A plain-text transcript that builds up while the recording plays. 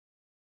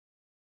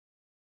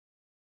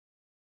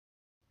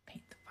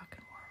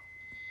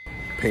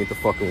Paint the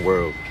fucking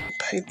world.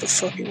 Paint the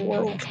fucking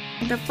world.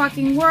 The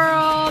fucking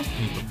world.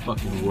 Paint the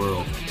fucking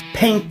world.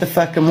 Paint the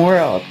fucking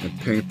world. And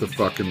paint the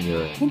fucking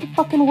world. Paint the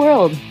fucking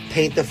world.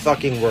 Paint the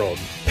fucking world.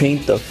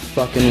 Paint the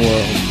fucking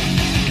world.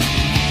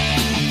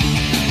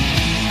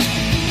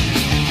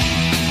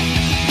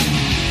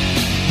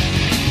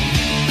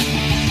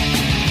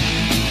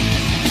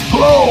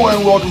 Hello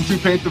and welcome to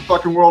Paint the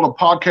Fucking World, a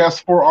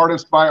podcast for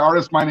artists by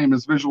artists. My name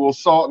is Visual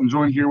Salt and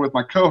joined here with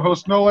my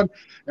co-host Nolan,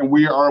 and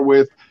we are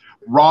with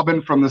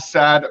Robin from the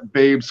Sad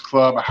Babes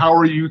Club. How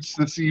are you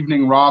this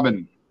evening,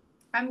 Robin?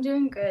 I'm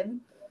doing good.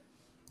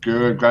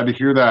 Good, glad to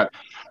hear that.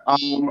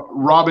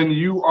 Robin,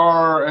 you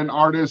are an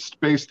artist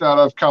based out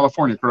of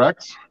California,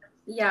 correct?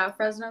 Yeah,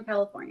 Fresno,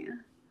 California.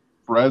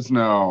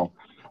 Fresno.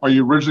 Are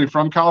you originally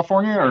from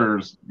California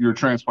or you're a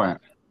transplant?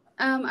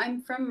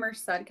 I'm from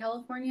Merced,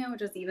 California,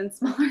 which is even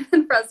smaller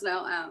than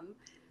Fresno,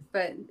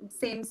 but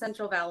same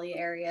Central Valley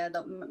area.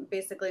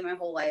 Basically, my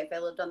whole life, I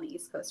lived on the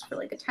East Coast for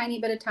like a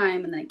tiny bit of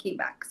time, and then I came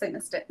back because I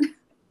missed it.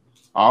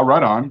 All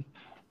right on.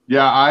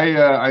 Yeah,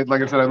 I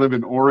like I said, I live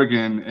in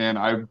Oregon, and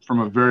I'm from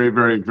a very,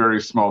 very,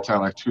 very small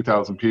town, like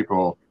 2,000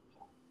 people,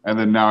 and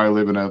then now I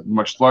live in a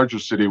much larger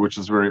city, which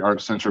is very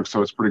art-centric,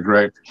 so it's pretty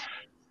great.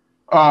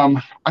 I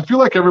feel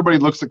like everybody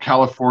looks at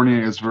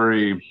California as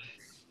very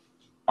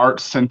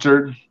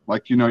art-centered.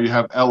 Like, you know, you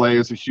have LA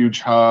as a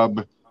huge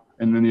hub,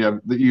 and then you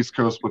have the East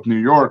Coast with New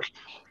York.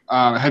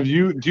 Do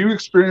you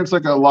experience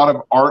like a lot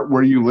of art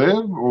where you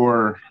live,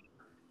 or?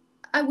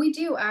 We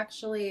do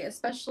actually,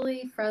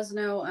 especially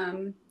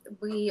Fresno.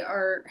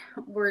 We're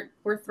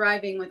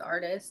thriving with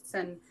artists,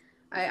 and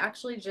I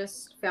actually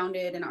just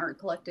founded an art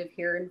collective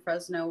here in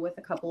Fresno with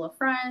a couple of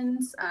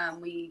friends.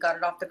 We got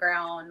it off the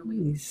ground.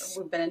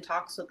 We've been in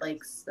talks with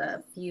like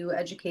a few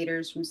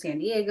educators from San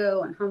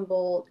Diego and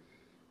Humboldt.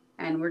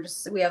 And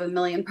we have a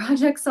million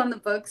projects on the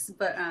books,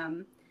 but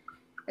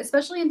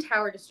especially in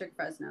Tower District,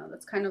 Fresno,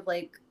 that's kind of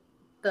like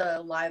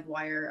the live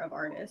wire of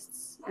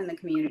artists in the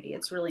community.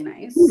 It's really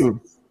nice.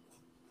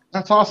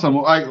 That's awesome.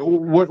 Like,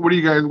 what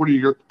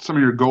are some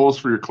of your goals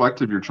for your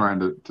collective you're trying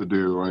to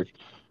do? Like,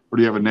 or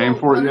do you have a name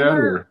for it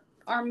yet?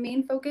 Our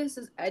main focus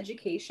is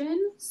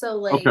education. So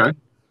like,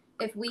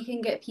 if we can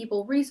get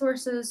people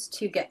resources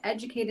to get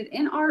educated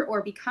in art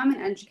or become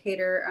an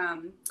educator,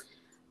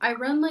 I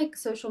run like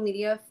social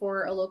media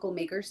for a local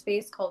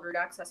makerspace called Root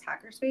Access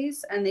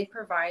Hackerspace, and they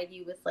provide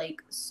you with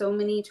like so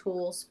many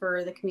tools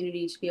for the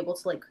community to be able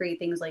to like create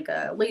things like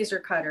a laser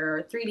cutter or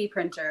a 3D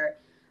printer,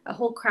 a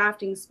whole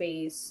crafting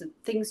space,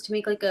 things to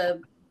make like a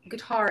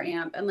guitar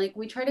amp. And like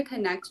we try to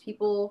connect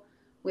people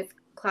with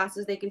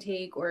classes they can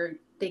take, or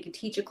they could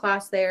teach a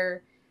class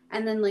there,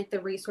 and then like the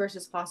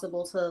resources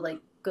possible to like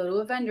go to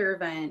a vendor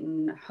event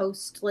and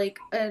host like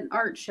an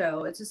art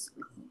show. It's just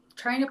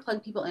trying to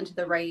plug people into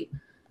the right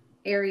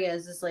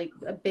areas is like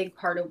a big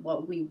part of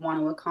what we want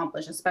to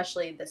accomplish,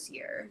 especially this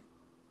year.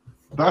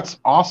 That's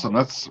awesome.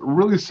 That's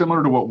really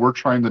similar to what we're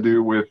trying to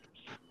do with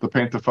the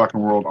Paint the Fucking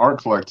World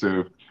Art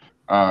Collective,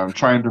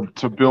 trying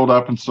to build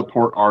up and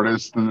support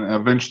artists and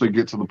eventually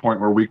get to the point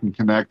where we can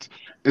connect.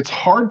 It's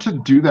hard to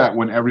do that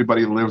when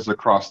everybody lives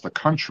across the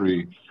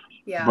country.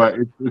 Yeah. But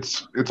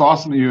it's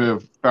awesome that you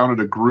have founded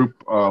a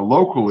group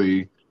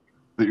locally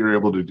that you're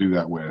able to do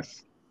that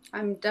with.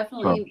 I'm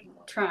definitely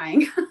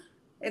trying.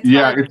 It's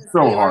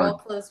so we hard. We're all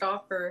closed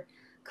off for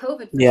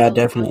COVID. Yeah,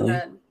 definitely.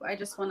 I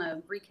just want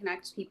to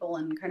reconnect people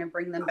and kind of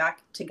bring them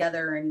back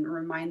together and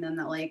remind them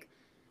that, like,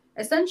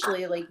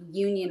 essentially, like,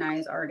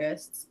 unionize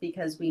artists,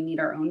 because we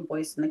need our own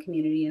voice in the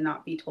community and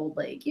not be told,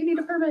 like, you need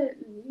a permit.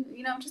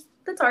 You know, just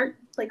that's art.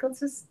 Like, let's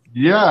just.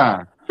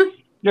 Yeah.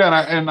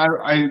 Yeah, and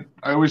I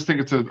always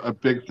think it's a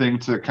big thing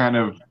to kind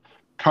of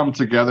come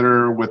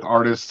together with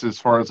artists as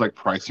far as like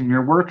pricing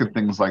your work and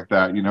things like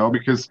that, you know,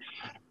 because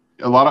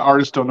a lot of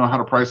artists don't know how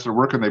to price their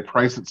work, and they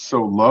price it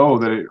so low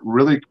that it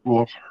really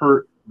will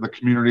hurt the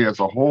community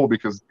as a whole,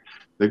 because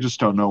they just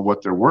don't know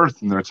what they're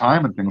worth and their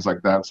time and things like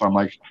that. So I'm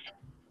like,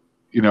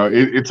 you know,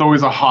 it's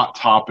always a hot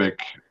topic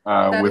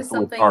with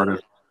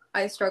artists.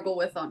 I struggle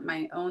with on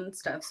my own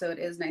stuff. So it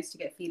is nice to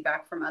get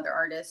feedback from other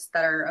artists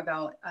that are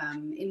about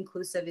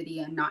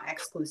inclusivity and not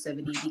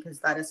exclusivity, because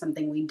that is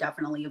something we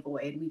definitely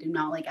avoid. We do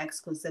not like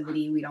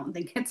exclusivity. We don't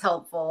think it's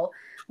helpful.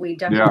 We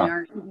definitely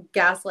aren't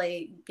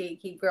gaslight,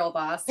 gatekeep, girl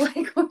boss.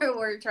 Like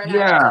we're trying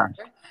to.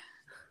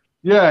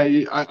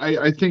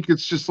 I think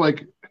it's just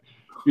like,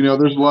 you know,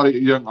 there's a lot of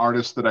young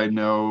artists that I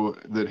know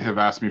that have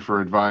asked me for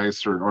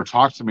advice or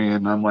talked to me,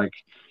 and I'm like,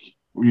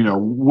 you know,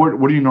 what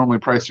are you normally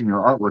pricing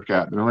your artwork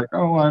at? They're like,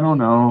 oh, I don't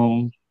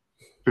know,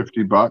 $50.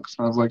 And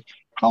I was like,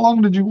 how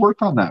long did you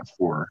work on that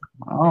for?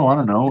 Oh, I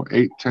don't know,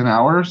 8-10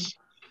 hours.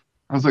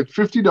 I was like,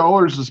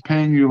 $50 is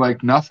paying you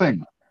like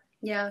nothing.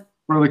 Yeah.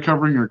 Really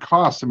covering your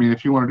costs. I mean,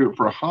 if you want to do it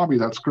for a hobby,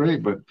 that's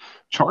great, but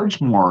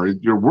charge more.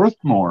 You're worth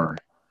more.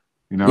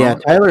 You know? Yeah,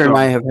 Tyler and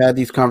I have had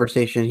these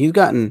conversations. We've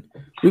gotten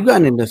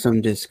into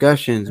some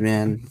discussions,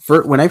 man.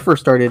 When I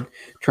first started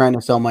trying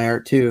to sell my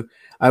art too,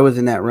 I was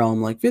in that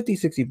realm, like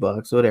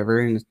 $50-$60,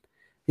 whatever. And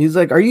he's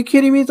like, are you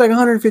kidding me? It's like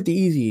 150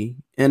 easy.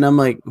 And I'm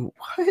like,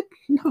 what?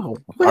 No,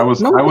 I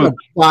was gonna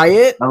buy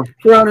it I was-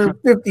 for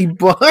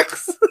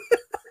 $150.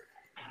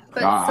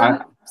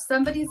 But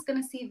somebody's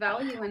going to see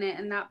value in it,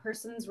 and that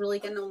person's really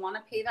going to want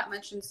to pay that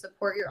much and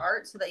support your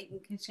art so that you can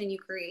continue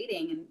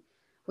creating. And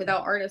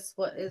without artists,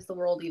 what is the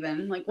world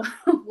even? Like,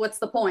 what's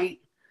the point?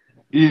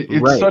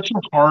 It's Right.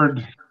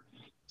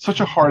 such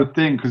a hard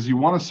thing because you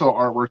want to sell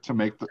artwork to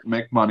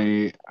make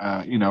money,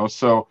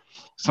 so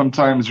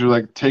sometimes you're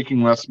like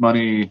taking less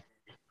money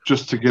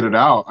just to get it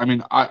out. I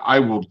mean, I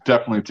will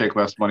definitely take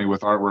less money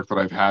with artwork that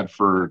I've had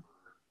for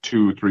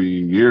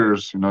 2-3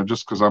 years,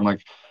 just because I'm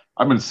like,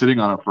 I've been sitting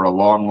on it for a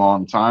long,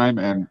 long time,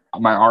 and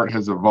my art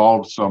has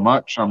evolved so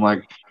much. I'm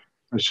like,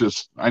 it's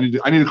just I need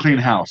a clean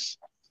house.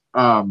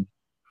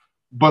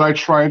 But I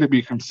try to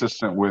be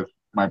consistent with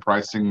my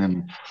pricing,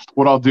 and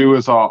what I'll do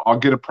is I'll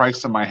get a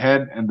price in my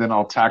head, and then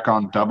I'll tack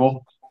on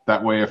double.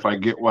 That way, if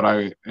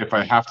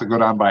I have to go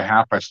down by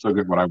half, I still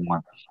get what I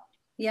want.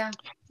 Yeah,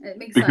 it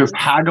makes Because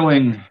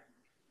sense.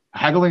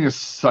 haggling is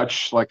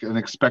such like an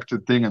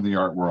expected thing in the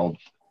art world.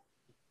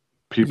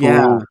 People,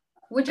 Yeah.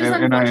 Which is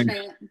and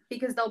unfortunate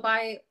because they'll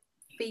buy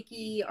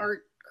fakey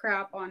art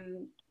crap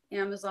on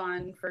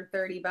Amazon for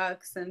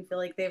 $30 and feel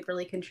like they've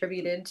really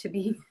contributed to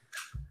be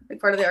like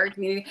part of the art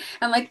community.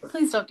 I'm like,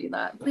 please don't do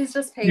that. Please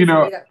just pay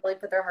somebody that really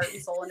put their heart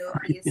and soul into a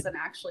piece and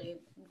actually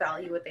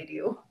value what they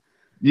do.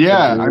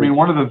 Yeah, I mean,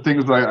 one of the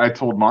things that I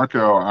told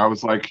Marco, I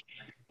was like,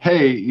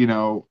 hey,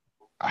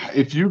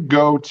 if you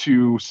go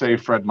to, say,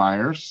 Fred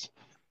Meyer's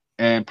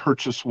and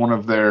purchase one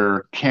of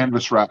their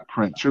canvas wrap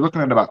prints, you're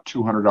looking at about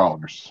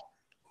 $200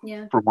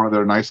 for one of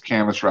their nice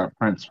canvas wrap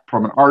prints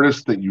from an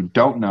artist that you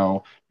don't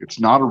know. It's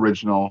not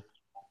original,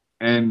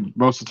 and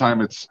most of the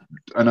time it's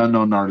an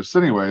unknown artist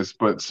anyways,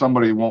 but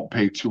somebody won't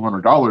pay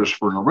 $200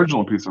 for an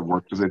original piece of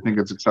work because they think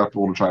it's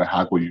acceptable to try to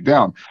haggle you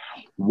down.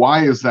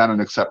 Why is that an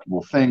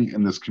acceptable thing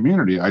in this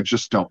community? I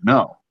just don't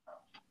know.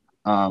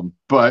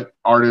 But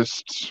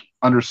artists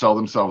undersell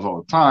themselves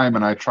all the time,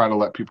 and I try to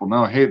let people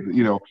know, hey,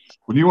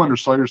 when you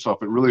undersell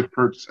yourself, it really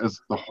hurts as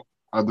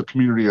the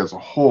community as a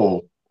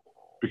whole,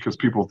 because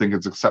people think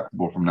it's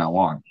acceptable from now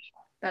on.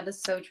 That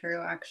is so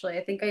true, actually.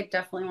 I think I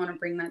definitely want to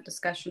bring that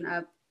discussion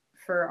up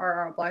for our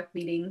Art Block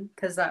meeting,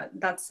 because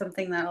that's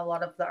something that a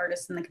lot of the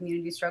artists in the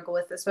community struggle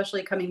with,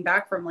 especially coming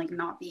back from like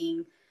not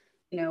being,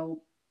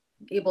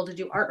 able to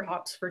do art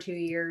hops for 2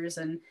 years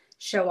and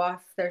show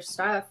off their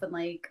stuff, and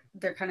like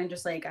they're kind of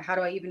just like, how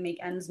do I even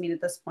make ends meet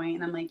at this point?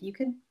 And I'm like, you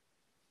could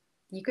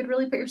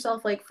really put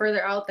yourself like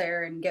further out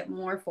there and get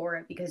more for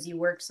it because you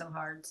worked so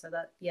hard. So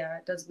that, yeah,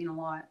 it does mean a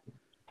lot.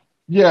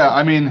 Yeah,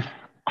 I mean,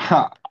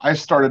 I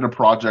started a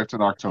project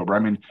in October. I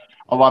mean,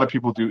 a lot of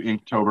people do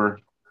Inktober,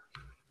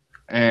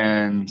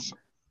 and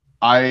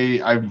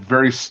I'm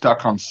very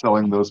stuck on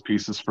selling those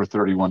pieces for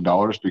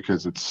 $31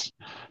 because it's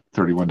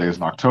 31 days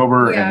in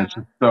October. Yeah. And it's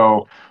just,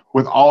 so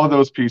with all of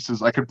those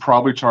pieces, I could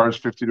probably charge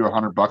 $50 to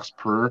 $100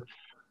 per,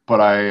 but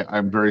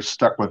I'm very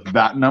stuck with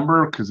that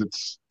number because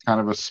it's kind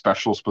of a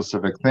special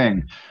specific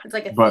thing. It's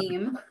like a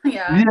theme.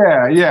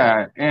 Yeah.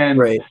 Yeah. And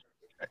Right.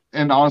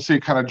 And honestly,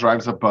 it kind of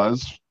drives a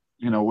buzz,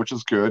 which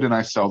is good. And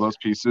I sell those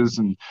pieces,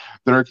 and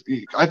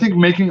I think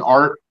making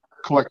art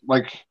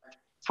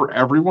for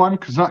everyone,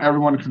 because not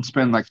everyone can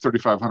spend like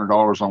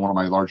 $3,500 on one of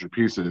my larger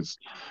pieces,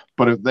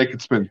 but if they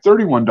could spend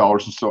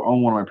 $31 and still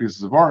own one of my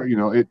pieces of art,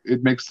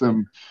 it makes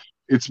them,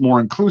 it's more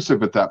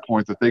inclusive at that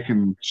point that they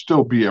can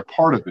still be a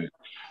part of it.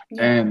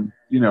 Yeah. And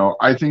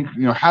I think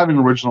having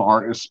original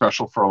art is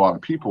special for a lot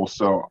of people,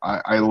 so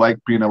I like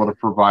being able to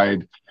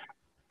provide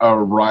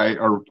a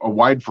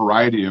wide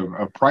variety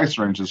of price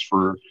ranges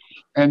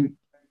and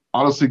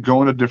honestly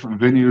going to different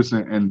venues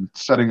and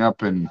setting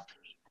up and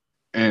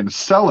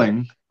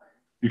selling.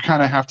 You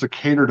kind of have to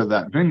cater to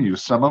that venue.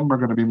 Some of them are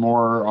going to be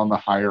more on the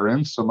higher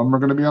end. Some of them are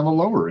going to be on the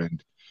lower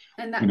end.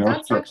 And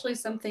that's actually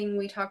something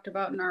we talked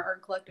about in our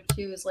art collective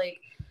too, is like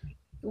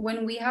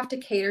when we have to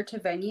cater to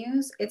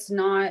venues, it's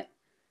not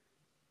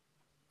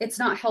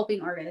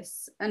helping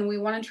artists. And we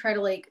want to try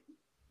to like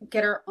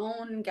get our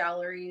own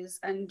galleries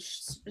and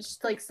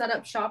just like set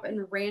up shop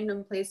in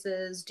random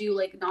places, do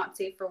like not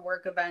safe for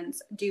work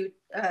events,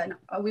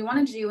 we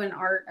want to do an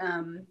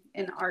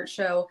art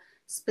show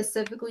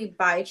specifically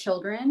by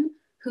children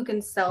who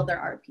can sell their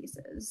art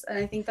pieces. And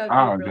I think that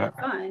would be really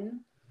fun.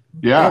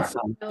 Yeah.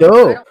 I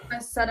don't want to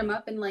set them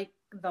up in like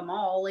the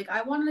mall. Like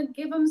I want to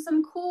give them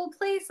some cool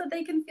place that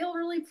they can feel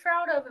really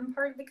proud of and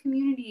part of the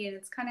community, and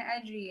it's kind of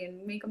edgy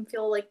and make them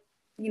feel like,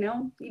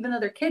 even though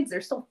they're kids, they're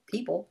still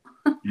people.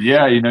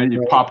 Yeah,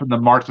 you pop in the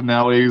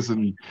Martinellis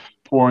and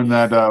pouring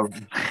that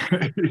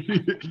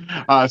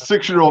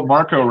 6-year-old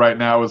Marco right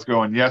now is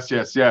going, yes,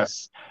 yes,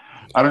 yes.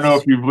 I don't know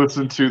if you've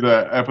listened to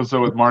the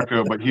episode with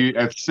Marco, but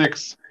at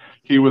 6,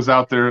 he was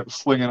out there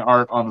slinging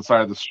art on the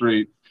side of the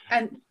street.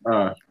 And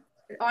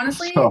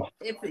honestly,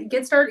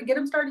 get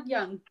him started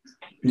young.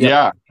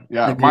 Yeah.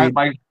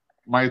 My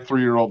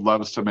 3-year-old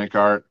loves to make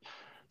art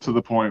to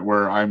the point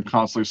where I'm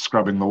constantly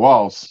scrubbing the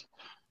walls,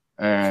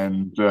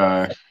 and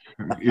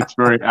it's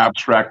very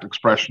abstract,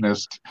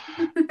 expressionist,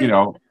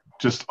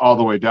 just all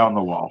the way down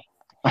the wall.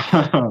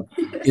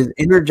 Is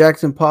inner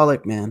Jackson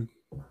Pollock, man.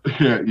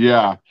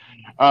 Yeah.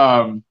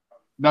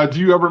 Now, do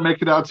you ever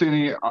make it out to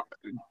any,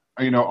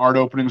 art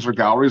openings or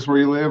galleries where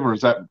you live, or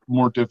is that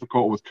more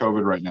difficult with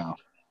COVID right now?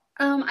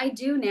 I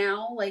do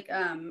now. Like,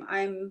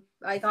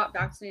 I got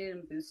vaccinated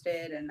and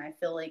boosted, and I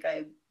feel like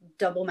I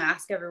double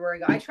mask everywhere I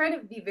go. I try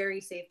to be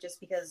very safe just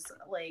because,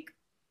 like,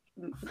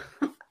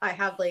 I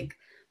have like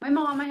my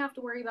mom I have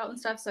to worry about and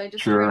stuff. So I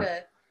just Sure. try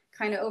to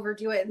kind of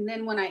overdo it. And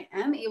then when I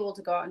am able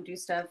to go out and do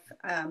stuff,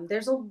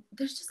 there's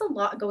just a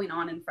lot going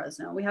on in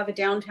Fresno. We have a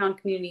downtown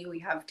community, we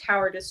have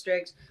Tower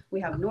District,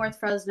 we have North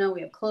Fresno,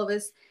 we have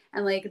Clovis,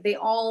 and like they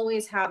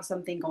always have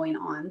something going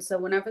on. So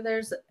whenever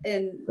there's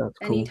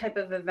any type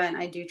of event,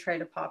 I do try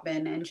to pop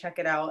in and check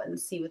it out and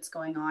see what's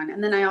going on.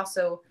 And then I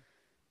also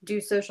do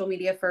social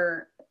media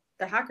for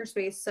the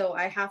hackerspace, so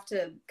I have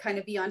to kind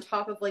of be on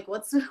top of like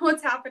what's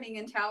happening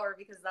in Tower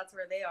because that's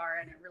where they are,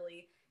 and it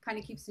really kind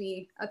of keeps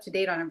me up to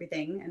date on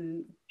everything.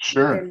 And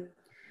Sure. and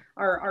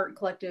our art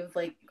collective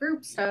like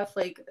group stuff,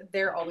 like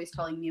they're always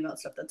telling me about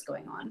stuff that's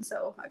going on,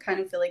 so I kind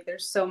of feel like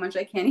there's so much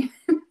I can't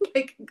even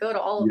like go to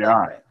all of them,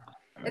 but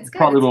it's good.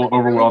 Probably it's a little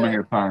really overwhelming good.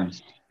 at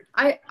times.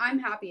 I'm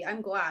happy.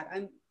 I'm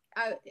glad.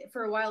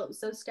 For a while it was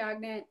so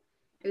stagnant.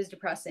 It was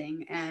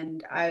depressing.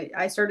 And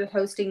I started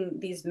hosting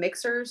these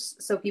mixers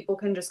so people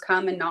can just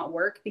come and not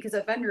work, because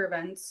at vendor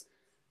events,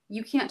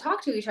 you can't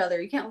talk to each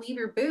other. You can't leave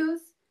your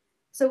booth.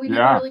 So we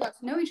never really got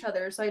to know each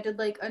other. So I did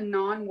like a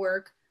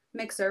non-work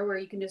mixer where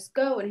you can just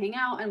go and hang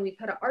out, and we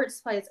put art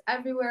supplies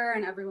everywhere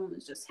and everyone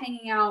was just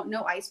hanging out.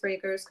 No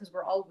icebreakers because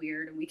we're all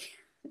weird and we can't.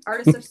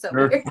 Artists are so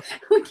weird.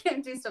 We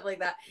can't do stuff like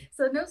that.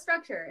 So no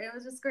structure. It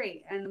was just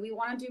great. And we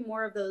want to do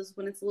more of those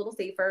when it's a little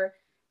safer,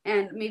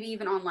 and maybe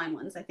even online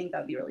ones. I think that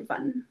would be really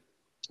fun.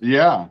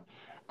 Yeah.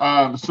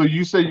 So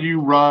you say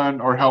you run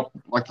or help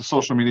like the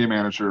social media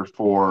manager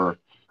for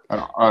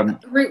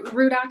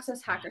Root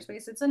Access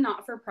Hackerspace. It's a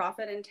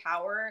not-for-profit in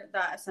Tower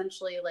that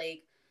essentially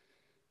like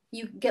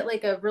you get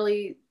like a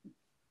really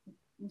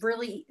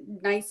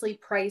nicely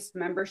priced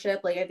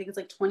membership. Like I think it's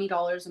like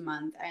 $20 a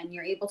month, and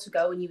you're able to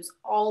go and use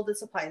all the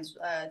supplies,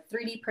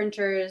 3D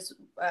printers,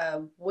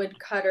 wood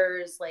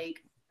cutters,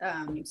 like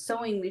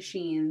sewing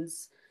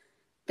machines.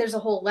 There's a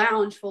whole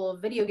lounge full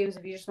of video games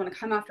if you just want to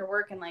come after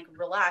work and like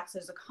relax.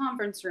 There's a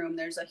conference room,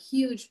 there's a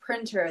huge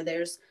printer,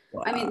 there's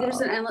there's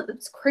an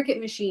endless Cricut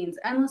machines,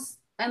 endless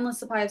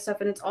supply of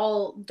stuff, and it's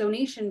all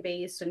donation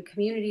based and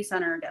community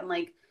centered, and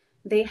like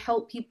they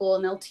help people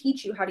and they'll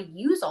teach you how to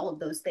use all of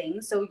those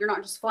things. So you're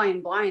not just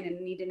flying blind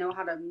and need to know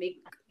how to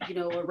make,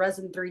 a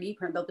resin 3D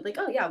print. They'll be like,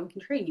 oh yeah, we can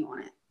train you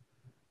on it.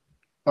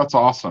 That's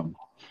awesome.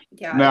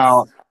 Yeah.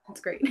 Now it's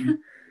great.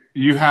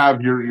 You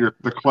have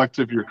the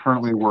collective you're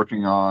currently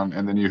working on,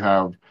 and then you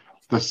have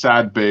the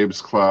Sad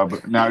Babes Club.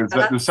 Now, is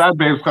that the Sad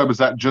Babes Club? Is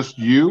that just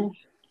you?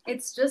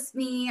 It's just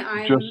me.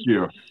 Just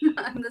you.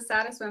 I'm the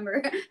saddest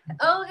member.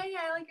 Oh, hey,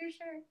 I like your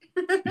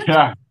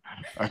shirt.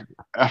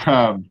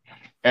 Yeah.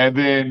 And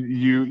then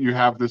you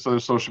have this other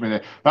social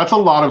media. That's a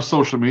lot of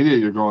social media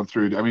you're going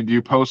through. I mean, do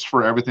you post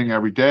for everything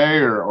every day,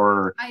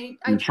 or I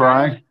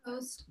try to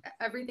post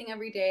everything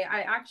every day.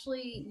 I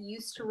actually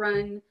used to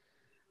run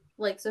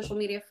like social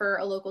media for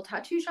a local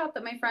tattoo shop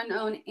that my friend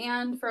owned,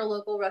 and for a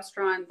local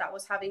restaurant that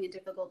was having a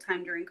difficult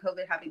time during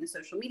COVID having the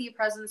social media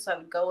presence. So I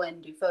would go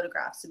in, do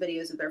photographs,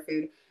 videos of their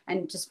food,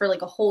 and just for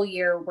like a whole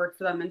year work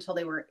for them until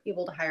they were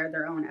able to hire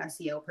their own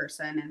SEO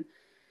person. And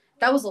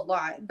that was a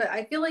lot. But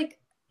I feel like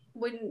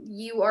when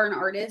you are an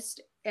artist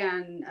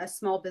and a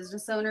small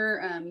business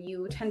owner,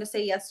 you tend to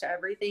say yes to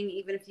everything,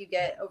 even if you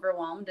get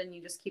overwhelmed, and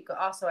you just keep going.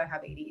 Also, I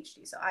have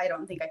ADHD, so I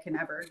don't think I can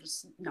ever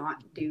just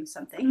not do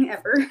something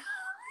ever.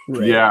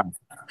 Right. Yeah.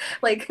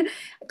 Like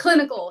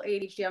clinical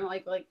ADHD. I'm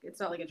like it's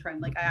not like a trend.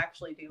 Like I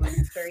actually do, and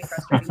it's very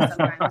frustrating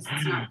sometimes.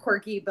 It's not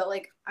quirky, but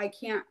like I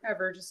can't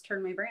ever just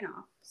turn my brain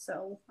off.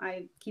 So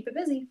I keep it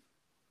busy.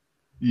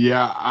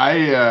 Yeah,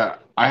 I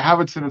have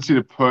a tendency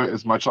to put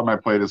as much on my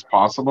plate as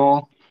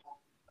possible,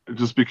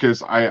 just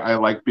because I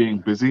like being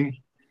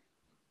busy,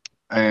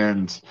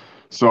 and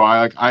so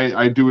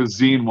I do a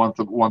zine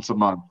once a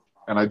month,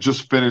 and I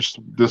just finished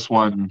this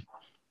one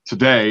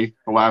today,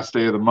 the last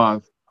day of the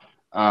month.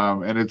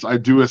 And I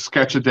do a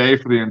sketch a day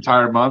for the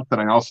entire month, and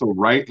I also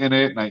write in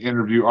it, and I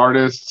interview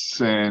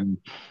artists, and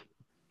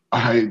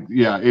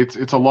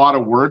it's a lot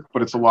of work,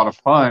 but it's a lot of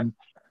fun.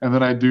 And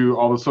then I do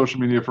all the social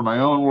media for my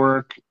own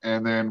work,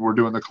 and then we're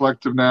doing the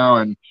collective now,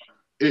 and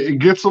it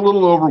gets a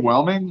little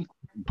overwhelming,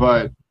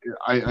 but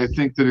I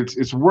think that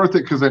it's worth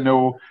it, because I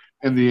know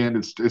in the end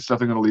it's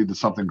definitely going to lead to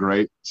something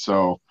great.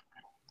 So,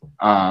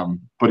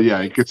 but yeah,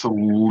 it gets a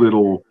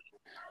little.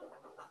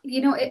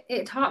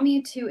 It taught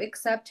me to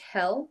accept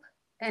help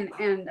and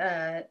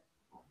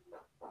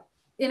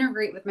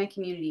integrate with my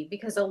community,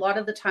 because a lot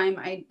of the time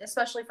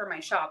especially for my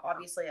shop,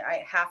 obviously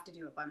I have to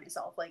do it by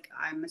myself. Like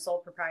I'm a sole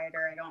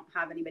proprietor. I don't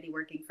have anybody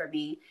working for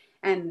me.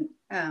 And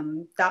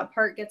that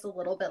part gets a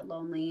little bit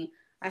lonely.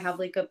 I have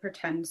like a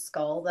pretend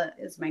skull that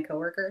is my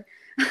coworker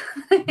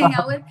I hang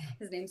out with.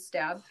 His name's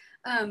Stab.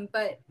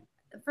 But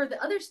for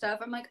the other stuff,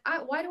 I'm like,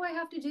 why do I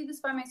have to do this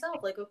by myself?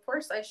 Like, of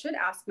course I should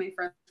ask my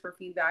friends for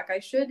feedback. I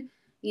should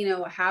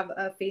have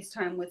a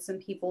FaceTime with some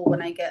people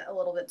when I get a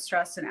little bit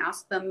stressed and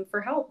ask them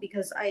for help,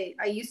 because I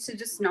used to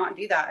just not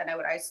do that, and I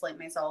would isolate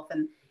myself,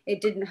 and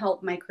it didn't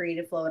help my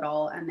creative flow at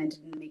all, and it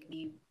didn't make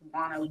me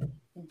want to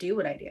do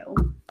what I do.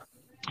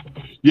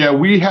 Yeah,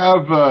 we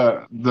have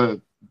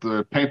the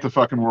Paint the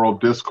Fucking World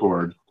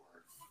Discord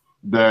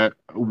that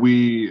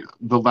the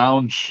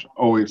lounge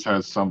always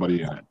has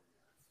somebody in it,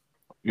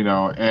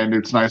 and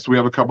it's nice. We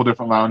have a couple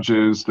different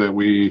lounges that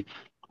we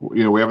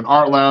have an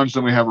art lounge,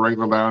 then we have a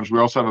regular lounge. We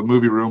also have a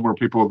movie room where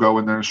people will go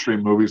in there and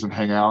stream movies and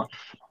hang out.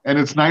 And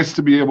it's nice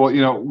to be able,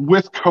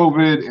 with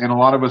COVID and a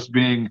lot of us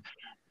being,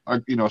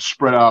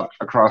 spread out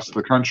across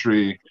the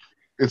country,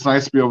 it's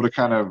nice to be able to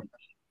kind of,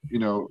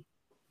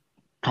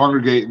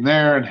 congregate in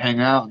there and hang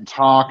out and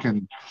talk,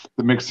 and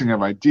the mixing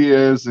of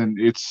ideas. And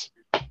it's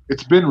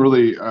been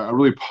really a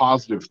really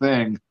positive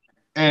thing.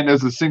 And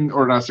as not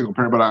a single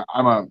parent, but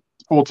I'm a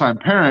full-time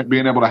parent,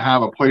 being able to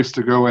have a place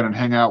to go in and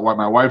hang out while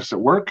my wife's at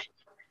work.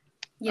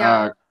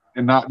 Yeah.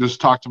 And not just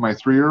talk to my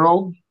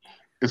 3-year-old.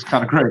 It's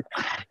kind of great.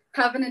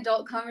 Have an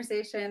adult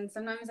conversation.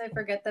 Sometimes I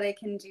forget that I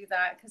can do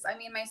that, because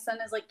my son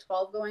is like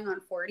 12 going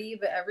on 40,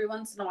 but every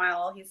once in a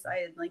while he's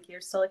like,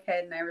 you're still a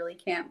kid, and I really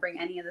can't bring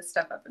any of this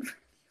stuff up.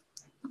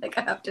 Like,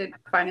 I have to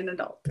find an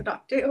adult to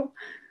talk to.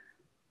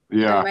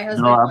 Yeah. And my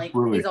husband,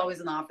 absolutely. he's always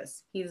in the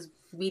office. He's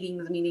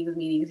meetings.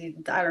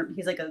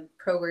 He's like a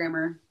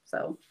programmer.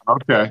 So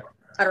okay.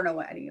 I don't know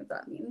what any of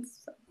that means.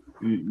 So.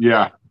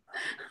 Yeah.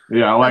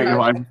 Yeah,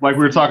 like we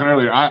were talking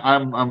earlier,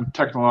 I'm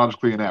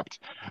technologically inept.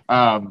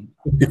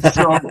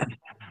 So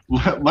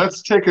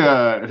let's take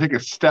a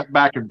step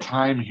back in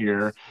time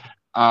here.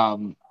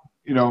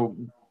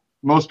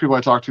 Most people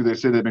I talk to, they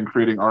say they've been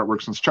creating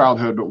artwork since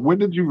childhood, but when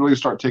did you really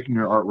start taking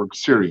your artwork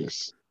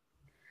serious?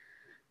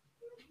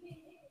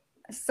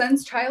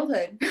 Since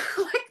childhood.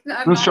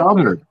 Since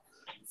childhood.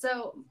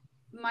 So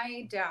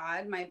my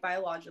dad, my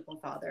biological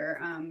father,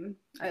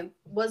 I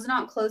was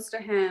not close to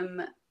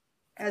him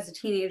as a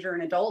teenager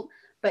and adult,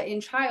 but in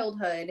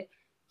childhood,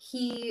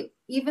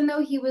 even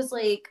though he was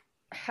like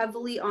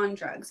heavily on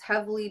drugs,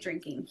 heavily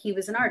drinking, he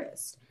was an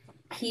artist.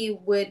 He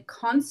would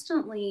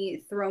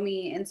constantly throw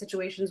me in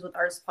situations with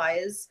art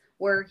supplies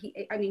where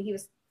he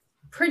was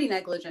pretty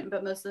negligent,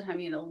 but most of the time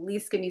he'd at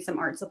least give me some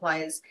art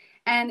supplies.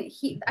 And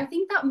I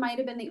think that might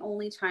have been the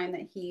only time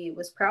that he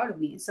was proud of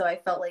me. So I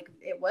felt like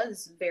it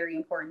was very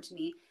important to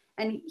me.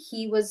 And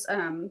he was,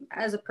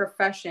 as a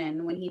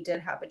profession, when he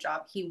did have a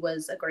job, he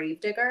was a grave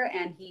digger,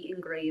 and he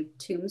engraved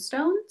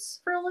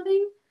tombstones for a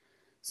living.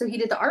 So he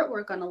did the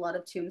artwork on a lot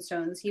of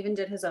tombstones. He even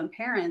did his own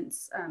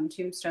parents'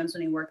 tombstones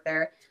when he worked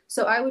there.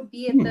 So I would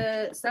be at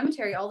the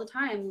cemetery all the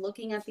time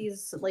looking at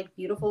these like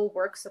beautiful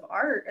works of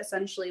art,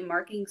 essentially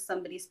marking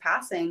somebody's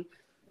passing,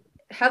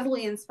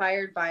 heavily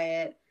inspired by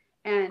it.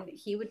 And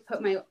he would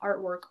put my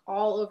artwork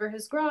all over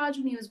his garage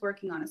when he was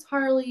working on his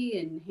Harley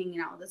and hanging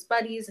out with his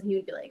buddies. And he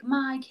would be like,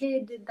 my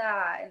kid did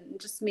that. And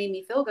it just made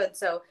me feel good.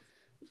 So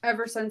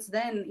ever since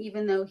then,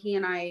 even though he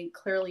and I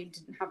clearly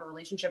didn't have a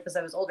relationship as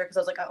I was older, because I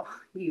was like, oh,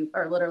 you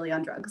are literally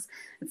on drugs.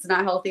 It's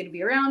not healthy to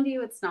be around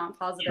you. It's not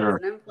positive as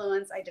an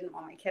influence. I didn't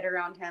want my kid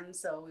around him.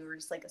 So we were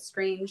just like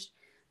estranged.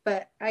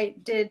 But I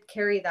did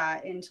carry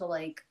that into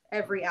like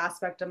every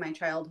aspect of my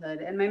childhood.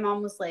 And my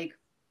mom was like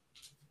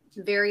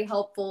very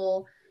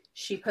helpful.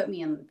 She put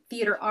me in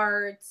theater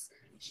arts.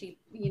 She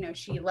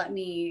let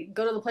me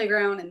go to the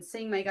playground and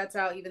sing my guts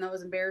out, even though it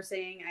was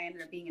embarrassing. I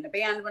ended up being in a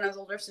band when I was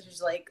older. So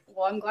she's like,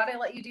 well, I'm glad I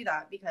let you do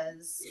that,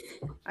 because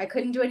I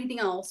couldn't do anything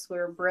else. We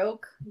were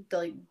broke,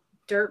 like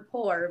dirt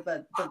poor,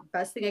 but the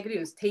best thing I could do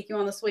is take you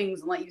on the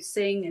swings and let you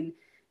sing and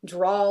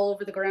draw all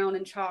over the ground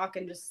in chalk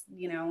and just,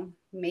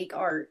 make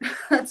art.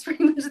 That's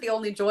pretty much the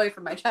only joy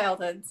from my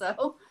childhood.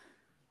 So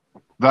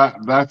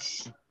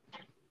that's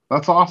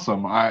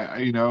awesome.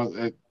 I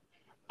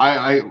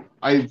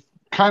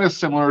kind of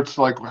similar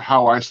to like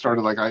how I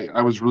started. Like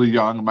I was really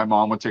young. My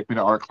mom would take me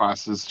to art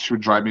classes. She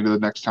would drive me to the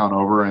next town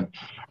over, and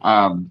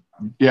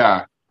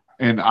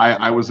and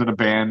I was in a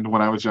band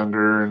when I was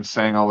younger and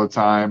sang all the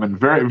time, and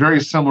very, very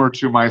similar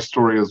to my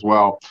story as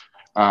well,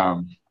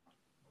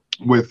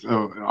 with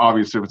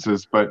obvious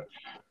differences. But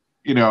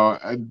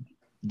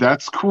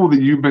that's cool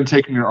that you've been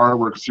taking your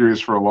artwork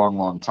serious for a long,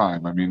 long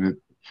time. I mean,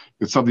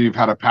 it's something you've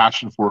had a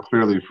passion for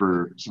clearly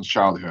since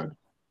childhood.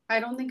 I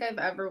don't think I've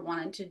ever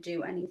wanted to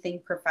do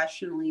anything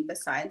professionally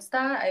besides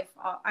that.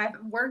 I've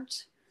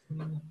worked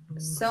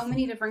so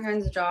many different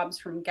kinds of jobs,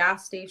 from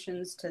gas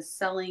stations to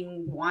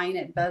selling wine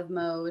at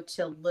Bevmo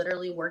to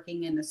literally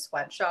working in a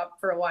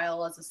sweatshop for a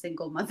while as a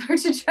single mother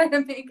to try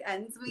to make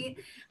ends meet,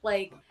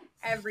 like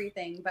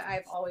everything. But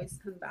I've always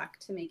come back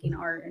to making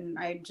art, and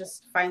I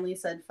just finally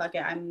said, fuck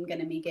it, I'm going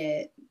to make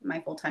it my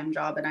full-time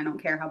job, and I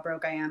don't care how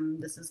broke I am.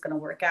 This is going to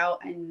work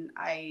out. And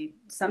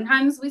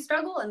sometimes we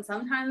struggle and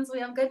sometimes we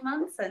have good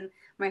months, and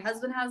my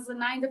husband has a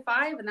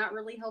 9-to-5 and that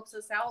really helps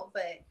us out.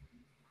 But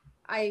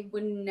I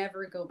would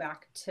never go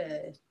back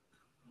to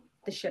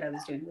the shit I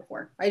was doing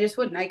before. I just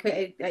wouldn't.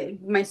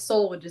 My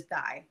soul would just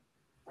die.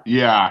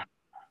 Yeah.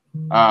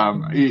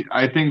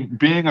 I think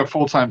being a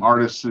full-time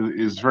artist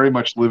is very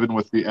much living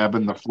with the ebb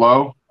and the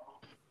flow.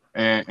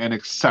 and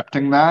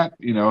accepting that.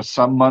 You know,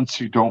 some months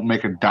you don't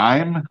make a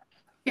dime,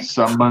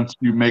 some months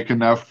you make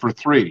enough for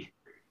three.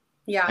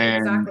 Yeah,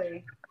 And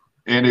exactly.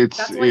 and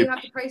That's why you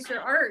have to price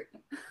your art.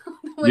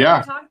 What yeah,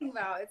 you're talking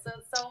about. It's so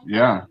important.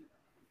 yeah,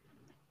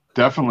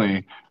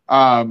 definitely.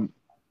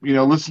 You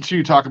know, listen to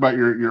you talk about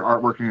your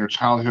artwork in your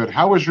childhood.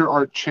 How has your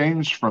art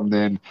changed from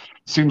then?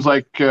 Seems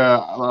like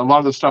a lot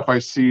of the stuff I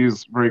see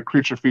is very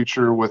creature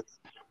feature with.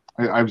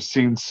 I've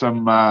seen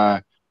some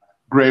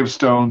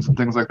gravestones and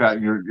things like that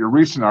in your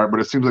recent art, but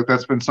it seems like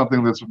that's been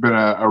something that's been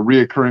a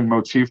reoccurring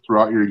motif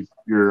throughout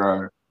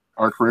your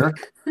art career.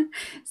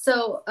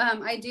 So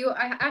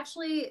I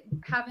actually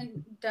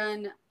haven't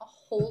done a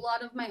whole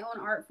lot of my own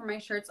art for my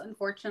shirts,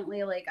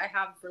 unfortunately. Like I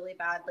have really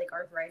bad like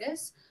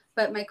arthritis,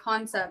 but my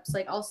concepts,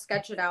 like I'll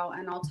sketch it out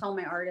and I'll tell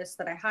my artists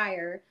that I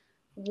hire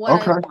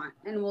what I want,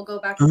 and we'll go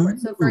back and forth.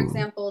 So for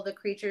example, the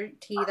creature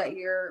tee that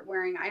you're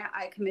wearing,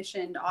 I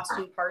commissioned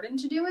Austin Pardon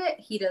to do it.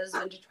 He does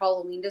vintage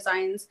Halloween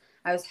designs.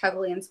 I was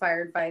heavily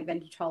inspired by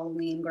vintage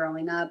Halloween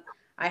growing up.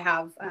 I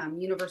have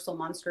Universal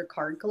Monster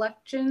card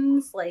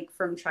collections like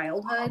from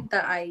childhood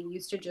that I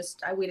used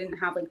to we didn't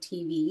have like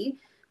TV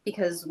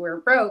because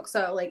we're broke.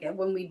 So like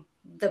when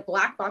the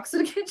black box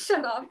would get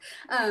shut off,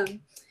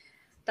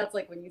 that's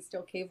like when you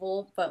steal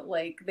cable, but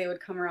like they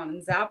would come around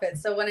and zap it.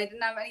 So when I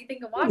didn't have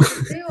anything to watch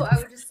or do, I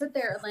would just sit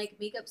there and like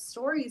make up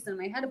stories in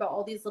my head about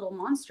all these little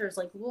monsters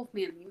like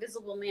Wolfman,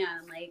 Invisible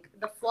Man, like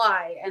The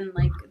Fly, and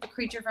like the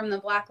creature from the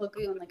Black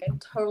Lagoon. Like I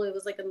totally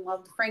was like in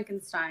love with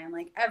Frankenstein.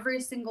 Like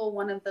every single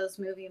one of those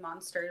movie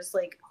monsters,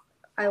 like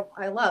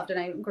I loved, and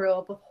I grew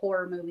up with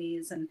horror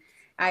movies, and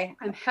I'm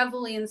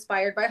heavily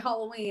inspired by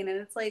Halloween. And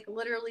it's like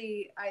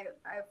literally I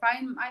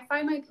find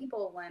my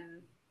people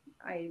when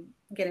I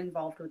get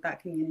involved with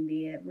that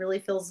community. It really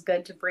feels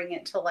good to bring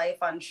it to life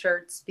on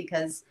shirts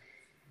because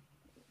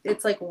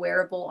it's like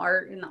wearable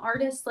art, and the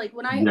artist, like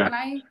when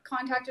I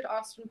contacted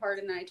Austin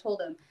Pardon and I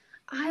told him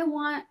I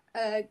want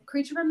a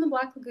creature from the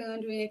Black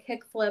Lagoon doing a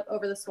kickflip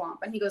over the swamp,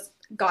 and he goes,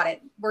 got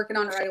it, working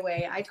on it right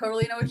away. I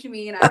totally know what you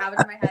mean. I have it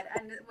in my head.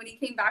 And when he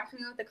came back to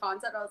me with the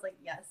concept, I was like,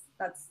 yes,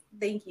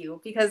 thank you,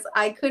 because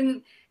I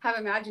couldn't have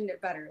imagined it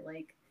better.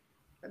 Like,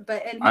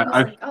 but and he was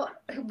like, "Oh,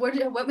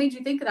 what made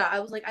you think of that?" I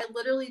was like, "I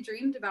literally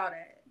dreamed about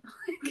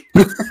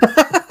it."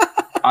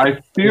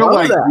 I feel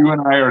like you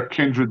and I are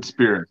kindred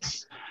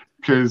spirits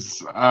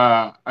because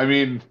I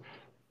mean,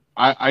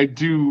 I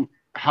do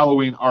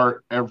Halloween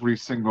art every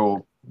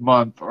single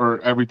month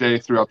or every day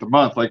throughout the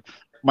month. Like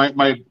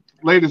my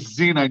latest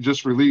zine I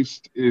just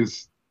released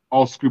is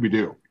all Scooby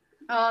Doo.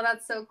 Oh,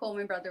 that's so cool!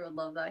 My brother would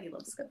love that. He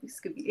loves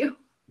Scooby Doo.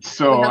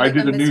 So we had, like, I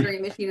did a mystery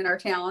machine in our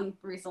town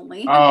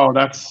recently. Oh,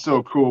 that's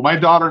so cool. My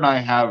daughter and I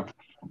have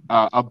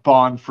a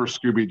bond for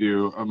Scooby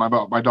Doo.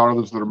 My daughter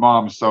lives with her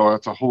mom, so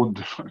that's a whole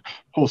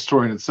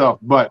story in itself.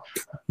 But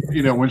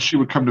you know, when she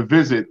would come to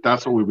visit,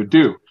 that's what we would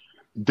do.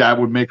 Dad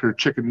would make her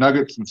chicken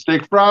nuggets and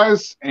steak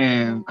fries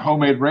and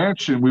homemade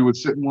ranch, and we would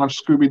sit and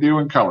watch Scooby Doo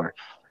in color.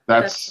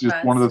 That's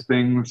just one of the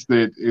things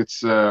that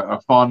it's a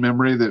fond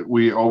memory that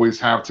we always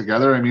have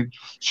together. I mean,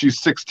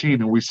 she's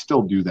 16 and we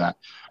still do that.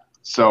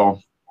 So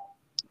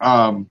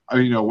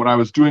you know, when I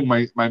was doing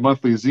my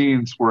monthly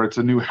zines where it's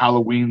a new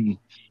Halloween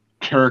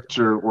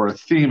character or a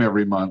theme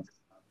every month,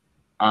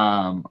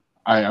 I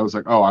was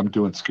like, oh, I'm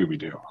doing Scooby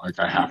Doo. Like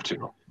I have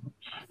to.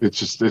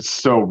 It's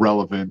so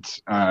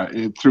relevant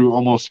through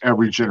almost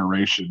every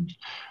generation.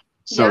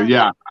 So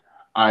yeah,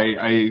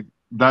 I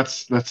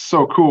that's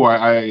so cool.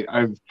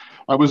 I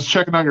was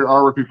checking out your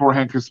artwork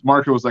beforehand because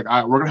Marco was like,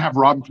 we're gonna have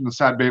Robin from the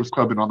Sad Babes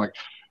Club, and I'm like,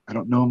 I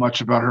don't know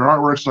much about her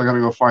artwork, so I got to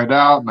go find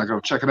out, and I got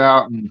to check it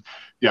out. And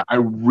yeah, I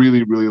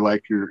really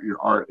like your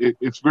art.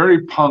 It's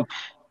very punk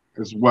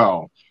as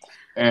well.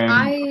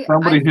 And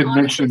somebody had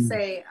mentioned.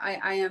 Say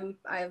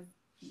I've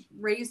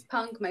raised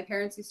punk. My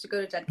parents used to go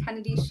to Dead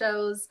Kennedy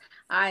shows.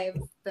 I've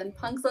been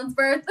punk since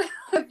birth.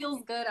 It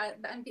feels good.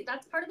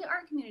 That's part of the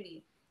art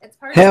community. It's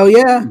part of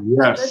being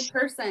a good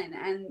person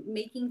and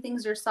making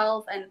things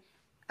yourself. And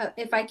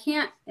if I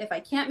can't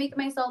make it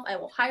myself, I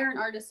will hire an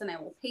artist and I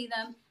will pay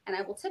them and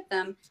I will tip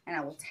them and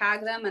I will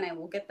tag them and I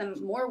will get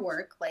them more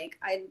work. Like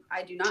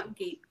I do not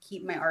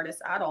gatekeep my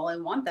artists at all. I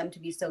want them to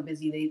be so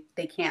busy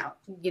they can't,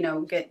 you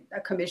know, get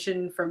a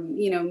commission from,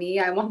 you know, me.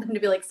 I want them to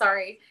be like,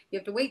 sorry, you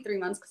have to wait 3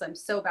 months because I'm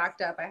so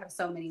backed up. I have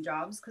so many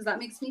jobs, because that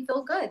makes me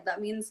feel good. That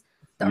means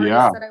the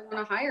artists that I want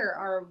to hire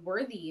are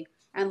worthy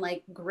and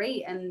like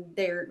great, and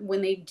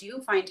when they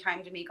do find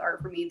time to make art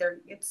for me,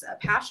 it's a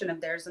passion of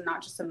theirs and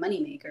not just a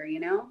moneymaker, you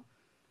know?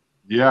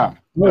 Yeah.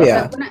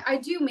 When I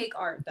do make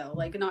art though,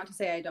 like not to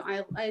say I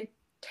don't, I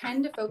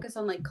tend to focus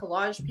on like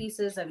collage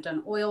pieces. I've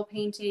done oil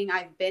painting.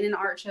 I've been in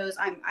art shows.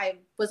 I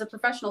was a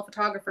professional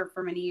photographer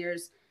for many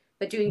years,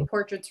 but doing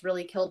portraits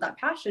really killed that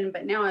passion.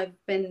 But now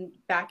I've been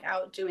back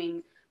out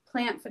doing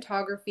plant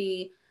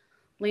photography,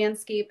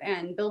 landscape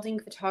and building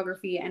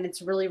photography, and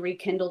it's really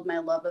rekindled my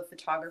love of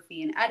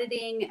photography and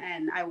editing.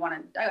 And I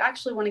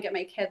actually want to get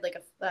my kid like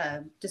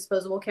a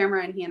disposable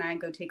camera, and he and I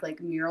go take like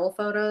mural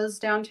photos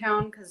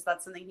downtown, because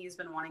that's something he's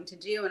been wanting to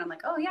do. And I'm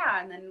like, oh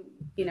yeah. And then,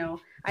 you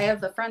know, I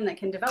have a friend that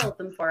can develop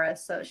them for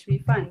us, so it should be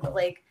fun. But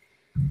like,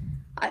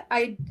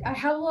 I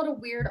have a lot of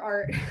weird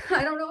art.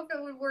 I don't know if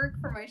it would work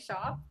for my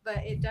shop, but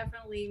it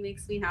definitely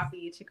makes me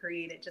happy to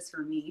create it just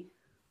for me.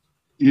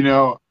 You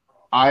know,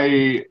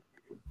 I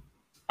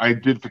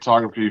did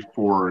photography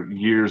for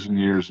years and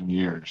years and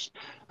years.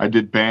 I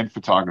did band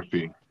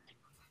photography,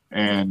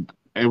 and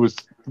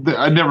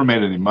I never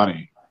made any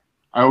money.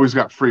 I always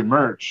got free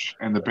merch,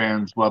 and the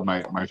bands loved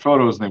my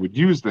photos, and they would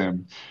use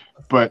them.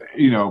 But,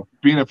 you know,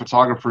 being a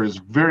photographer is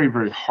very,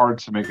 very hard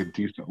to make a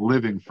decent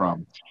living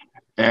from.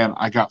 And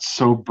I got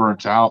so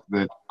burnt out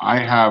that I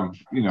have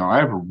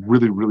a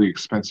really, really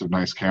expensive,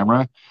 nice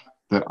camera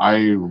that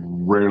I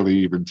rarely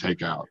even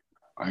take out.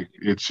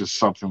 It's just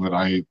something that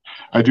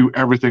I do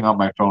everything on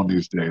my phone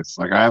these days.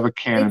 Like, I have a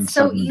Canon 7D. It's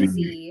so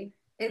easy.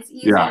 It's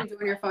easy to do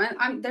on your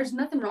phone. There's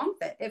nothing wrong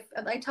with it.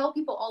 If I tell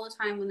people all the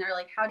time when they're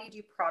like, how do you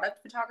do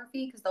product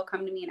photography? Because they'll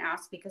come to me and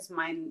ask, because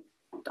mine,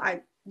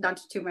 not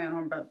to toot my own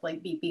horn, but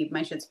like beep beep,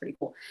 my shit's pretty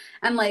cool.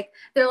 And like,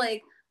 they're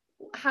like,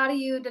 how do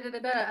you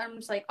I'm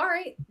just like, all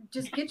right,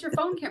 just get your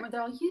phone camera.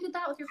 They're all, you did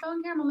that with your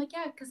phone camera? I'm like,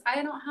 yeah, because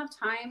I don't have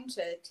time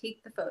to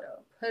take the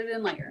photo, put it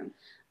in Lightroom,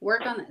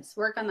 work on this,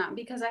 work on that,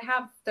 because I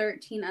have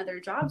 13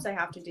 other jobs I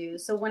have to do.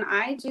 So when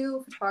I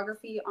do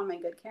photography on my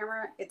good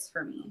camera, it's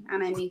for me,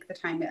 and I make the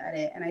time to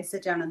edit, and I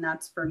sit down, and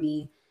that's for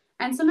me.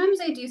 And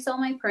sometimes I do sell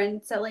my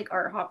prints at like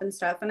Art Hop and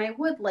stuff, and I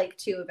would like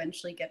to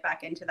eventually get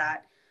back into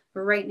that.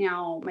 But right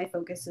now, my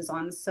focus is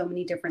on so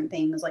many different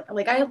things. Like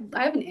I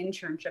have an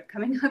internship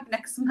coming up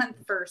next month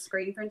for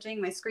screen printing.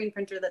 My screen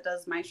printer that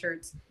does my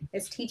shirts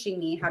is teaching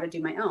me how to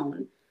do my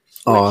own.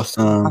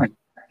 Awesome.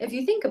 If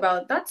you think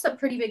about it, that's a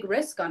pretty big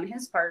risk on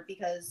his part,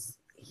 because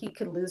he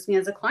could lose me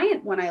as a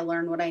client when I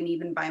learn what I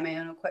need and buy my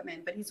own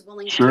equipment. But he's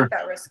willing to take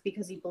that risk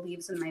because he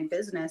believes in my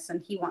business,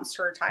 and he wants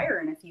to retire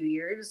in a few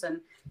years.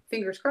 And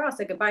fingers crossed,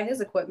 I could buy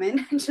his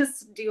equipment and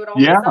just do it all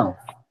myself.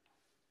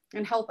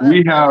 And help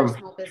other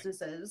small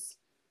businesses.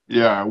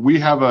 Yeah, we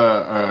have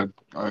a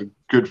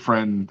good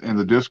friend in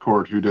the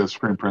Discord who does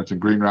screen prints in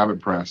Green Rabbit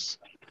Press.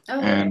 Oh,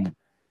 and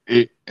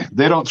they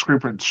don't screen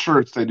print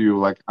shirts, they do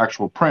like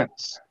actual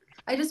prints.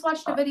 I just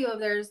watched a video of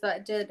theirs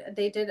that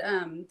they did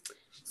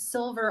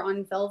silver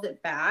on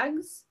velvet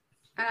bags.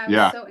 And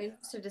I was so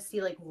interested to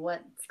see like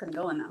what's gonna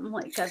go in them.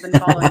 Like, I've been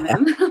following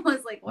them. I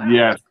was like, wow.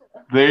 Yeah,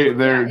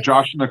 they're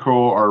Josh and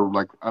Nicole are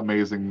like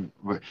amazing.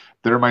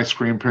 They're my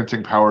screen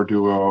printing power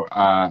duo.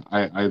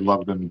 I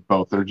love them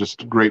both. They're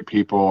just great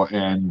people,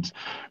 and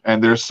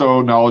they're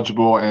so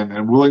knowledgeable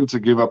and willing to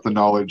give up the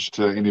knowledge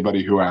to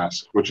anybody who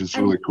asks, which is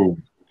really cool.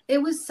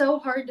 It was so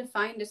hard to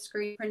find a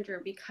screen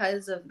printer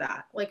because of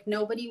that. Like,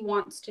 nobody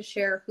wants to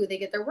share who they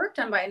get their work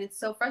done by, and it's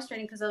so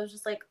frustrating, because I was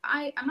just like,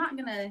 I'm not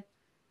gonna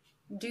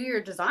do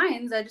your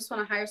designs. I just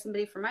want to hire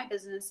somebody for my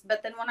business.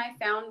 But then when I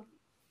found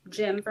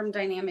Jim from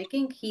Dynamic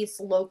Ink,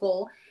 he's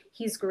local,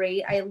 he's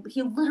great.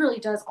 He literally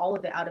does all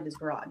of it out of his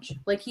garage.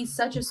 Like, he's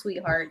such a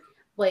sweetheart.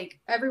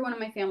 Like, everyone in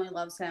my family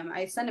loves him.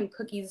 I send him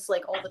cookies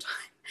like all the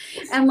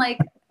time, and like,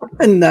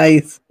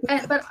 nice.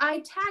 But I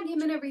tag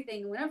him and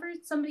everything. Whenever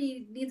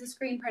somebody needs a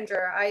screen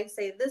printer, I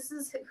say, this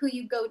is who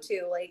you go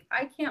to. Like,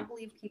 I can't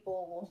believe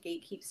people will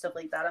gatekeep stuff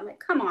like that. I'm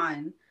like, come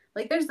on.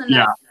 Like, there's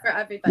enough for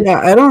everybody. Yeah,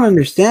 I don't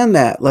understand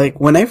that.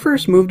 Like, when I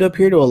first moved up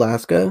here to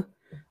Alaska,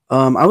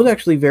 I was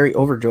actually very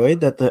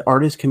overjoyed that the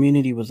artist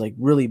community was like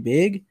really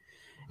big,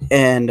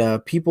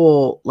 and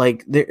people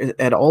like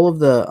at all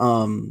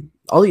the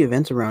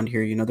events around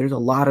here. You know, there's a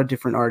lot of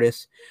different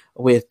artists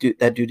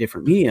that do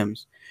different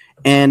mediums,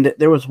 and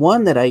there was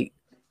one that I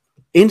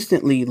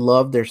instantly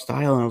loved their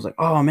style, and I was like,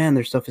 oh man,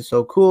 their stuff is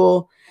so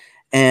cool.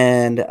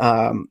 And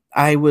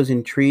I was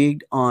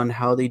intrigued on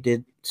how they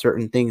did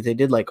certain things. They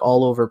did like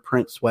all over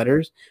print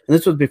sweaters, and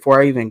this was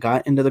before I even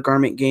got into the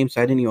garment game,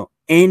 so I didn't know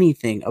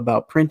anything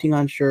about printing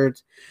on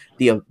shirts,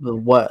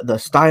 the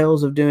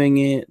styles of doing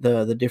it,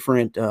 the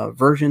different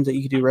versions that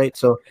you could do, right?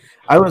 So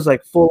I was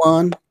like full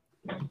on.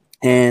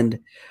 And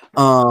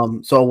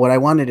so what I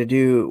wanted to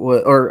do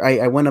was,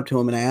 I went up to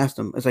him and I asked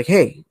him, I was like,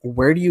 hey,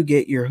 where do you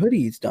get your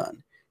hoodies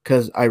done?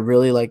 Because I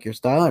really like your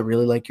style, I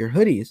really like your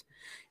hoodies.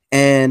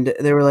 And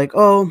they were like,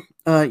 oh,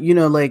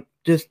 like,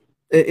 just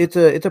it's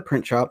a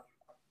print shop.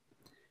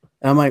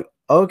 And I'm like,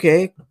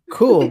 okay,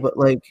 cool, but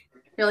like,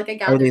 you're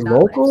like, are they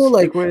local?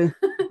 Like, where?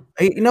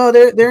 No,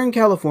 they're in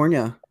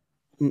California,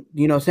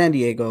 San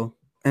Diego.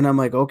 And I'm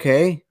like,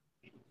 okay,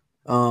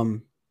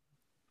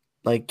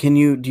 like, do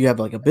you have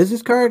like a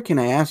business card? Can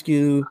I ask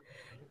you?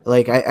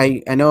 Like,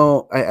 I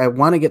know I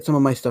want to get some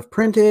of my stuff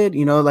printed.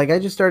 Like, I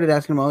just started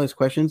asking them all these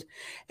questions,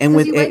 and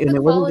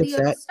it wasn't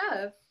just that.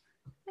 Stuff.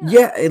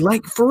 Yeah,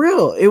 like, for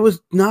real, it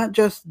was not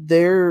just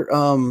their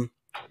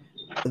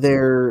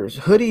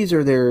hoodies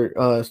or their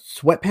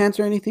sweatpants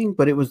or anything,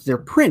 but it was their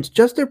prints,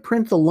 just their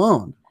prints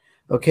alone.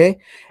 Okay.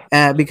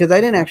 Because I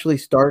didn't actually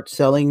start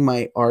selling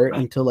my art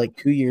until like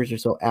 2 years or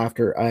so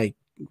after I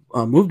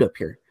moved up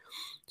here.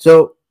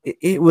 So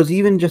it was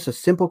even just a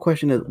simple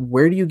question of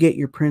where do you get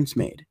your prints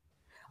made?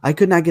 I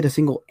could not get a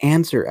single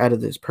answer out of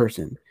this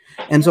person.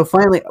 And so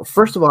finally,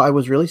 first of all, I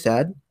was really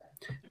sad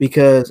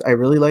because I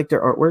really liked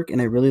their artwork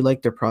and I really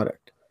liked their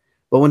product.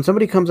 But when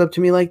somebody comes up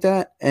to me like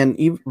that,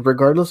 and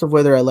regardless of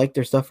whether I like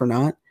their stuff or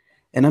not,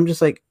 and I'm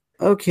just like,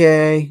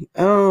 okay,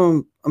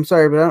 I'm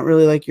sorry, but I don't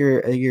really like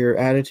your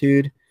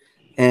attitude,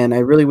 and I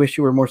really wish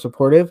you were more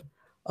supportive.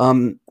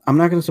 I'm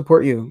not going to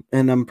support you,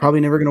 and I'm probably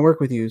never going to work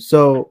with you.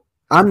 So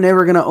I'm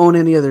never going to own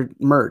any other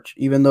merch,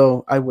 even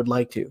though I would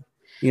like to.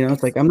 You know,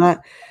 it's like I'm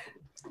not.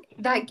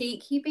 That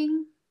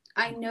gatekeeping,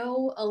 I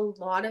know a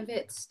lot of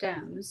it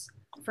stems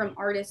from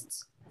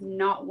artists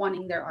not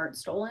wanting their art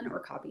stolen or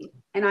copied.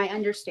 And I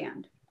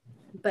understand.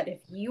 But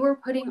if you are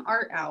putting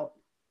art out,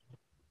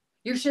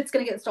 your shit's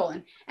going to get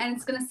stolen and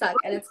it's going to suck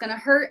and it's going to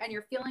hurt and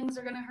your feelings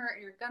are going to hurt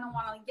and you're going to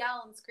want to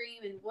yell and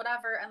scream and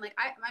whatever. And like,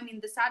 I mean,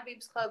 the Sad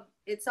Babes Club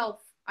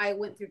itself, I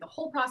went through the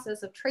whole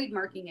process of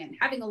trademarking it and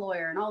having a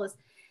lawyer and all this.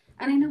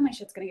 And I know my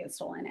shit's going to get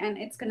stolen and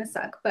it's going to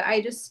suck. But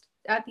I just,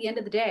 at the end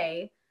of the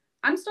day,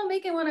 I'm still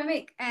making what I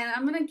make and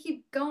I'm going to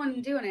keep going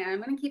and doing it.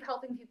 I'm going to keep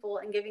helping people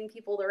and giving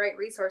people the right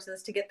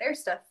resources to get their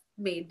stuff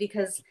made,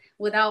 because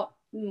without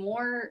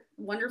more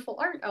wonderful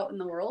art out in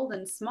the world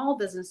and small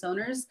business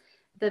owners,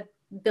 the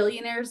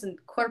billionaires and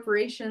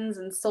corporations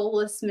and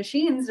soulless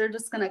machines are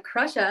just going to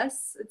crush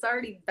us. It's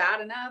already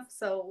bad enough.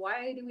 So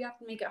why do we have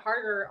to make it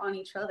harder on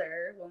each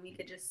other when we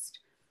could just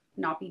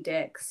not be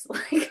dicks?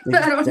 Like,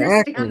 I don't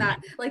understand that.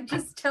 Like,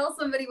 just tell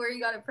somebody where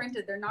you got it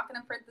printed. They're not going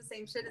to print the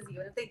same shit as you.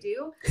 And if they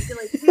do, you're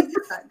like, hey, you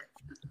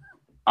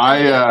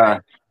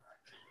suck.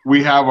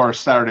 We have our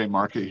Saturday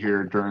market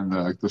here during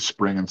the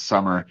spring and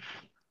summer,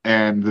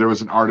 and there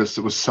was an artist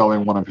that was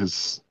selling one of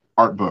his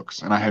art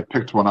books, and I had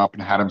picked one up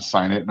and had him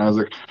sign it, and I was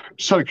like,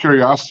 just out of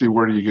curiosity,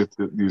 where do you get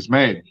these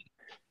made?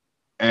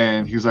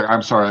 And he's like,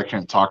 I'm sorry, I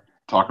can't talk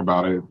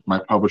about it. My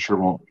publisher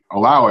won't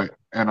allow it.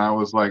 And I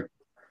was like,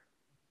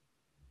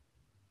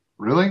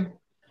 really?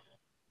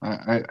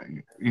 I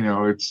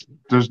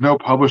there's no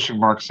publishing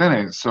marks in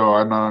it, so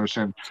I'm not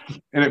understanding.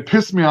 And it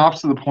pissed me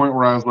off to the point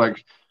where I was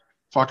like,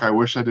 fuck, I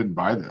wish I didn't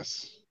buy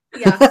this.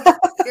 Yeah.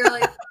 You're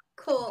like,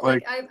 cool.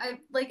 Like I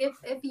like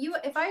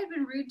if I had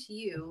been rude to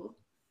you,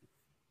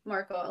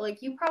 Marco,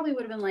 like you probably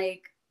would have been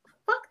like,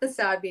 fuck the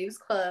Sad Babes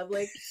Club.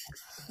 Like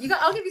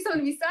I'll give you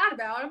something to be sad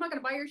about. I'm not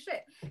gonna buy your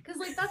shit. Cause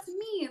like that's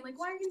mean. Like,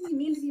 why are you gonna be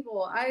mean to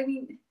people? I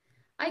mean,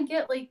 I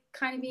get like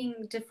kind of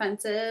being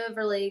defensive,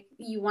 or like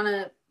you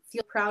wanna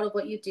feel proud of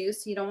what you do,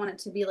 so you don't want it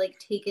to be like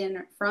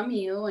taken from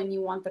you and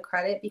you want the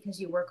credit because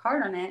you work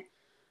hard on it.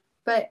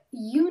 But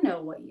you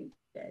know what you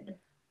did.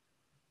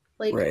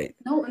 Like, right.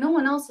 No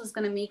one else is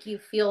going to make you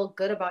feel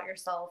good about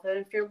yourself. And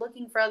if you're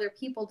looking for other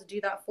people to do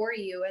that for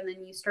you, and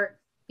then you start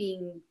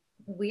being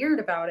weird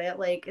about it,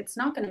 like, it's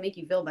not going to make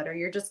you feel better.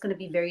 You're just going to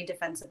be very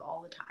defensive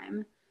all the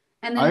time.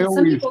 And then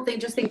some people, they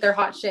just think they're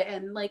hot shit,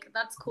 and like,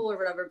 that's cool or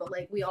whatever, but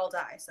like, we all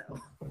die. So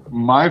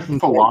my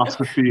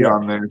philosophy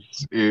on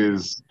this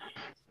is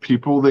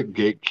people that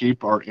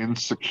gatekeep are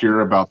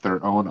insecure about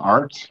their own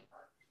art.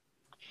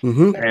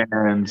 Mm-hmm.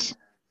 And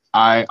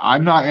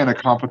I'm not in a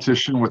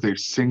competition with a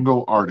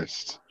single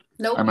artist.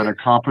 Nope. I'm in a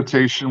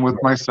competition with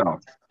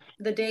myself.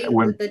 The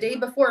day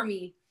before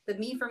me, the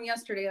me from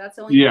yesterday, that's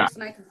the only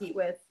person I compete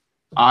with.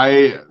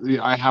 I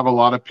have a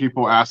lot of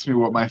people ask me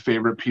what my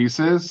favorite piece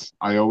is.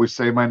 I always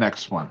say my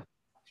next one.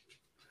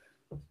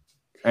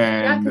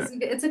 And because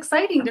it's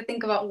exciting to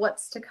think about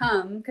what's to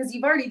come, because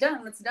you've already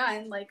done what's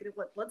done. Like,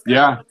 let's go.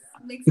 Yeah. Let's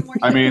make some more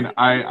I mean,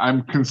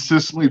 I'm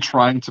consistently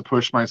trying to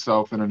push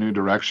myself in a new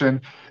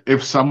direction.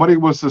 If somebody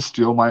was to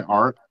steal my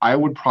art, I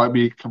would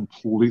probably be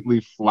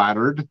completely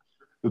flattered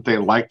that they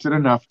liked it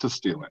enough to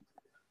steal it.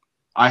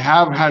 I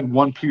have had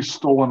one piece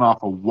stolen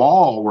off a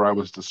wall where I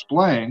was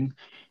displaying.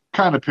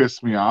 Kind of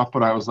pissed me off,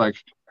 but I was like,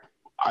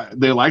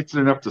 they liked it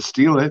enough to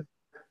steal it.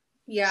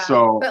 Yeah.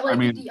 So, but like, I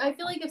mean, I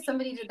feel like if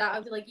somebody did that,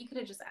 I'd be like, you could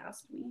have just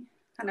asked me,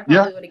 and I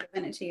probably would have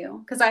given it to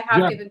you, because I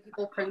have given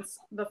people prints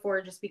before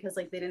just because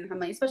like they didn't have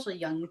money, especially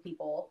young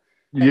people.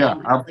 Yeah,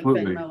 have,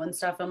 absolutely. Like, Venmo and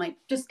stuff. I'm like,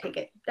 just take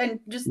it and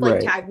just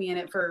like tag me in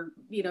it for,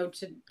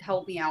 to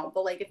help me out.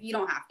 But like, if you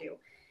don't have to,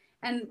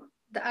 and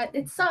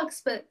it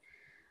sucks, but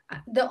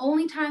the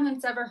only time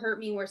it's ever hurt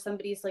me where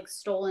somebody's like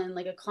stolen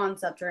like a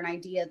concept or an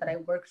idea that I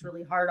worked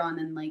really hard on,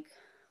 and like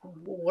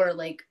were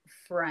like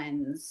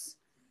friends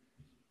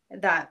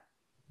that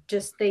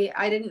just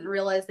I didn't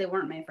realize they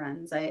weren't my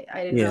friends. I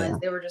didn't realize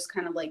they were just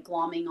kind of like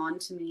glomming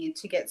onto me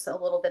to get a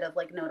little bit of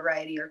like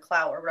notoriety or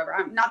clout or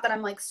whatever. Not that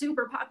I'm like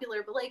super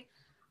popular, but like,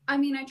 I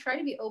mean, I try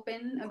to be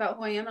open about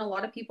who I am, and a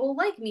lot of people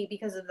like me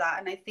because of that.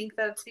 And I think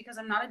that's because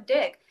I'm not a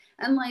dick.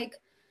 And like,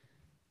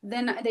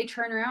 then they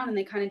turn around and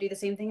they kind of do the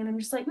same thing. And I'm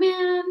just like,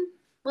 man,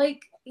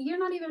 like, you're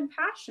not even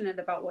passionate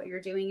about what you're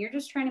doing. You're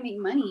just trying to make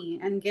money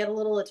and get a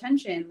little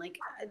attention. Like,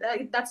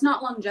 that's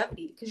not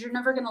longevity, because you're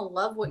never going to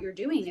love what you're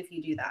doing if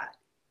you do that.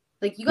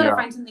 Like, you got to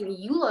find something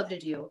you love to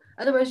do.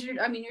 Otherwise, you're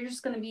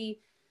just going to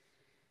be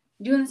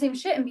doing the same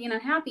shit and being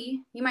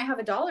unhappy. You might have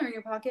 $1 in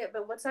your pocket,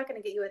 but what's that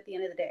going to get you at the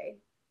end of the day?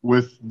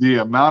 With the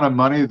amount of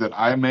money that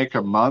I make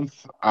a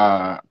month,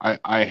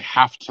 I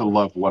have to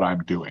love what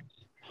I'm doing.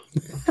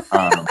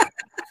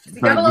 You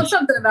gotta love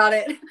something about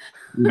it.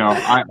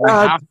 I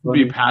have to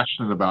be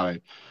passionate about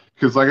it,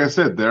 because like I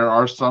said, there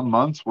are some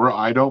months where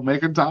I don't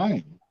make a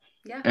dime.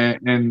 Yeah.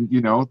 And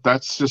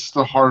that's just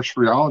the harsh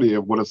reality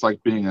of what it's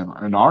like being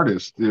an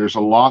artist. There's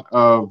a lot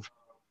of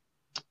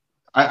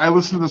I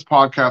listen to this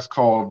podcast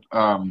called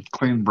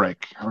Clean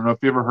Break. I don't know if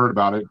you ever heard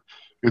about it.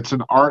 It's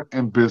an art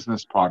and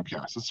business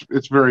podcast.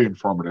 It's very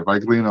informative. I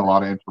glean a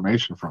lot of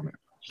information from it.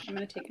 I'm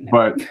gonna take a note.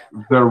 But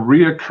the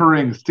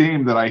reoccurring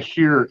theme that I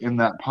hear in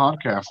that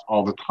podcast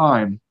all the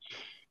time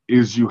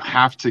is you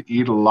have to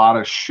eat a lot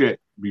of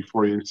shit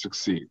before you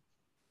succeed.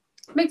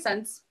 Makes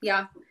sense.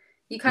 Yeah.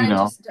 You kind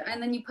of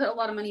and then you put a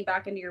lot of money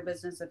back into your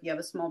business if you have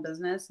a small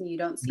business and you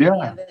don't see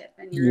any of it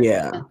and you're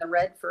in the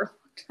red for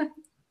a long time.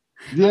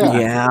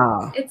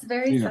 Yeah. It's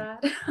very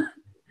sad.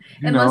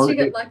 Unless you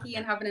get lucky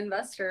and have an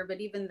investor.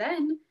 But even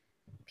then,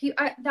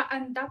 I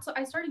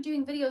started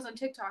doing videos on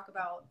TikTok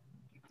about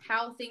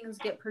how things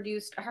get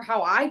produced or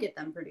how I get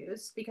them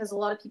produced, because a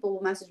lot of people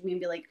will message me and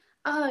be like,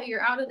 oh,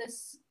 you're out of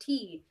this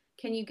tea.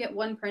 Can you get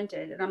one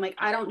printed? And I'm like,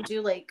 I don't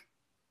do like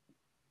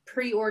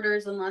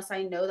pre-orders unless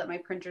I know that my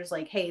printer's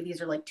like, hey,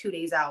 these are like 2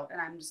 days out. And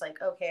I'm just like,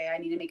 okay, I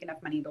need to make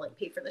enough money to like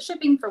pay for the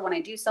shipping for when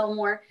I do sell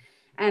more.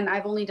 And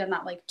I've only done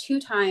that like 2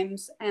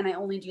 times, and I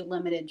only do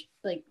limited,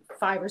 like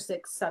 5 or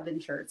 6, 7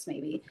 shirts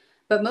maybe.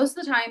 But most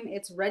of the time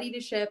it's ready to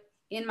ship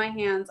in my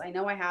hands. I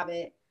know I have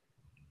it.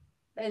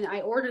 And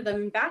I order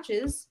them in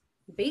batches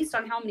based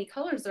on how many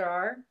colors there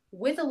are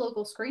with a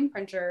local screen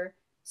printer.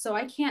 So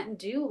I can't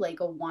do like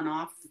a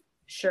one-off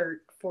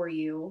shirt for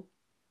you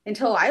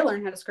until I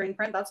learn how to screen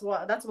print. That's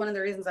one of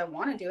the reasons I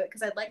want to do it,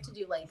 because I'd like to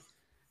do like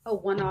a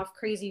one-off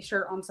crazy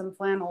shirt on some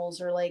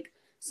flannels or like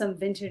some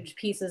vintage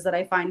pieces that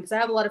I find, because I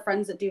have a lot of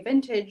friends that do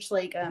vintage,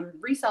 like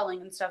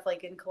reselling and stuff,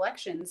 like in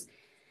collections.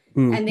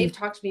 Mm-hmm. And they've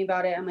talked to me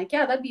about it. I'm like,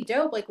 yeah, that'd be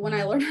dope. Like when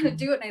I learn how to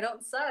do it and I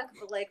don't suck.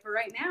 But like for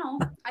right now,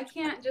 I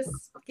can't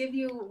just give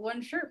you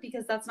one shirt,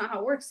 because that's not how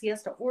it works. He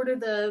has to order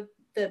the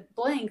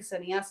blanks,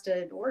 and he has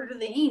to order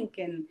the ink,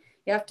 and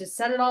you have to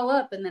set it all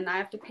up. And then I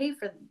have to pay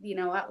for,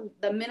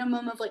 the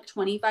minimum of like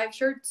 25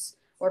 shirts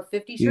or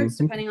 50 shirts,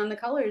 depending on the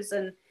colors.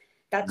 And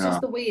that's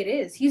just the way it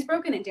is. He's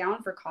broken it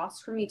down for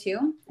cost for me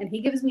too. And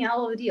he gives me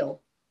all of a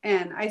deal.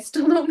 And I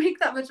still don't make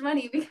that much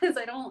money, because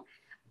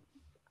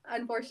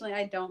unfortunately,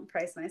 I don't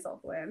price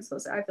myself the way I'm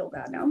supposed to. I feel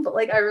bad now, but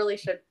like I really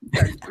should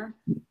charge more.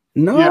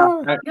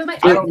 No, I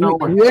don't know.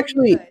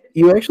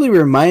 You actually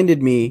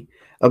reminded me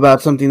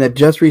about something that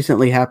just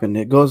recently happened.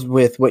 It goes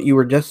with what you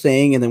were just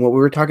saying, and then what we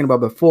were talking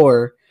about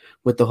before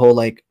with the whole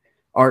like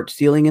art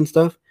stealing and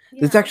stuff.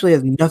 Yeah. This actually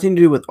has nothing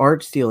to do with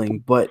art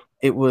stealing, but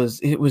it was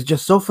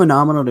just so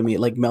phenomenal to me. It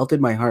like melted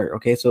my heart.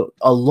 Okay, so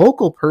a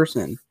local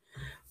person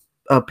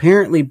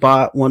apparently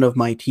bought one of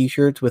my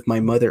t-shirts with my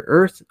Mother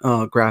Earth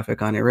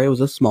graphic on it, right? It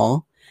was a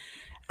small,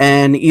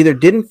 and either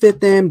didn't fit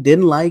them,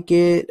 didn't like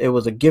it. It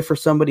was a gift for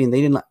somebody and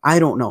they didn't like, I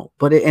don't know,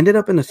 but it ended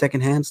up in a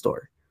secondhand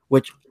store,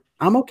 which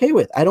I'm okay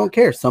with. I don't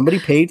care. Somebody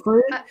paid for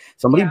it.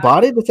 Somebody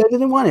bought it, decided they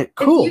didn't want it.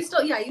 Cool. You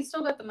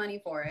still got the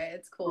money for it.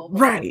 It's cool.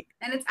 Right.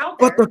 And it's out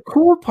there. But the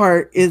cool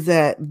part is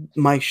that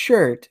my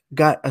shirt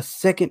got a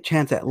second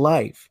chance at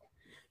life,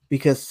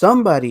 because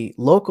somebody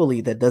locally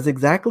that does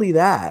exactly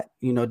that,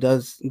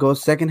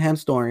 goes secondhand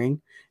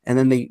storing, and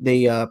then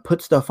they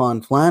put stuff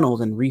on flannels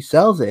and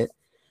resells it,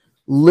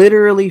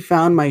 literally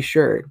found my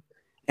shirt,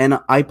 and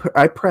I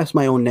press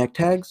my own neck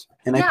tags,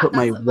 and I put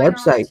my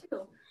website.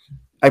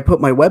 I put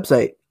my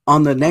website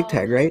on the neck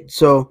tag, right?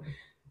 So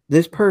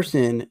this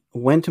person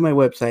went to my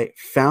website,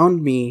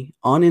 found me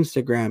on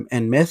Instagram,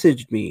 and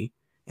messaged me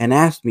and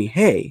asked me,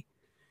 "Hey,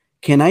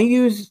 can I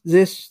use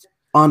this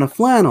on a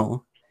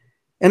flannel?"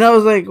 And I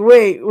was like,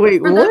 wait, for what?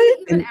 Them to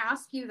even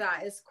ask you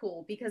that is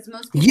cool, because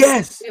most people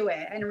do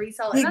it and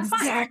resell it. And that's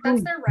fine.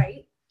 That's their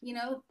right.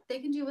 They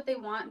can do what they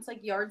want. It's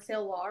like yard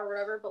sale law or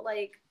whatever, but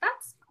like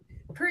that's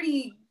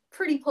pretty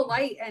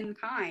polite and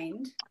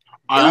kind.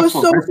 It was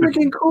so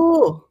freaking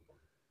cool.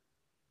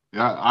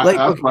 Yeah,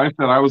 that's what I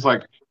said. I was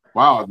like,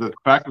 wow, the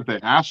fact that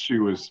they asked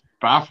you is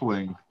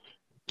baffling,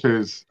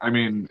 because I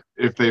mean,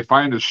 if they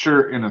find a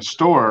shirt in a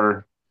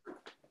store,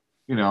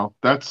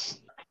 that's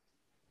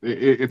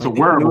it's a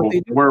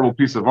wearable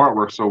piece of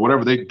artwork. So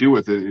whatever they do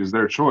with it is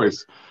their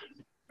choice.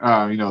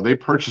 They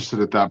purchased it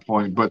at that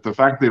point, but the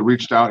fact they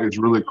reached out is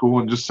really cool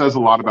and just says a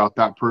lot about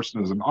that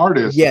person as an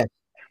artist. Yes.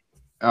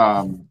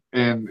 And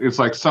it's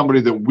like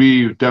somebody that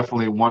we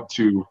definitely want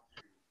to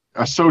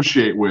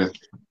associate with.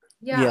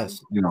 Yeah.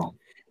 Yes.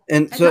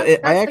 And so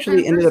I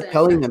actually ended up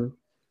telling him.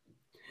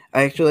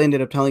 I actually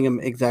ended up telling him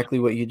exactly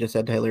what you just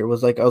said, Tyler. I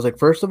was like,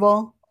 first of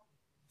all,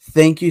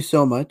 thank you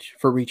so much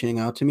for reaching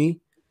out to me,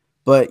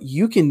 but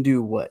you can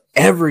do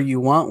whatever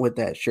you want with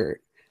that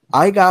shirt.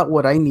 I got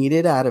what I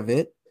needed out of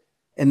it,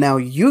 and now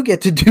you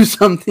get to do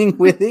something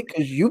with it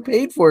because you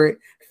paid for it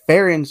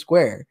fair and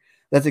square.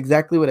 That's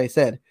exactly what I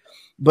said.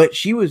 but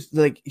she was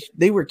like,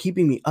 they were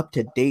keeping me up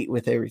to date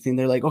with everything.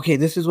 They're like, okay,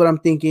 this is what I'm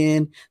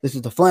thinking. This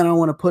is the flannel I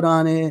want to put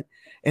on it.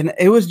 And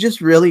it was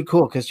just really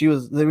cool because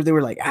they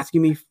were like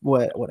asking me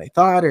what I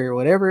thought or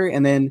whatever.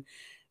 And then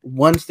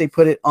once they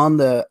put it on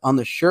the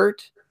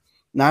shirt,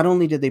 not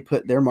only did they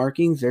put their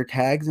markings, their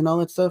tags and all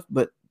that stuff,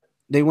 but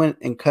they went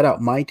and cut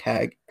out my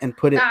tag and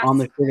put it on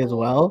the shirt as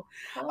well.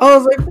 I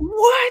was like,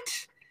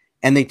 what?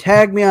 And they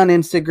tagged me on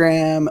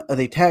Instagram.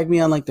 They tagged me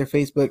on like their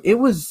Facebook. It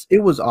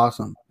was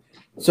awesome.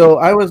 So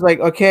I was like,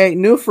 okay,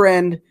 new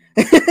friend.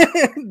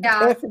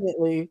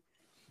 Definitely.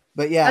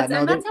 But yeah,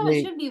 that's how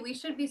it should be. We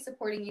should be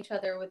supporting each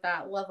other with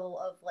that level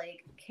of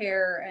like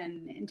care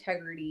and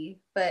integrity.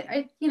 But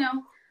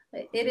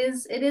it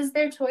is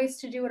their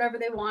choice to do whatever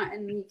they want,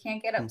 and you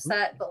can't get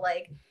upset. But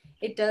like,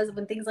 it does,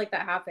 when things like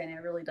that happen,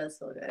 it really does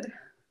feel good.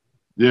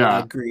 Yeah, I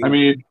agree. I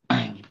mean,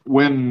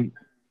 when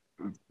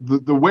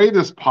the way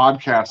this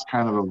podcast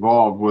kind of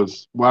evolved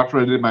was, after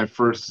I did my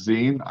first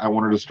zine, I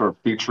wanted to start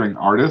featuring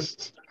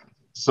artists.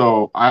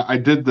 So I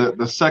did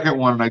the second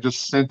one, and I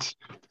just sent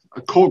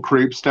Cold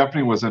Creep.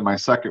 Stephanie was in my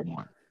second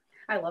one.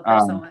 I love her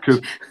so much.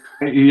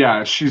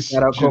 Yeah, she's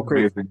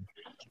amazing.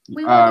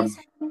 We love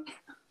you.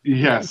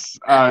 Yes,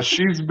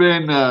 she's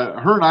been.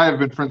 Her and I have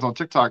been friends on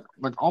TikTok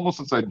like almost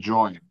since I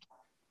joined.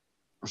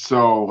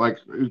 So like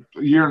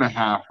a year and a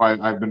half,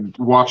 I've been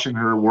watching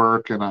her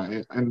work, and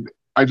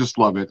I just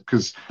love it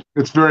because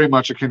it's very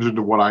much akin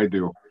to what I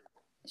do.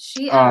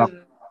 She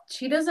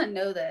doesn't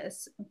know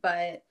this,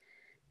 but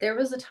there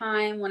was a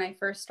time when I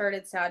first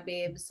started Sad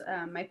Babes,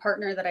 my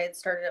partner that I had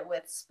started it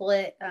with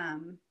split.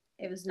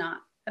 It was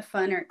not a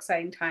fun or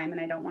exciting time, and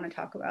I don't want to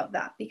talk about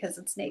that because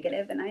it's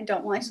negative, and I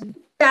don't want to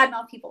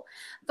badmouth people.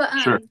 But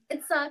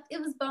It sucked.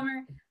 It was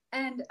bummer.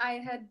 And I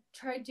had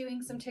tried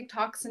doing some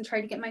TikToks and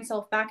tried to get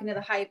myself back into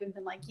the hype and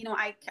been like,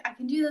 I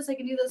can do this. I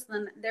can do this.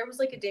 And then there was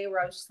like a day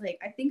where I was just like,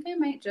 I think I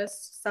might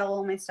just sell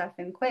all my stuff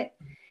and quit.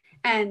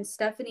 And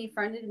Stephanie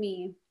friended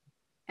me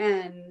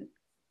and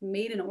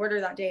made an order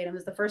that day. And it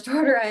was the first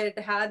order I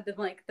had in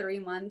like 3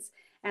 months.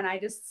 And I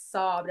just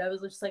sobbed. I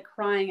was just like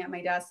crying at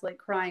my desk, like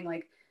crying,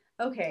 like,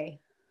 okay,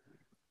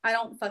 I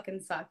don't fucking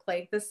suck.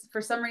 Like this,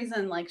 for some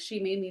reason, like she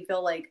made me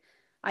feel like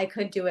I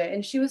could do it.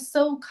 And she was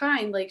so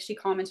kind. Like she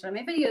commented on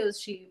my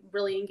videos. She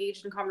really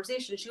engaged in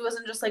conversation. She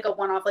wasn't just like a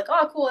one-off, like,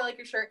 oh, cool, I like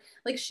your shirt.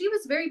 Like she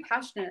was very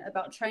passionate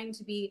about trying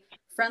to be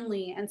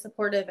friendly and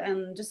supportive,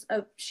 and just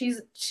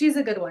she's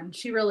a good one.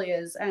 She really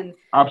is. And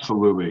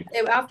absolutely.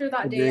 After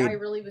that day, I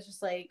really was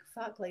just like,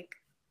 fuck, like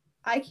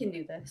I can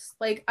do this.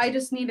 Like I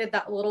just needed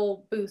that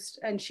little boost,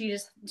 and she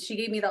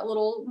gave me that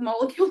little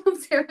molecule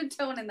of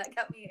serotonin that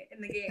kept me in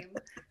the game.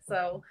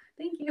 So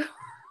thank you.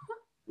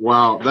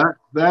 Wow,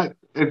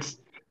 that's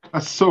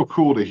so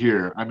cool to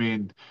hear. I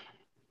mean,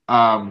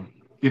 I'm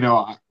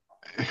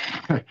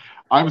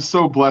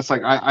so blessed.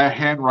 Like I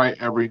handwrite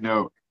every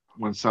note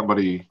when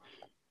somebody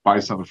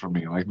buys something from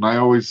me. Like, and I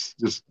always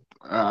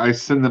I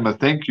send them a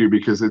thank you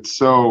because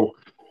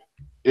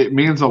it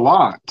means a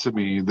lot to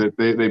me that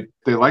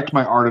they liked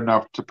my art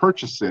enough to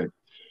purchase it.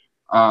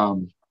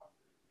 And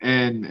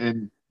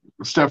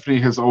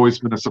Stephanie has always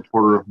been a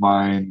supporter of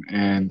mine,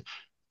 and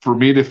for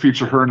me to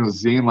feature her in a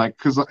zine, like,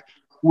 because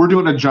we're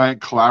doing a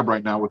giant collab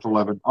right now with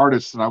 11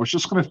 artists, and I was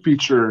just going to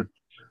feature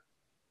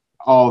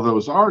all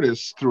those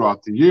artists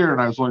throughout the year,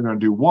 and I was only going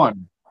to do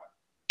one.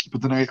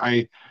 But then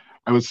I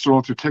was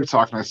scrolling through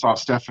TikTok, and I saw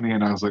Stephanie,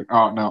 and I was like,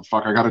 oh, no,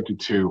 fuck, I got to do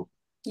two.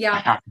 Yeah. I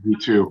have to do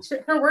two.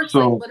 Her work's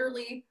like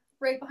literally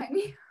right behind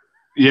me.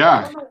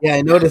 Yeah. Yeah,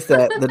 I noticed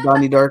that. The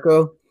Donnie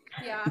Darko.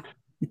 Yeah.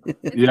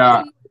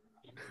 Yeah.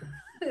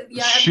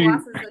 Yeah, I have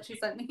glasses that she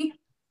sent me.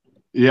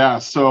 Yeah,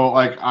 so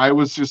like I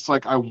was just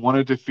like, I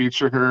wanted to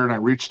feature her, and I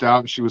reached out,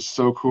 and she was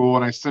so cool,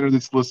 and I sent her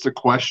this list of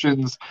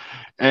questions,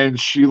 and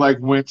she like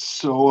went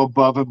so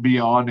above and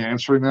beyond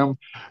answering them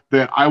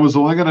that I was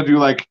only going to do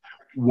like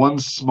one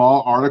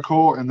small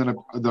article and then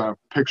the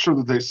picture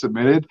that they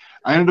submitted.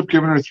 I ended up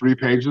giving her 3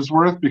 pages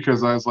worth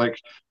because I was like,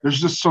 there's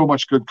just so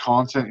much good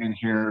content in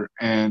here,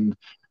 and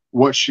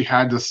what she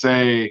had to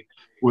say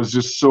was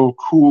just so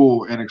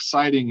cool and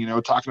exciting,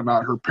 talking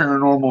about her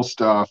paranormal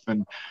stuff.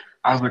 And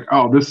I was like,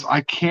 oh,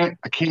 I can't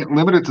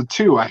limit it to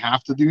 2. I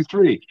have to do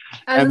 3.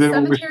 As a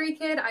cemetery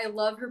kid, I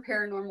love her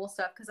paranormal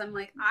stuff because I'm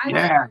like, I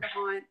want to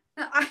haunt.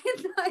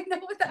 I know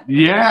what that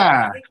means.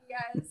 Yeah. Like,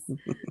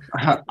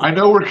 yes. I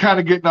know we're kind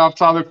of getting off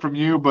topic from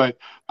you, but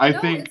I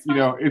think,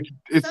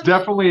 it's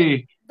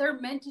definitely. They're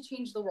meant to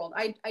change the world.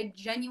 I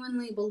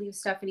genuinely believe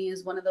Stephanie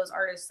is one of those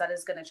artists that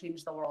is going to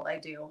change the world. I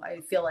do.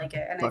 I feel like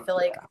it. And I feel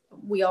like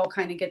we all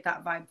kind of get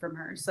that vibe from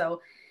her.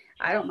 So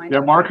I don't mind. Yeah,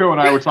 Marco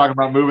and I were talking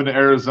about moving to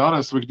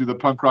Arizona so we could do the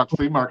punk rock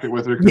flea market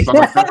with her.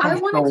 I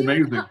want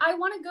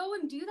to go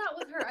and do that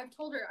with her. I've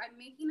told her I'm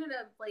making it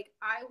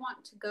I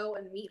want to go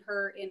and meet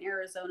her in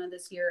Arizona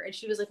this year. And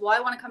she was like, well, I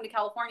want to come to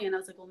California. And I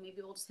was like, well, maybe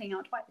we'll just hang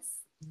out twice.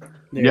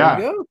 There you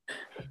go.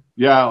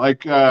 Yeah,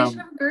 like we should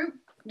have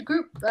a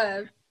group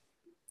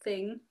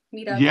thing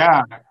meet up.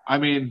 Yeah, I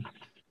mean,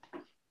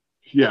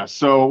 yeah.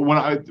 So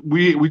when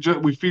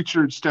we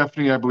featured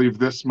Stephanie, I believe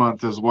this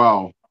month as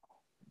well.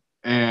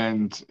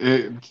 and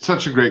it's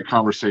such a great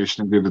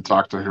conversation and good to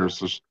talk to her.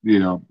 So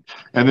and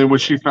then when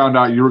she found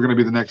out you were going to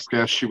be the next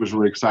guest, she was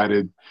really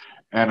excited,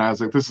 and I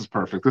was like, "This is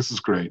perfect. This is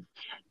great."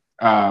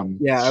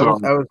 Yeah, So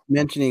I was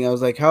mentioning, I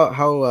was like,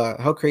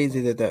 how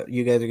crazy that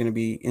you guys are going to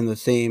be in the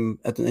same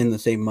in the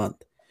same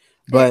month.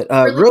 But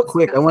really real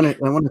quick, I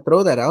disgusting. want to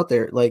throw that out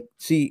there. Like,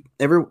 see,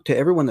 to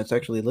everyone that's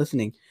actually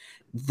listening,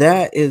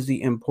 that is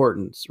the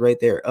importance right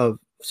there of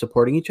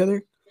supporting each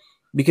other.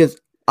 Because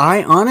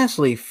I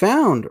honestly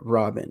found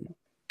Robin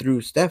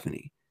through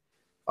Stephanie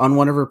on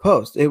one of her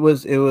posts. I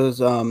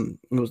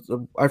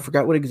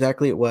forgot what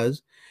exactly it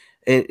was.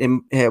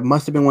 It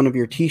must have been one of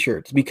your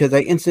T-shirts, because I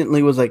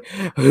instantly was like,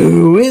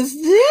 "Who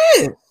is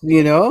this?"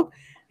 I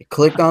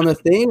clicked on the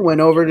thing,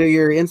 went over to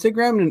your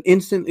Instagram, and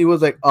instantly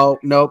was like, "Oh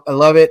nope, I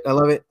love it, I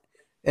love it."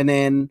 And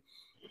then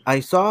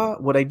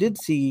what I did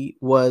see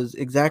was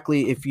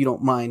exactly, if you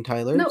don't mind,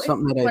 Tyler, No,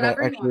 something that I'd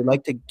whatever you actually want.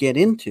 like to get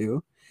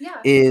into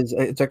Yeah. is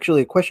it's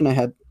actually a question I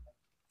had.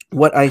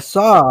 What I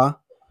saw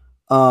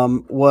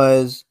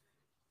was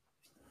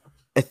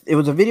it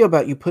was a video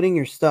about you putting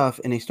your stuff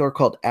in a store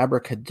called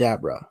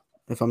Abracadabra,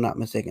 if I'm not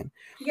mistaken.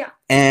 Yeah.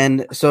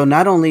 And so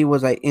not only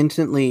was I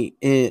instantly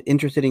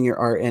interested in your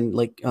art, and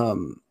like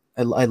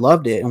I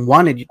loved it and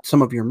wanted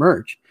some of your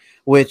merch,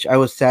 which I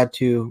was sad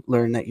to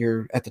learn that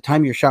at the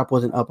time your shop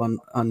wasn't up on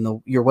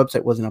your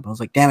website wasn't up. I was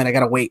like, damn it, I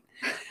gotta wait.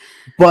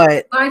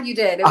 But Glad you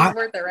did. It was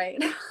worth it,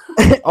 right?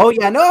 Oh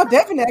yeah, no,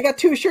 definitely. I got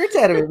 2 shirts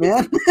out of it,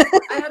 man.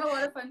 I had a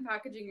lot of fun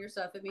packaging your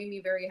stuff. It made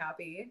me very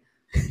happy.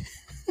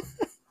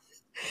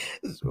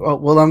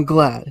 Well, I'm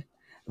glad.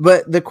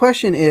 But the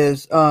question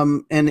is,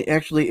 and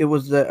actually it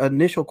was the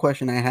initial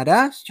question I had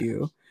asked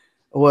you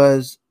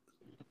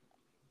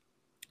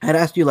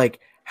like,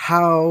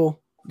 how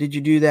did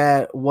you do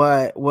that?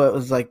 What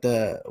was like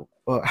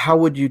how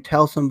would you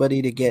tell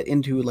somebody to get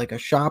into like a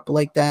shop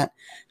like that?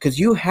 Because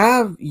you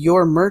have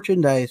your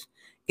merchandise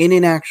in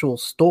an actual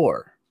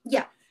store.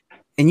 Yeah.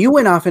 And you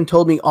went off and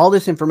told me all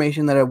this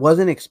information that I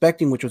wasn't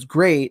expecting, which was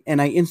great.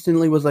 And I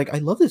instantly was like, I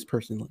love this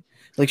person.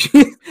 Like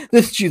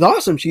she's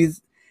awesome.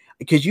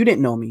 Because you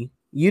didn't know me.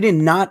 You did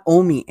not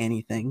owe me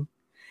anything.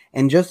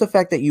 And just the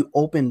fact that you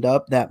opened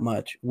up that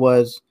much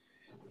was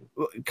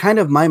kind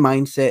of my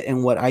mindset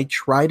and what I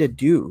try to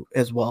do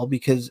as well.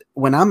 Because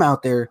when I'm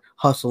out there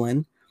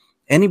hustling,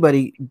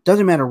 anybody,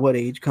 doesn't matter what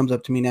age, comes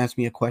up to me and asks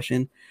me a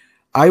question,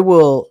 I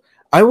will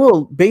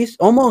base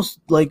almost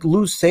like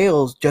lose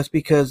sales just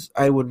because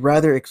I would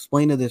rather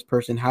explain to this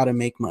person how to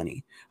make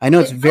money. I know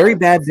it's very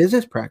bad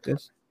business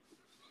practice,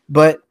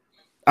 but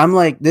I'm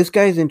like, this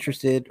guy's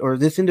interested, or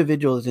this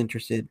individual is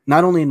interested,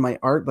 not only in my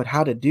art, but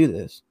how to do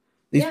this.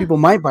 These people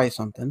might buy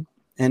something.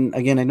 And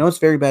again, I know it's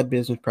very bad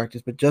business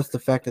practice, but just the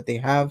fact that they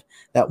have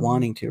that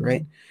wanting to,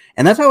 right?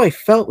 And that's how I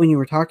felt when you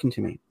were talking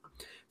to me.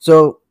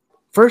 So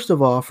first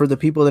of all, for the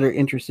people that are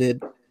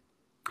interested,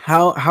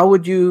 how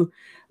would you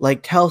like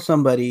tell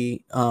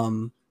somebody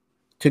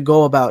to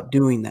go about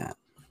doing that?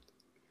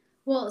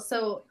 Well,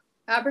 so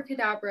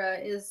Abracadabra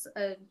is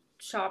a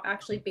shop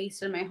actually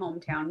based in my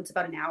hometown. It's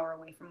about an hour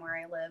away from where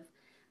I live.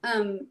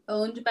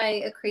 Owned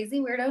by a crazy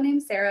weirdo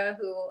named Sarah,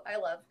 who I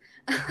love.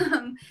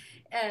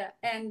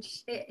 And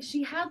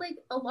she had like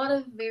a lot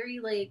of very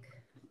like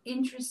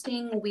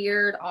interesting,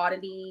 weird,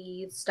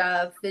 oddity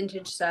stuff,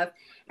 vintage stuff.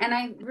 And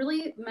I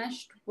really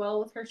meshed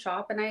well with her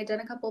shop. And I had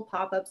done a couple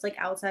pop-ups like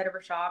outside of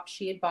her shop.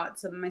 She had bought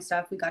some of my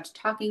stuff. We got to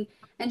talking,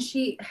 and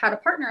she had a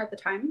partner at the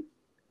time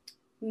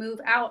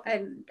move out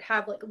and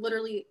have like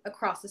literally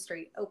across the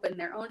street open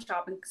their own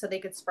shop, and so they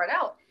could spread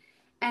out.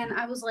 And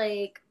I was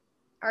like,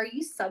 are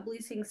you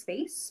subleasing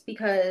space?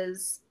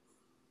 Because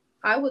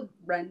I would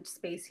rent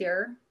space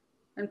here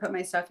and put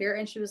my stuff here.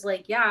 And she was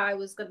like, yeah, I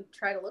was going to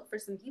try to look for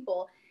some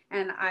people.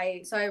 And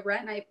I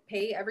rent and I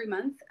pay every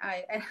month.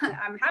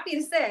 I'm happy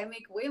to say I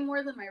make way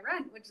more than my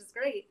rent, which is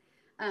great.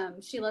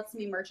 She lets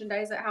me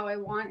merchandise it how I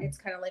want. It's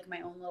kind of like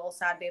my own little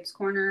Sad Babes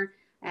corner.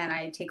 And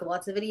I take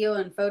lots of video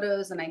and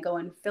photos and I go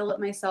and fill it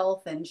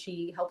myself. And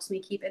she helps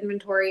me keep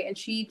inventory, and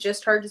she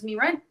just charges me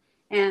rent.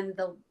 And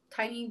the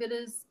tiny bit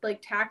is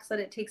like tax that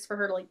it takes for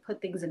her to like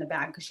put things in a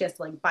bag, because she has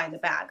to like buy the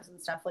bags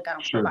and stuff. Like I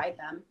don't provide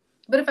them.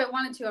 But if I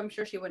wanted to, I'm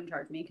sure she wouldn't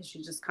charge me because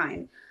she's just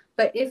kind.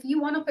 But if you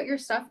want to put your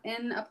stuff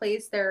in a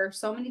place, there are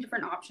so many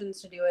different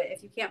options to do it.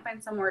 If you can't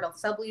find somewhere to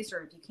sublease,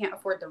 or if you can't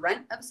afford the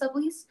rent of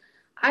sublease,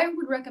 I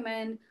would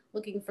recommend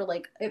looking for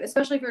like,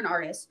 especially if you're an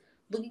artist,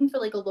 looking for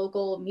like a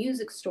local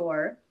music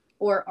store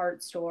or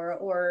art store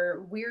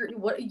or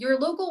your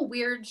local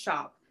weird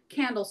shop,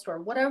 candle store,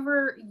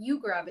 whatever you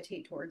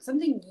gravitate towards,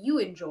 something you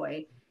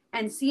enjoy,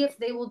 and see if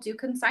they will do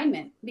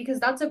consignment, because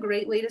that's a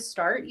great way to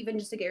start, even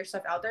just to get your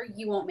stuff out there.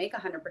 You won't make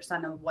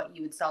 100% of what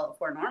you would sell it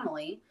for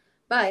normally,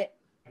 but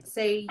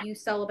say you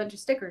sell a bunch of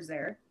stickers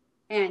there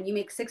and you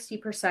make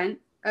 60%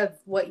 of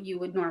what you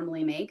would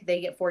normally make. They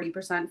get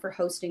 40% for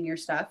hosting your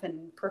stuff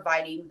and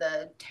providing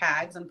the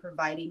tags and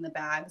providing the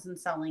bags and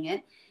selling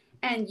it.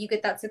 And you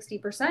get that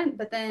 60%,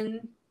 but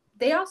then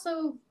they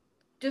also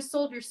just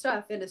sold your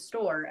stuff in a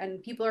store,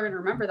 and people are going to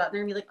remember that. And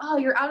they're going to be like, oh,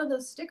 you're out of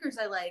those stickers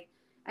I like.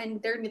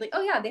 And they're going to be like,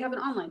 oh yeah, they have an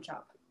online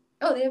shop.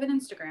 oh, they have an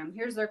Instagram.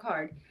 Here's their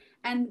card.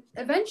 And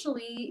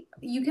eventually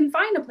you can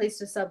find a place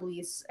to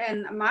sublease.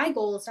 And my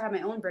goal is to have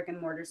my own brick and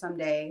mortar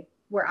someday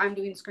where I'm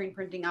doing screen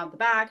printing out the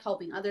back,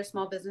 helping other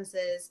small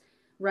businesses,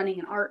 running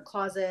an art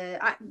closet.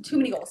 Too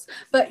many goals,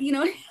 but you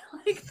know,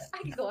 like I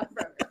could go on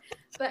forever.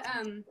 But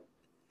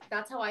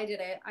that's how I did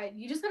it.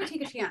 You just got to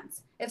take a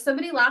chance. If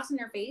somebody laughs in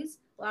your face,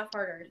 laugh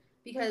harder,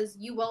 because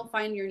you will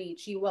find your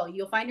niche.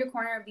 You'll find your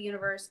corner of the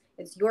universe.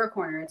 It's your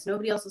corner. It's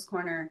nobody else's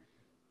corner.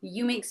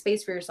 You make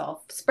space for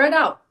yourself. Spread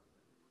out.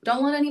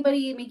 Don't let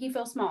anybody make you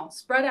feel small.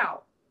 Spread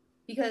out,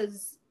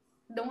 because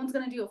no one's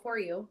going to do it for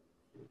you.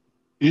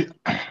 Yeah,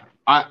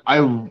 I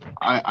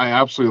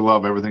absolutely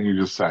love everything you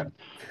just said.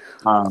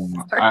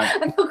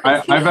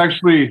 I've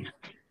actually,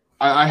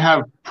 I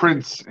have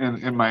prints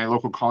in my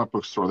local comic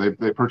book store.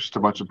 They purchased a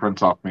bunch of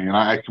prints off me, and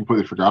I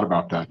completely forgot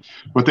about that.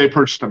 But they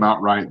purchased them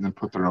outright and then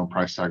put their own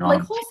price tag on.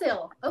 Like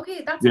wholesale.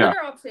 Okay, that's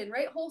another option,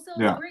 right? Wholesale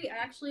is great. I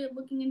actually am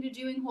looking into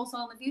doing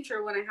wholesale in the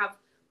future when I have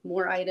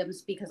more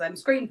items, because I'm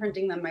screen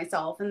printing them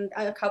myself, and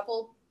a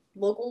couple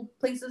local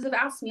places have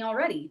asked me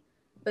already.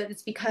 But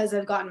it's because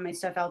I've gotten my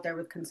stuff out there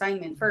with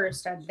consignment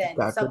first, and then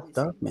got good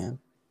stuff, man.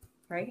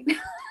 Right?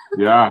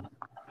 Yeah.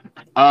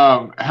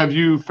 Have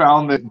you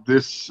found that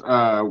this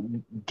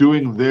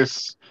doing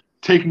this,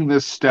 taking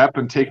this step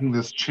and taking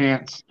this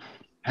chance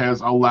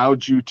has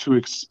allowed you to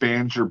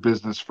expand your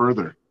business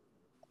further?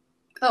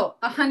 Oh,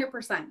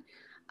 100%.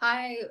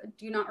 I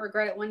do not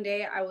regret it one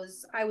day. I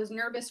was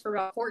nervous for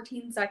about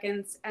 14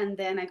 seconds, and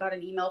then I got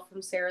an email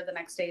from Sarah the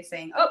next day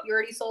saying, oh, you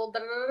already sold, da,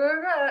 da,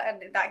 da, da,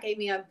 and that gave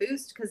me a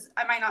boost, because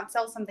I might not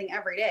sell something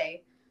every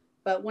day,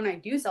 but when I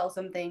do sell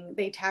something,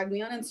 they tag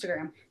me on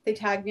Instagram, they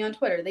tag me on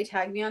Twitter, they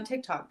tag me on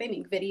TikTok, they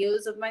make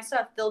videos of my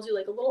stuff. They'll do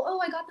like a little, oh,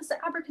 I got this at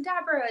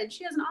Abracadabra, and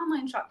she has an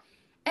online shop.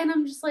 And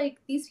I'm just like,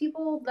 these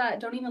people that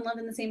don't even live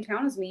in the same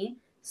town as me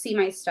see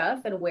my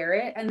stuff and wear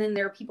it. And then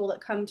there are people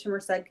that come to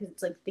Merced, because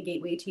it's like the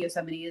gateway to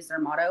Yosemite is their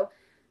motto.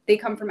 They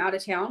come from out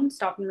of town,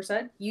 stop in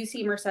Merced. You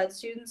see Merced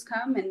students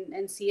come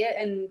and see it.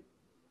 And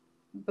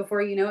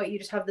before you know it, you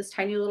just have this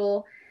tiny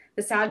little,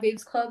 the Sad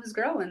Babes Club is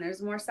growing.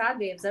 There's more Sad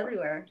Babes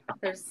everywhere.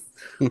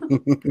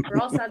 We're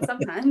all sad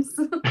sometimes.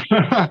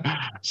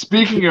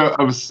 Speaking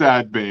of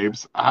Sad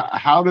Babes,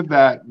 how did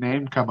that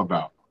name come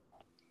about?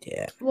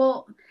 Yeah.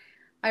 Well,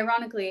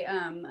 ironically,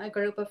 a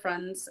group of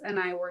friends and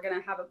I were going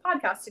to have a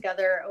podcast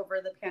together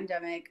over the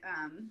pandemic.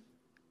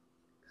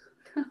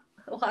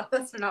 A lot of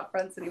us are not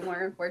friends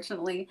anymore,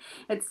 unfortunately.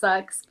 It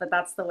sucks, but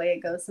that's the way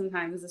it goes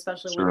sometimes,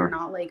 especially when you're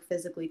not like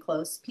physically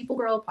close. People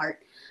grow apart.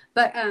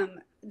 But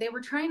they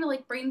were trying to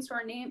like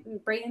brainstorm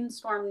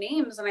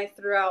names, and I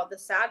threw out the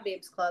Sad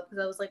Babes Club,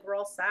 because I was like, we're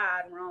all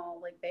sad, we're all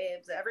like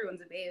babes,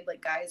 everyone's a babe,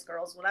 like guys,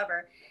 girls,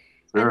 whatever.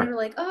 Sure. And they were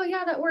like, oh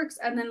yeah, that works.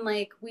 And then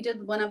like we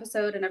did one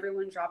episode and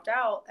everyone dropped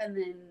out, and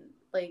then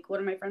like one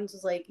of my friends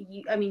was like,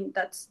 you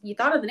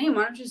thought of the name,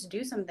 why don't you just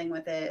do something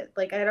with it?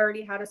 Like I had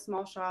already had a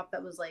small shop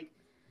that was like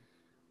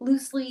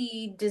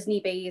loosely Disney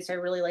based. I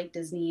really like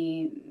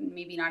Disney,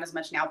 maybe not as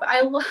much now, but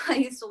I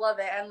used to love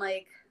it. And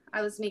like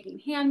I was making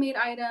handmade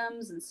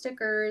items and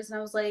stickers, and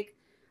I was like,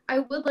 I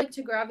would like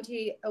to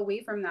gravitate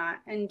away from that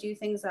and do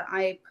things that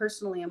I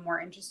personally am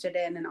more interested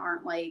in and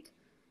aren't like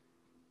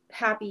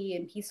happy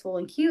and peaceful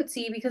and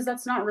cutesy, because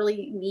that's not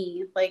really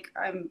me. Like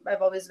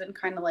I've always been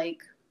kind of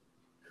like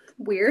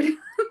weird.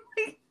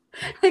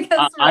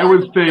 I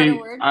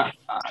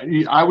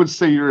would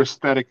say your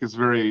aesthetic is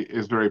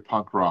very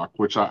punk rock,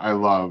 which I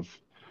love.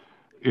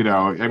 You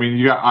know, I mean,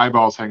 you got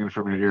eyeballs hanging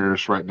from your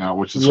ears right now,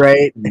 which is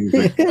right.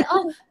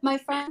 Oh, my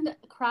friend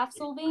Craft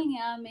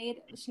Sylvania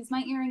she's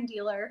my earring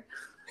dealer.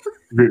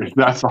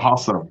 That's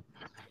awesome.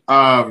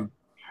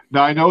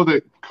 Now I know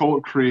that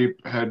Cult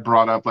Creep had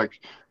brought up,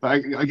 like,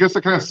 I guess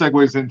that kind of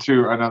segues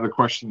into another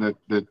question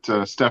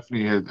that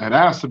Stephanie had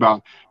asked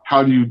about,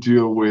 how do you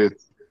deal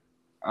with,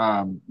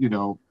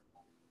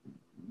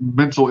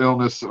 mental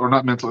illness, or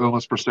not mental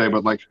illness per se,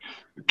 but like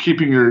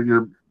keeping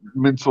your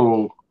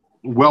mental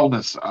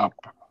wellness up,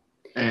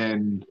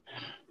 and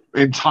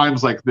in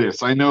times like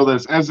this. I know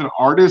that as an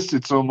artist,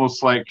 it's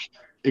almost like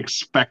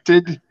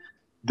expected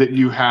that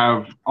you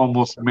have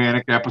almost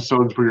manic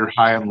episodes where you're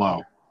high and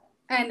low.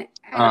 And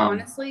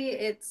honestly,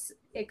 it's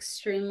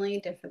extremely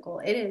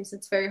difficult.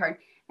 It's very hard.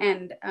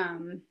 And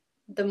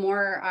the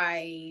more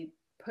I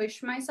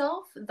push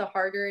myself, the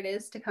harder it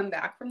is to come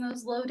back from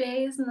those low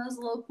days and those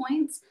low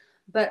points.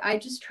 But I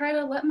just try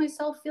to let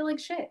myself feel like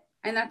shit.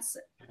 And that's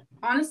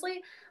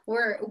honestly,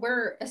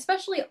 we're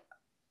especially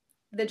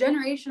the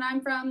generation I'm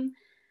from,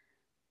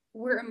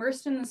 we're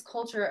immersed in this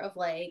culture of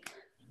like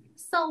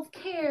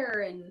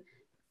self-care and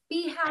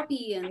be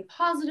happy and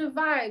positive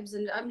vibes.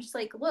 And I'm just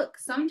like, look,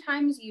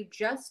 sometimes you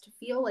just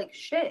feel like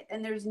shit,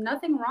 and there's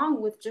nothing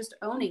wrong with just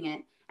owning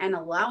it and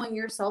allowing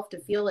yourself to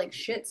feel like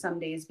shit some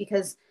days,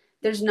 because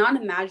there's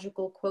not a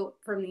magical quote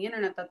from the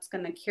internet that's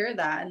going to cure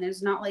that. And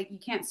there's not like, you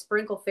can't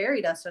sprinkle fairy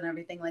dust on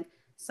everything. Like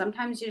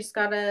sometimes you just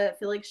gotta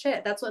feel like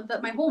shit. That's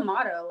what my whole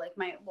motto, like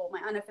my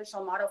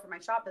unofficial motto for my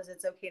shop is,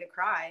 it's okay to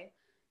cry,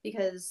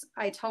 because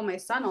I tell my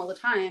son all the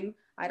time,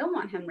 I don't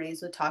want him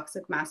raised with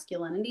toxic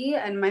masculinity.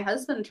 And my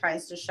husband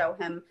tries to show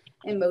him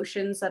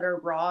emotions that are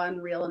raw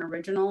and real and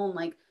original, and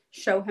like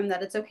show him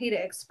that it's okay to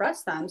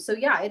express them. So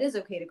yeah, it is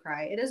okay to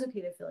cry. It is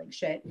okay to feel like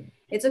shit.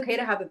 It's okay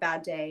to have a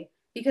bad day,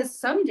 because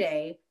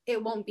someday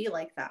it won't be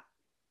like that.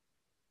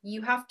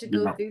 You have to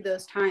go through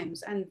those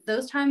times, and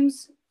those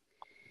times,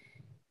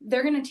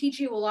 they're going to teach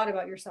you a lot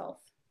about yourself.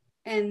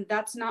 And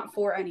that's not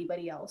for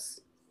anybody else.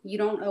 You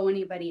don't owe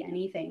anybody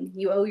anything.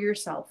 You owe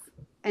yourself.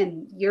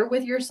 And you're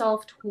with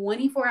yourself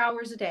 24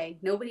 hours a day.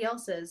 Nobody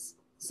else is.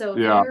 So if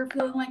you're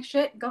feeling like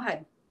shit, go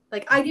ahead.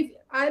 Like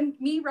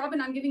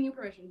Robin, I'm giving you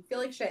permission. Feel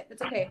like shit.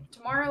 It's okay.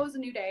 Tomorrow is a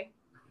new day.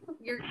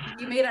 You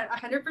made it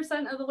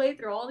 100% of the way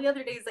through all the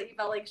other days that you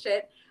felt like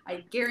shit.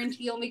 I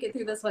guarantee you'll make it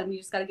through this one. You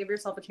just got to give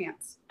yourself a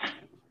chance.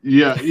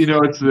 Yeah,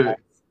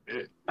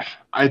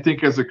 I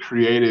think as a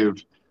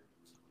creative,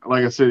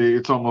 like I said,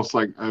 it's almost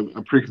like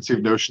a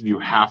preconceived notion you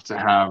have to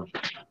have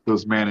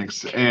those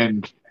manics.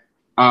 And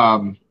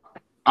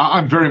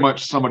I'm very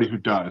much somebody who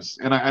does,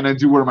 and I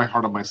do wear my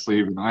heart on my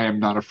sleeve, and I am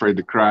not afraid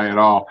to cry at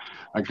all.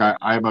 Like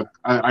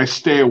I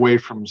stay away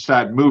from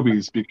sad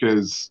movies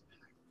because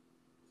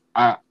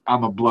I'm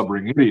a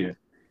blubbering idiot,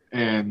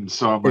 and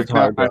so I'm like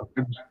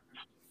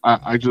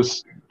I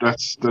just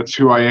that's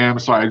who I am.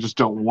 So I just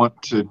don't want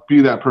to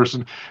be that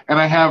person. And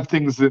I have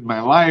things in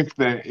my life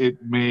that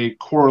it may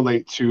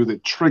correlate to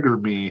that trigger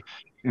me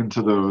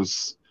into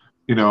those.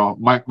 You know,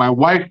 my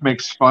wife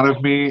makes fun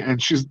of me,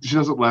 and she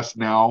does it less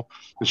now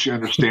that she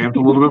understands a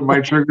little bit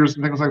my triggers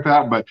and things like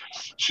that. But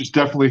she's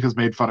definitely has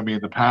made fun of me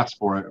in the past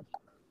for it.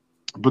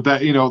 But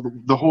that, you know,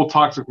 the whole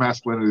toxic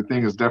masculinity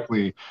thing is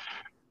definitely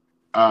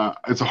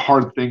it's a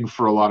hard thing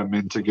for a lot of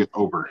men to get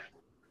over,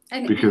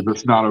 and because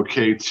it's not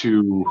okay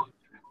to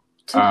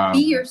be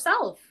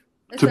yourself.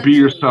 To be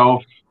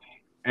yourself,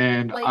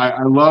 and like,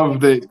 I love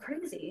that.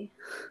 Crazy.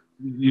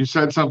 You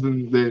said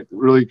something that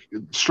really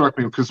struck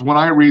me, because when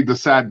I read the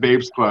Sad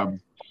Babes Club,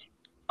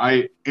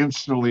 I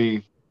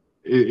instantly,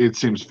 it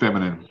seems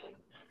feminine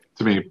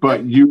to me.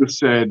 But you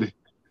said,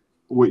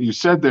 what you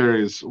said there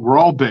is, we're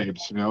all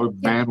babes, you know,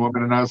 man,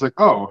 woman. And I was like,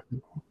 oh,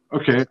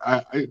 okay.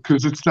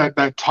 Because it's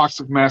that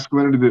toxic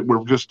masculinity that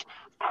we're just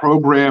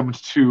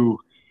programmed to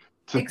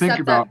think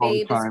about all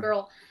the time.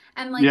 Girl.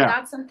 And like,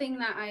 that's something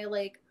that I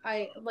like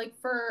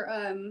for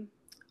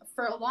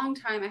a long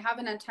time, I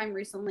haven't had time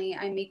recently.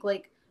 I make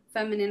like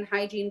feminine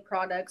hygiene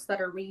products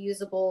that are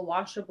reusable,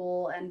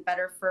 washable, and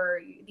better for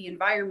the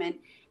environment.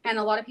 And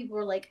a lot of people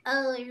were like,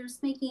 oh, you're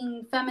just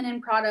making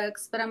feminine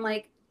products. But I'm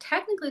like,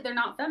 technically they're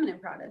not feminine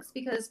products,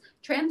 because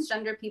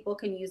transgender people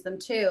can use them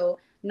too.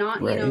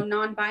 Not, you know,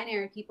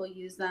 non-binary people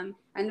use them.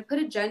 And to put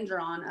a gender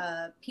on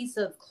a piece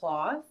of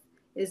cloth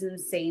is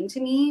insane to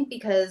me,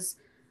 because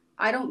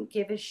I don't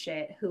give a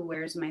shit who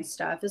wears my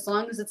stuff. As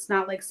long as it's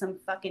not like some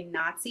fucking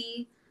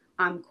Nazi,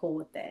 I'm cool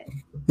with it.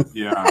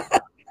 Yeah.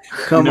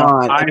 Come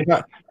on.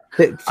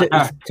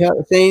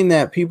 Saying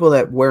that people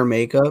that wear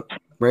makeup,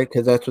 right?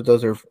 Because that's what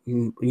those are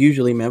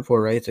usually meant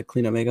for, right? It's a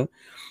clean up makeup.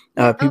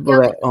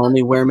 People that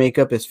only wear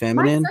makeup is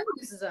feminine. My son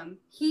uses them.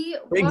 He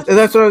has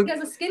a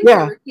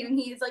skincare routine, and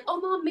he's like,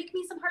 "Oh, mom, make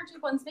me some heart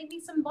shaped ones. Make me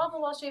some blah blah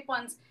blah shaped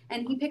ones."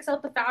 And he picks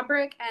out the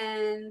fabric,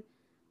 and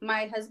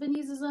my husband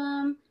uses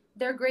them.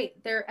 They're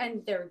great.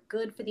 They're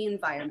good for the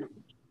environment.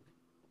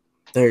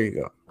 There you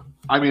go.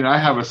 I mean, I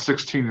have a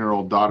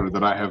 16-year-old daughter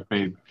that I have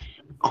made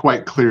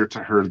quite clear to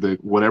her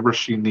that whatever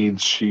she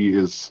needs, she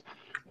is,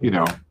 you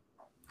know,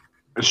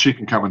 she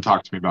can come and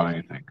talk to me about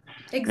anything.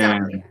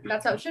 Exactly. And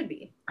that's how it should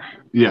be.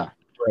 Yeah.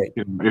 Right.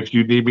 If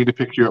you need me to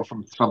pick you up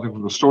from something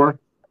from the store,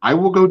 I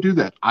will go do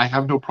that. I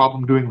have no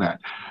problem doing that.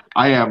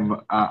 I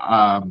am,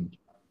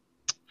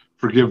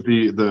 forgive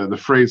the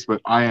phrase, but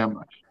I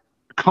am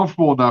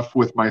comfortable enough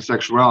with my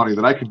sexuality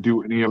that I can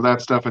do any of that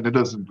stuff, and it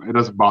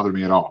doesn't bother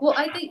me at all. Well,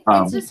 I think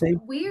it's just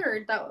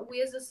weird that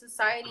we as a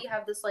society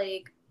have this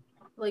like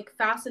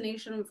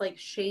fascination with like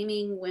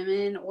shaming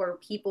women or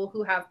people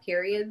who have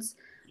periods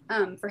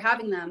for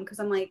having them, because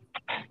I'm like,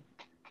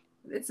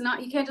 it's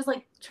not, you can't just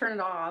like turn it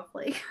off,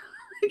 like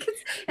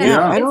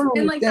I don't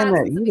understand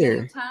that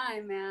either.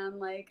 Time, man,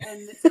 like,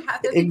 and it's 50% of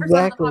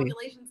the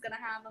population's gonna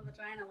have a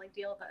vagina. Like,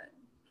 deal with it.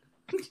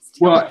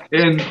 Well,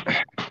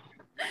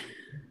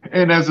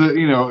 and as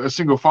a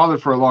single father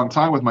for a long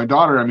time with my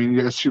daughter, I mean,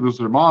 yes, she lives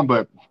with her mom,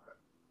 but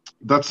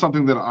that's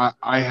something that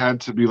I had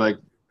to be like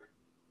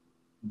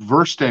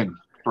versed in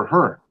for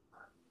her.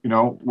 You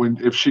know,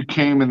 if she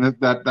came and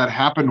that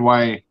happened,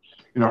 why,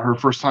 you know, her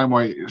first time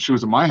why she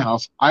was in my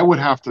house, I would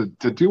have to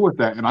deal with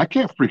that, and I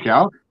can't freak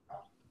out.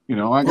 You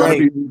know, I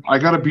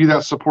gotta be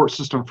that support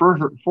system for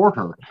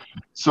her.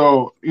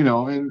 So, you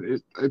know,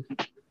 and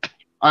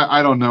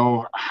I don't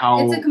know how.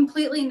 It's a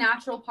completely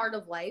natural part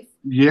of life.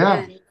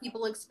 Yeah. And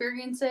people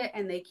experience it,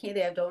 and they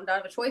don't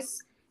have a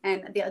choice.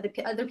 And the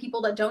other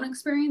people that don't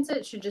experience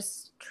it should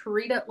just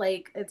treat it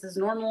like it's as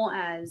normal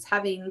as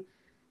having,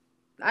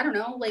 I don't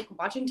know, like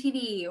watching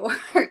TV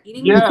or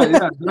eating. Yeah,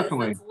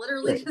 definitely. It's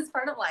literally just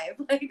part of life.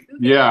 Like,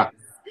 yeah.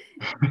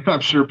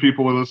 I'm sure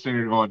people are listening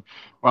and going,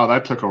 wow,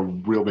 that took a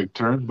real big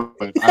turn,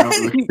 but I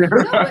don't really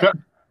care.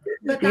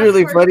 But that's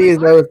really part funny of is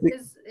my I was art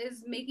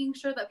is making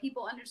sure that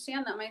people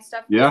understand that my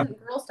stuff Yeah.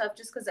 isn't girl stuff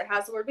just because it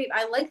has the word babe.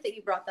 I like that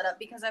you brought that up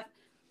because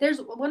there's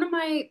one of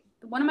my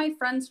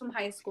friends from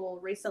high school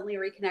recently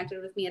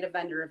reconnected with me at a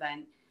vendor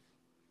event.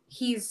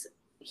 He was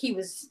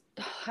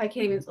I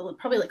can't even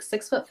probably like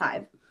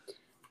 6'5",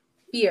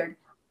 beard.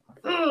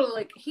 Ugh,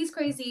 like he's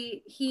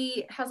crazy.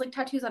 He has like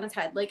tattoos on his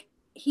head. Like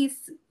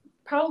he's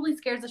probably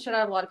scares the shit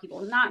out of a lot of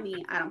people. Not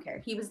me. I don't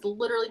care. He was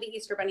literally the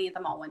Easter Bunny at the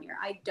mall one year.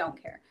 I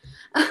don't care.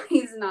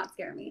 He's not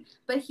scaring me.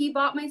 But he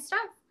bought my stuff.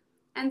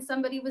 And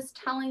somebody was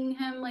telling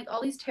him like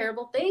all these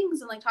terrible things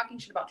and like talking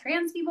shit about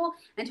trans people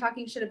and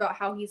talking shit about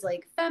how he's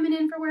like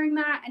feminine for wearing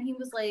that. And he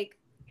was like,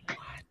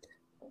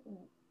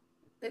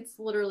 it's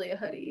literally a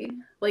hoodie.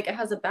 Like it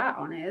has a bat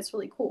on it. It's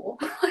really cool.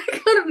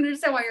 I don't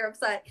understand why you're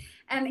upset.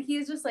 And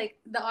he's just like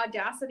the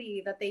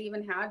audacity that they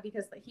even had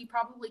because like, he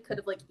probably could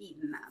have like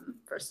eaten them,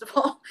 first of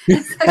all.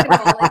 And second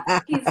of all,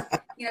 like he's,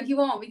 he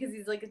won't because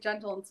he's like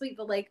gentle and sweet,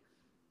 but like,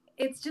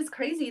 it's just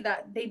crazy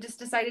that they just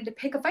decided to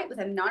pick a fight with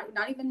him, not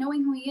even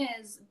knowing who he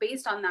is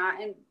based on that.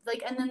 And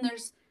like, and then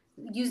there's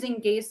using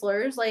gay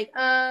slurs like,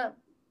 that,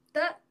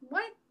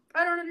 what?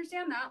 I don't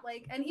understand that.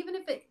 Like, and even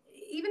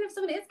if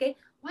someone is gay,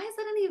 why is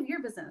that any of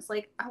your business?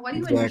 Like, why do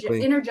you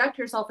interject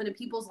yourself into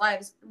people's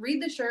lives?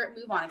 Read the shirt,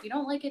 move on. If you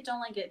don't like it,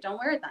 don't like it. Don't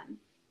wear it then.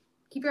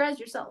 Keep your eyes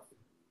yourself.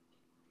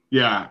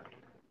 Yeah.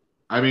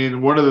 I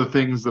mean, one of the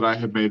things that I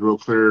have made real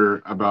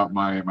clear about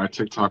my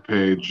TikTok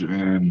page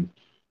and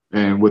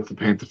with the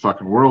Paint the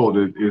Fucking World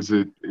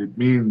it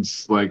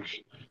means like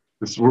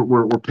this,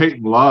 we're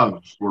painting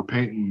love, we're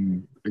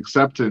painting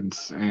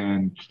acceptance,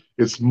 and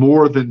it's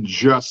more than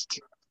just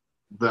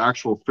the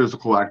actual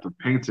physical act of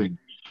painting.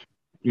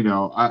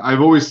 I've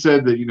always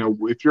said that,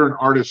 if you're an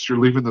artist, you're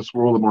leaving this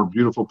world a more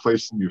beautiful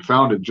place than you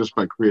found it just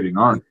by creating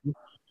art.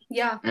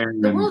 Yeah.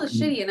 And the world is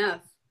shitty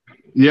enough.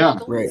 Yeah.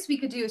 The least we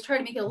could do is try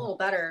to make it a little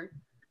better.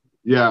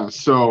 Yeah.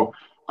 So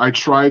I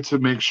try to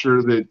make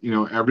sure that,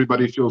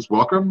 everybody feels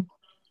welcome.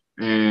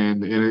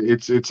 And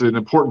it's an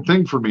important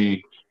thing for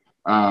me,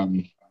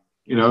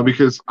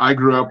 because I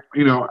grew up,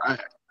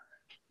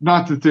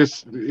 not that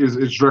this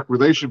is direct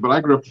relation, but I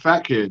grew up the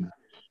fat kid.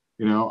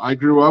 I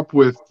grew up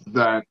with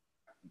that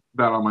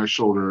on my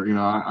shoulder.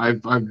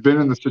 I've been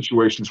in the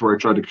situations where I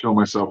tried to kill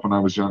myself when I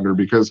was younger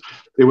because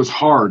it was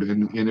hard,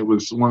 and it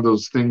was one of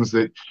those things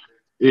that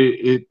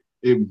it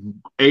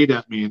ate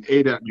at me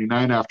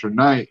night after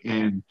night.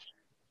 And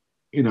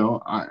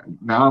now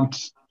I'm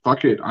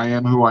fuck it. I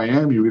am who I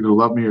am. You either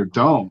love me or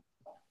don't.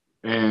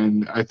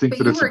 And I think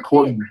that it's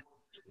important.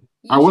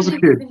 I was a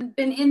kid. Even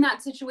been in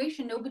that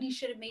situation. Nobody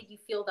should have made you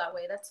feel that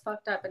way. That's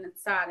fucked up and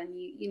it's sad. And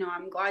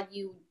I'm glad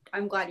you're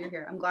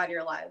here. I'm glad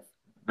you're alive.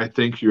 I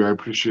thank you. I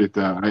appreciate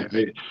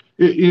that.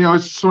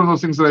 It's one of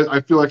those things that I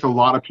feel like a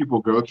lot of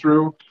people go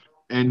through,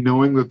 and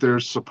knowing that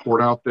there's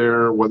support out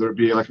there, whether it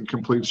be like a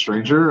complete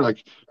stranger,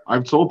 like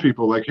I've told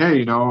people like,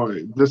 hey,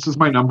 this is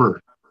my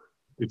number.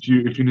 If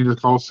you need to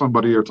call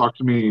somebody or talk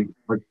to me,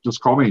 like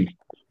just call me.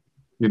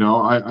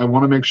 I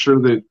want to make sure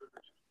that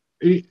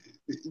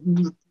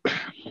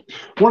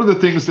one of the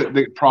things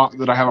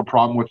that I have a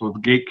problem with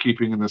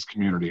gatekeeping in this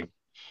community,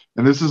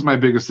 and this is my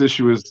biggest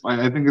issue, is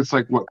I think it's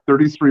like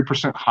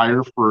 33%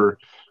 higher for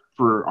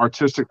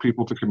artistic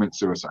people to commit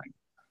suicide.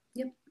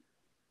 Yep.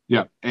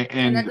 Yeah,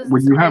 and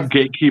when you have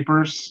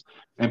gatekeepers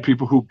and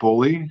people who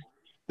bully,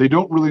 they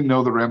don't really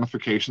know the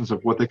ramifications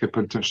of what they could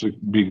potentially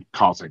be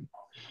causing.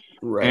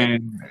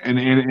 Right. And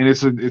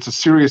it's a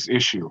serious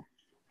issue.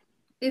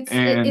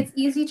 It's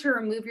easy to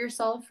remove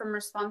yourself from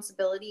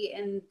responsibility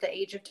in the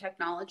age of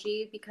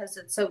technology because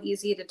it's so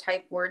easy to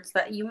type words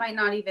that you might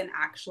not even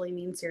actually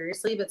mean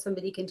seriously, but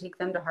somebody can take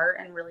them to heart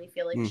and really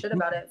feel like shit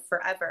about it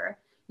forever.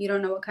 You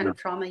don't know what kind of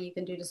trauma you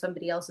can do to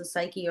somebody else's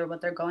psyche or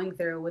what they're going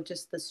through with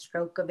just the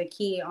stroke of a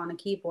key on a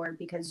keyboard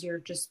because you're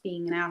just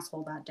being an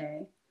asshole that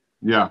day.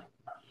 Yeah.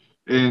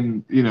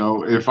 And,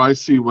 if I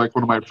see like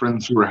one of my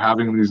friends who are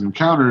having these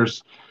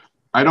encounters,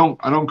 I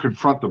don't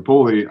confront the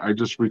bully. I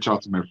just reach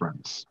out to my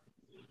friends.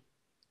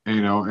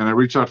 And I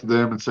reach out to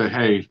them and say,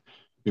 hey,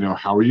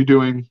 how are you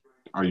doing?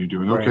 Are you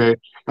doing okay? Right.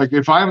 Like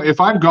if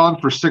I'm gone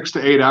for 6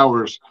 to 8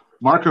 hours,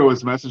 Marco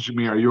is messaging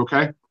me, are you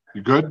okay?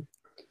 You good?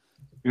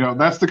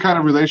 That's the kind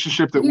of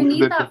relationship that you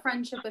need that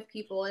friendship with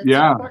people. It's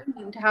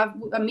important to have.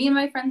 Me and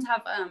my friends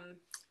have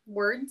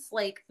words,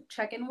 like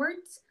check-in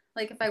words.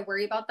 Like if I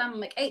worry about them, I'm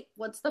like, hey,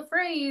 what's the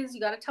phrase?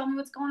 You got to tell me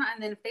what's going on.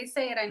 And then if they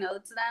say it, I know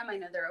it's them. I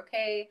know they're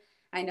okay.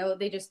 I know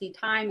they just need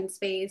time and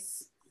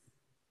space.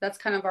 That's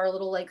kind of our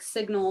little like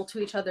signal to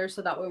each other,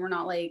 so that way we're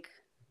not like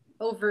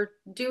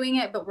overdoing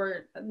it, but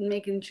we're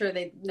making sure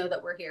they know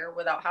that we're here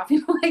without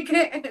having to like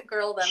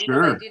girl them.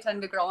 Sure. I do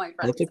tend to girl my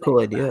friends. That's a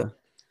cool idea.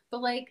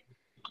 But like,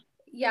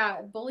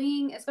 yeah,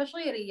 bullying,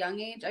 especially at a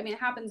young age. I mean, it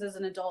happens as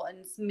an adult, and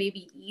it's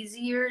maybe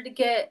easier to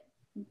get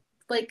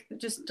like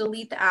just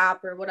delete the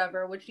app or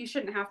whatever, which you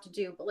shouldn't have to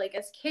do. But like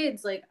as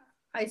kids, like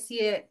I see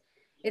it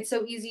it's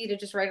so easy to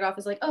just write it off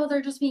as like, oh,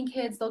 they're just being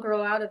kids, they'll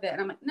grow out of it. And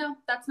I'm like, no,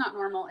 that's not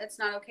normal. It's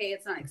not okay.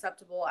 It's not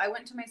acceptable. I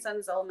went to my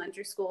son's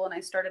elementary school and I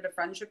started a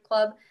friendship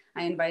club.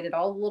 I invited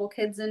all the little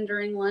kids in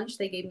during lunch.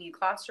 They gave me a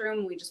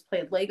classroom. We just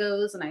played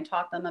Legos and I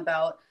taught them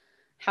about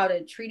how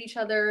to treat each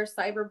other,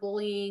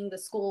 cyberbullying. The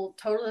school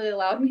totally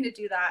allowed me to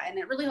do that. And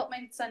it really helped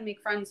my son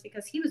make friends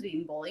because he was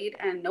being bullied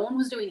and no one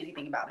was doing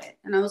anything about it.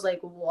 And I was like,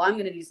 well, I'm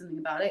going to do something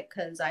about it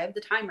because I have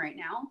the time right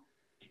now.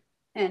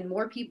 And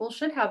more people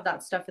should have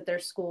that stuff at their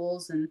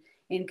schools and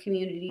in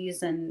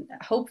communities. And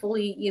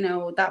hopefully, you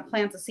know, that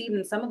plants a seed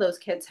in some of those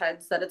kids'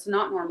 heads that it's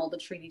not normal to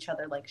treat each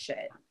other like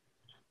shit.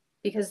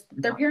 Because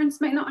their parents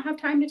might not have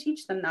time to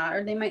teach them that,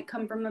 or they might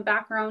come from a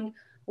background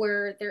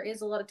where there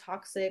is a lot of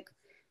toxic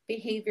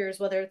behaviors,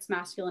 whether it's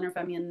masculine or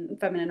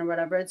feminine or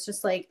whatever. It's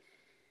just like,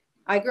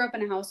 I grew up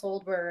in a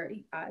household where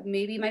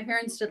maybe my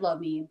parents did love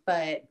me,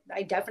 but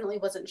I definitely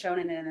wasn't shown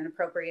in an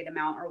appropriate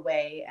amount or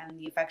way. And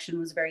the affection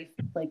was very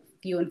like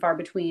few and far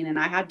between. And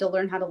I had to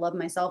learn how to love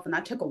myself. And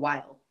that took a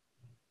while.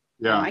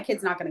 Yeah. And my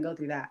kid's not going to go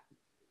through that.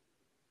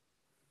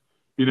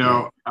 You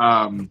know,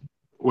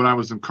 when I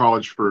was in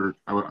college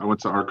I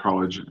went to art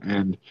college,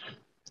 and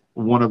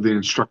one of the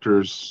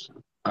instructors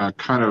I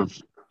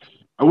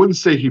wouldn't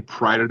say he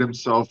prided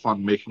himself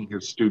on making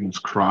his students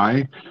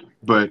cry,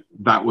 but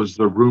that was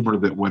the rumor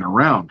that went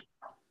around.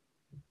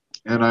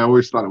 And I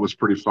always thought it was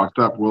pretty fucked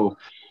up. Well,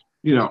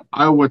 you know,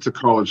 I went to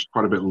college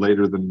quite a bit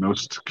later than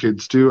most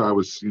kids do. I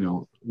was, you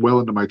know, well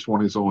into my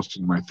 20s, almost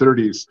into my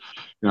 30s.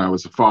 You know, I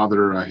was a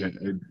father. I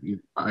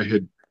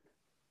had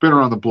been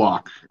around the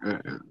block,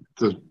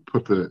 to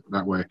put it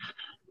that way.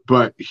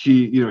 But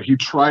he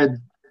tried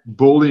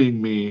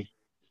bullying me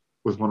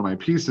with one of my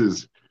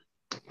pieces,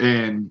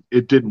 and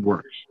it didn't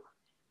work.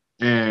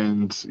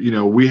 And, you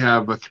know, we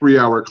have a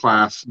 3-hour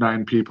class,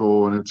 9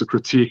 people, and it's a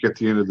critique at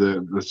the end of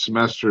the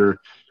semester.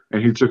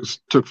 And he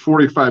took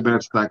 45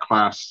 minutes of that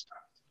class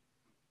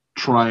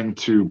trying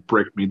to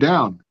break me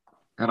down.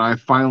 And I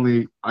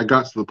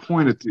got to the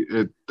point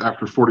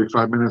after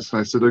 45 minutes, and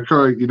I said,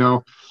 okay, you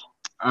know,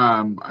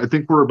 I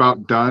think we're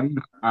about done.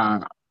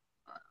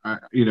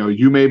 You know,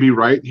 you may be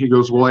right. He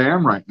goes, well, I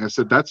am right. And I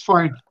said, that's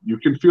fine. You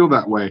can feel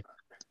that way,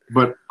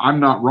 but I'm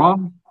not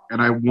wrong,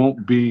 and I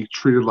won't be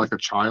treated like a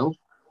child.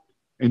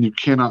 And you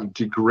cannot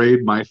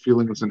degrade my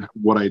feelings and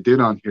what I did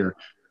on here.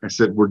 I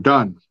said, we're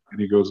done.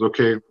 And he goes,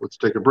 okay, let's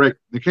take a break.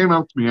 And he came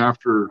up to me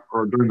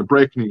during the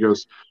break, and he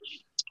goes,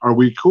 are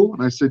we cool?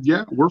 And I said,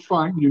 yeah, we're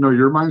fine. You know,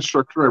 you're my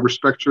instructor. I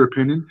respect your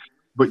opinion,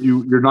 but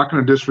you're not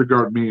going to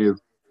disregard me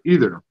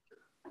either.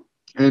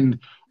 And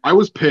I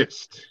was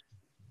pissed.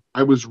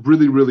 I was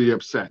really, really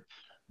upset.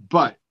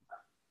 But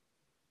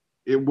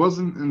it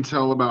wasn't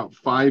until about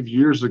 5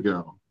 years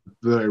ago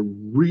that I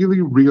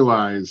really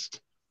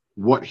realized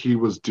what he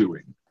was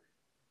doing.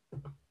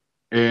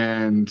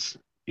 And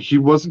he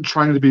wasn't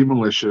trying to be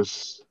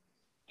malicious.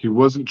 He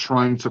wasn't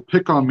trying to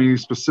pick on me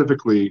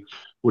specifically.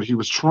 What he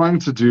was trying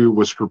to do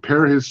was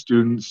prepare his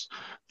students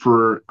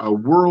for a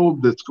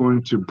world that's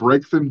going to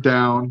break them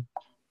down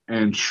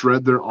and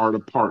shred their art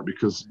apart.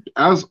 Because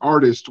as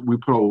artists, we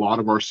put a lot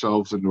of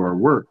ourselves into our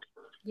work.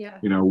 Yeah.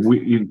 You know,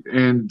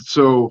 and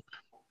so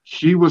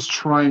he was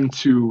trying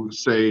to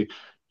say,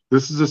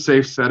 this is a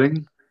safe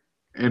setting,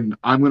 and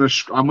I'm gonna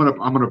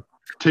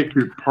take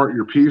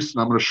your piece,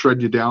 and I'm gonna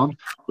shred you down,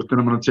 but then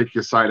I'm gonna take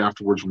you aside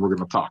afterwards, and we're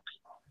gonna talk.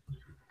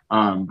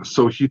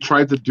 So he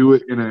tried to do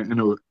it in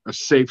a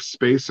safe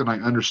space, and I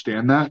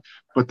understand that.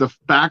 But the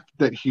fact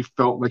that he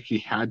felt like he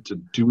had to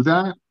do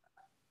that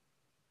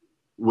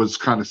was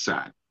kind of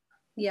sad.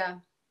 Yeah.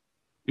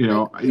 You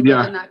know, like we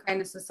live in that kind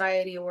of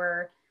society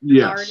where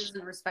the art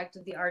isn't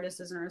respected, the artist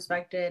isn't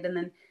respected, and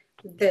then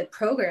the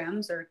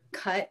programs are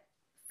cut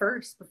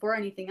first before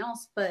anything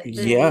else. But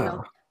then, you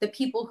know, the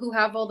people who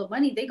have all the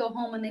money, they go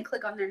home and they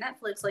click on their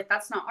Netflix. Like,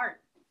 that's not art.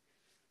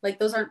 Like,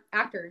 those aren't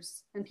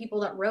actors and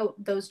people that wrote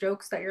those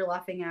jokes that you're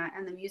laughing at,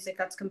 and the music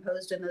that's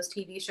composed in those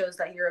TV shows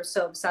that you're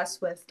so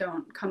obsessed with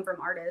don't come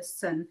from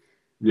artists. And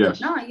yes,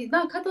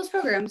 no, cut those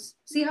programs.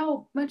 See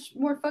how much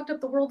more fucked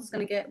up the world is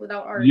going to get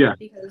without art. Yeah.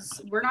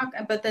 Because we're not.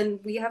 But then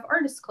we have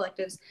artist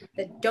collectives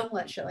that don't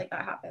let shit like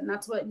that happen.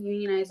 That's what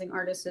unionizing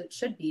artists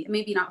should be.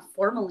 Maybe not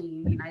formally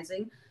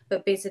unionizing,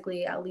 but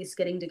basically at least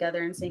getting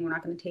together and saying we're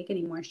not going to take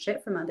any more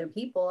shit from other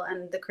people,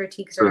 and the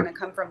critiques are going to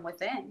come from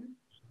within.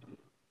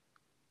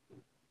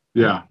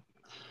 Yeah.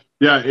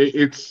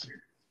 It's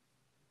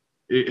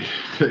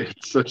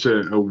such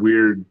a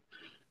weird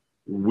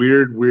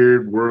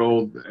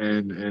world,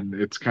 and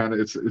it's kind of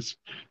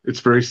it's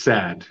very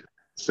sad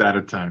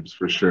at times,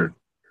 for sure.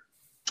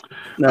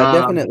 No,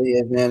 definitely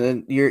is, man.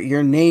 And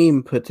your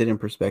name puts it in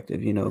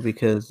perspective, you know,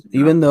 because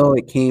even though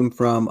it came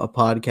from a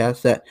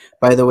podcast that,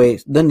 by the way,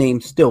 the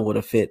name still would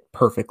have fit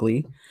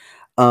perfectly.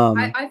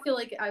 I feel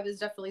like I was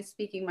definitely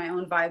speaking my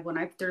own vibe when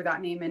I threw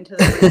that name into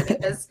the ring,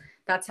 because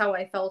that's how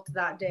I felt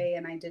that day.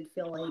 And I did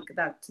feel like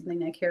that's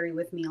something I carry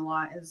with me a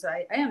lot, is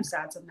I am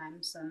sad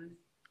sometimes and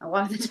a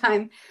lot of the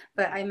time,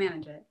 but I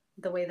manage it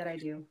the way that I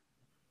do.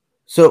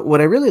 So what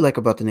I really like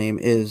about the name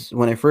is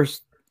when I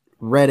first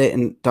read it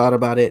and thought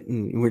about it,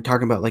 and we are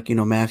talking about like,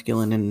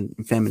 masculine and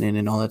feminine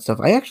and all that stuff.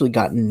 I actually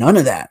got none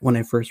of that when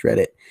I first read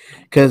it,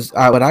 because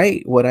what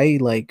I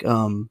like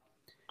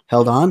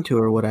held on to,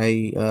 or what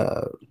I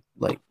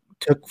like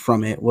took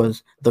from it,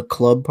 was the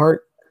club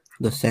part,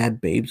 the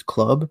Sad Babes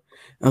Club.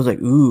 I was like,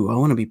 ooh, I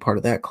want to be part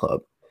of that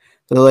club.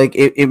 So like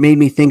it made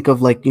me think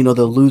of like, the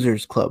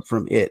Losers Club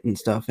from It and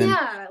stuff, and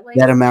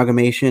that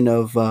amalgamation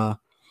of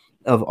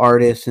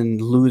artists and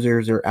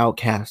losers or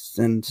outcasts,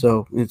 and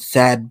so it's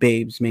Sad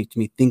Babes makes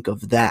me think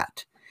of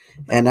that.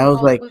 And I was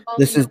like,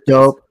 this is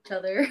dope.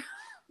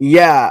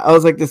 Yeah, I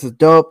was like, this is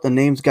dope. The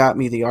names got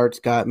me, the arts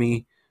got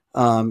me,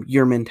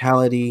 your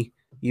mentality,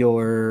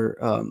 your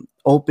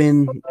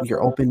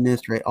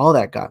openness, right? All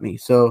that got me.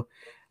 So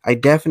I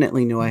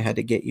definitely knew I had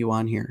to get you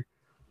on here.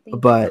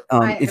 But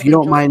if you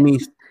don't mind me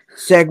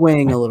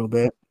segueing a little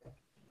bit,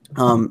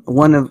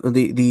 one of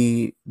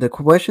the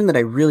question that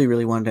I really,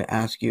 really wanted to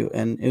ask you,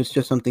 and it was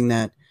just something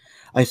that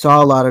I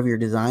saw a lot of your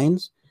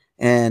designs,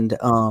 and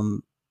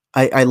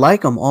I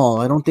like them all.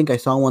 I don't think I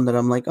saw one that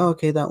I'm like, oh,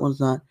 okay, that one's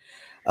not,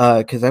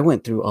 because I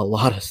went through a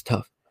lot of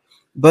stuff.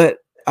 But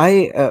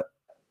I'm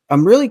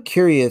really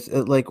curious,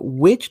 like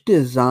which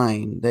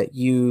design that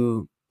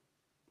you,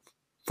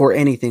 for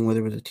anything,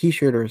 whether it was a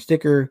T-shirt or a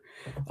sticker,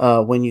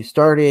 when you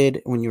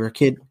started, when you were a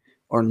kid,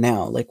 or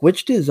now, like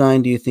which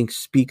design do you think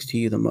speaks to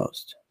you the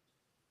most?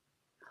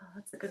 Oh,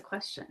 that's a good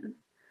question.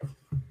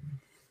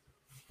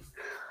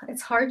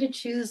 It's hard to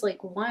choose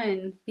like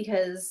one,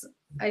 because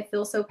I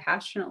feel so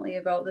passionately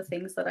about the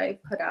things that I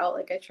put out.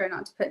 Like I try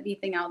not to put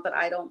anything out that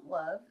I don't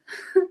love.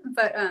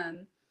 But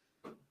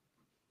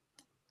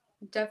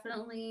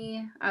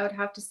definitely I would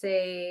have to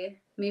say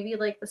maybe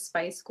like the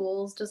Spice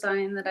Girls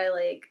design that I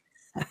like,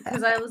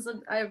 because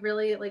I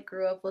really like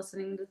grew up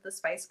listening to the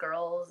Spice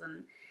Girls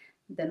and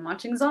then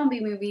watching zombie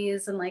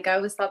movies, and like I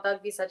always thought that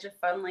would be such a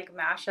fun like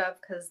mashup,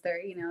 because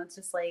they're, it's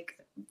just like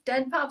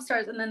dead pop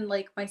stars, and then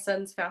like my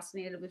son's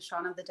fascinated with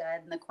Shaun of the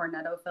Dead and the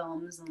Cornetto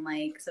films, and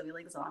like so we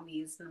like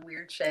zombies and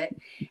weird shit,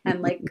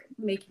 and like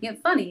making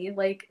it funny.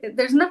 Like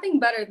there's nothing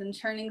better than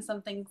turning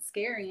something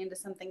scary into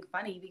something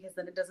funny, because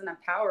then it doesn't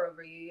have power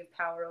over you, you have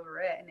power over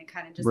it, and it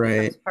kind of just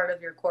becomes part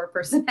of your core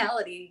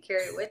personality. You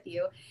carry it with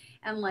you.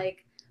 And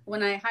like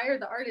when I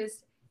hired the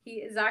artist, he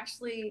is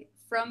actually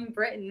from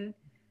Britain.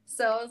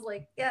 So I was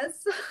like,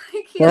 yes,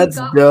 that's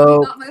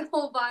dope. He got my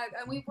whole vibe.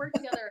 And we've worked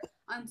together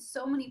on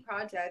so many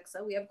projects.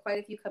 So we have quite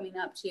a few coming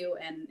up too.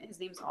 And his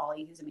name's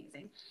Ollie. He's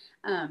amazing.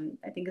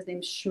 I think his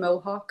name's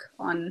Schmohawk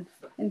on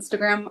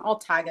Instagram. I'll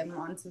tag him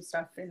on some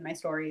stuff in my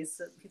stories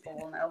so people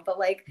will know. But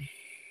like,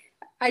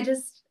 I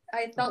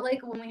felt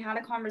like when we had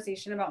a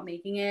conversation about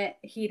making it,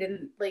 he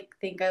didn't like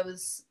think I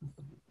was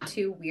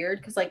too weird,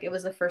 because like it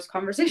was the first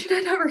conversation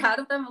I'd ever had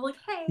with them. I'm like,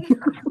 hey,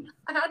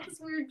 I had this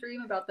weird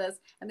dream about this.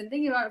 I've been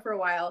thinking about it for a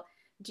while.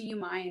 Do you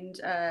mind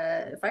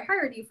if I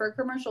hired you for a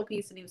commercial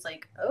piece? And he was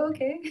like, oh,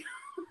 okay.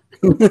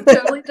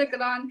 Totally took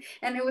it on,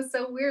 and it was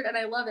so weird, and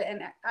I love it.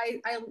 And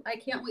I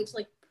can't wait to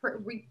like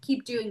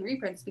keep doing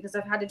reprints, because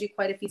I've had to do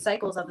quite a few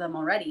cycles of them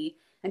already,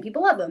 and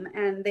people love them,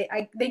 and they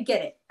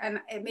get it, and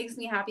it makes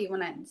me happy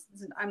when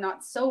I'm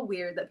not so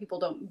weird that people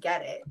don't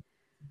get it.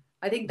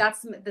 I think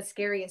that's the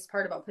scariest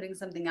part about putting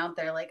something out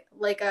there.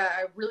 Like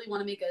I really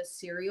want to make a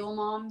Serial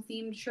Mom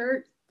themed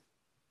shirt.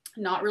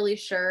 Not really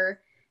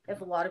sure if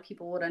a lot of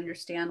people would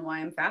understand why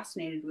I'm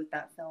fascinated with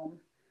that film,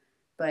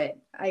 but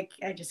I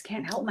just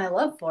can't help my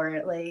love for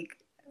it. Like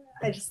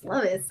I just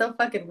love it. It's so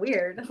fucking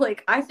weird.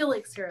 Like I feel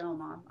like Serial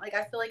Mom. Like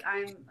I feel like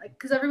I'm like,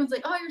 because everyone's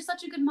like, oh, you're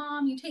such a good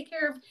mom. You take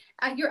care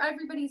of you're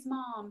everybody's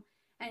mom.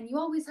 And you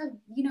always have,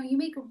 you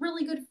make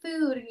really good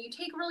food, and you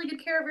take really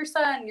good care of your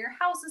son. Your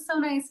house is so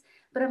nice.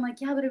 But I'm like,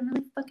 yeah, but I'm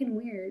really fucking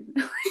weird.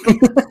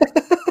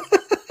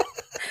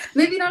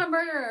 Maybe not a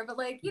murderer, but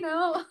like,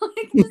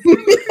 like, just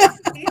really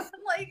crazy.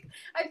 Like,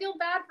 I feel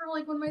bad for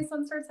like when my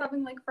son starts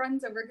having like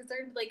friends over, because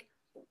they're like,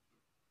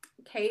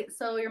 okay,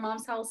 so your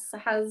mom's house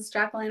has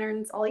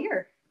jack-o'-lanterns all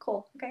year.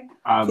 Cool. Okay.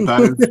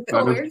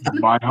 That is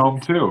my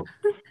home too.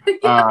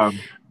 Yeah.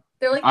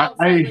 They're like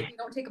outside, like you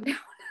don't take them down.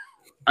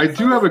 I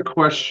do have a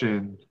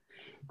question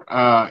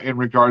in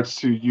regards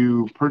to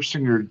you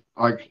purchasing your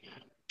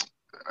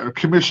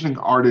commissioning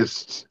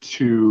artists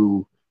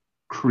to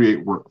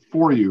create work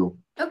for you.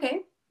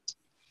 Okay.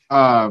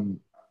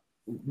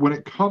 When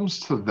it comes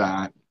to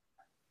that,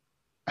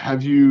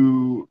 have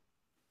you,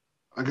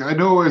 like, I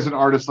know as an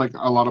artist, like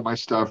a lot of my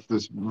stuff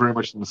is very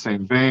much in the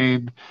same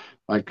vein,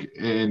 like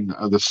in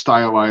the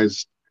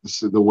stylized,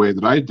 the way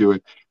that I do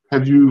it.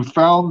 Have you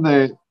found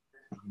that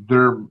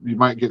you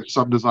might get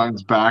some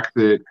designs back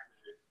that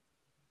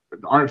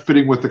aren't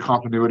fitting with the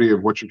continuity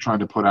of what you're trying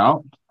to put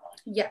out?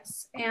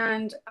 Yes.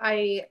 And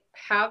I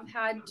have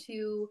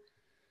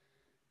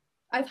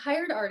I've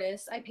hired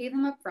artists. I pay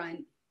them up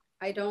front.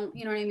 I don't,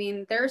 you know what I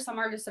mean? There are some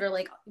artists that are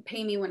like,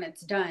 pay me when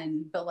it's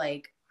done, but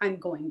like, I'm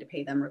going to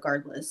pay them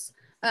regardless.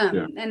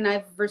 And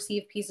I've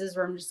received pieces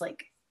where I'm just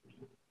like,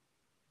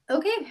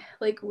 okay,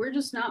 like, we're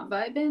just not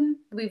vibing.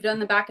 We've done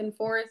the back and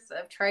forth.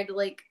 I've tried to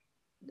like,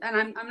 and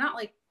I'm not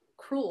like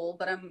cruel,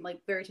 but I'm like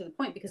very to the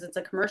point because it's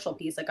a commercial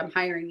piece. Like I'm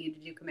hiring you to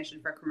do commission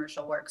for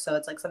commercial work. So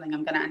it's like something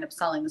I'm going to end up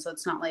selling. So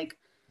it's not like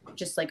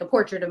just like a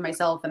portrait of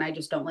myself and I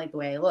just don't like the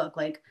way I look.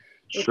 Like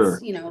it's, Sure.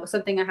 you know,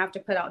 something I have to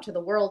put out to the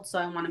world. So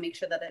I want to make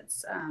sure that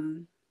it's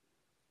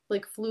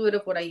like fluid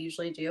of what I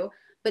usually do,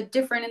 but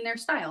different in their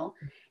style.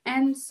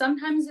 And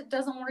sometimes it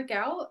doesn't work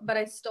out, but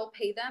I still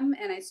pay them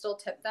and I still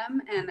tip them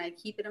and I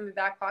keep it in my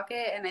back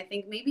pocket. And I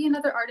think maybe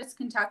another artist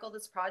can tackle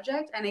this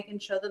project and I can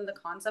show them the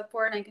concept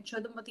for it. And I can show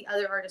them what the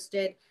other artist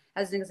did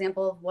as an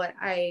example of what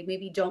I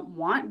maybe don't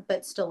want,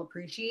 but still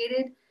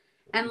appreciated.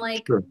 And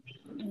like, Sure.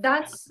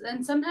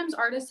 and sometimes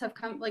artists have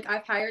come, like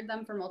I've hired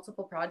them for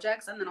multiple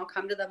projects and then I'll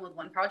come to them with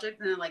one project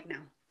and they're like, no,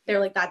 they're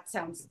like, that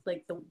sounds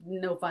like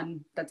no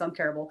fun. That sounds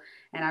terrible.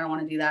 And I don't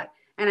want to do that.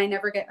 And I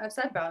never get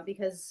upset about it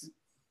because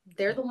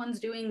they're the ones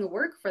doing the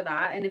work for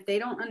that. And if they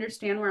don't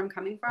understand where I'm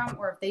coming from,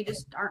 or if they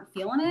just aren't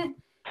feeling it,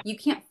 you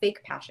can't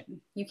fake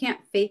passion. You can't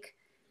fake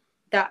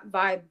that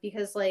vibe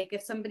because like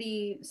if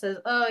somebody says,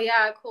 oh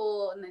yeah,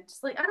 cool. And then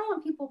just like, I don't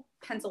want people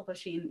pencil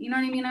pushing, you know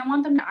what I mean? I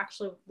want them to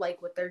actually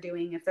like what they're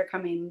doing if they're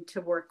coming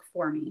to work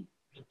for me.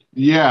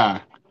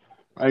 Yeah.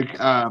 Like,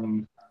 I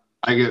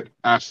get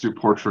asked to do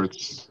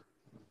portraits,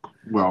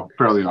 well,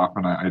 fairly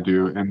often I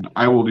do, and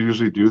I will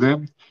usually do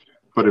them.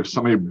 But if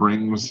somebody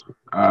brings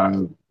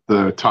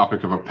the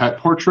topic of a pet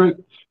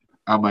portrait,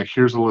 I'm like,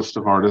 here's a list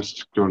of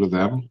artists, go to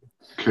them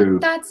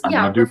because I'm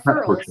gonna do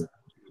pet portrait.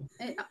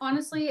 And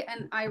honestly,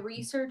 and I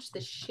research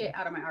the shit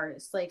out of my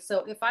artists. Like,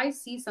 so if I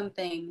see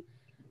something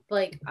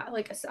like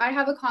I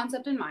have a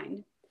concept in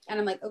mind and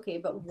I'm like, okay,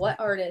 but what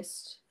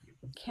artist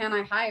can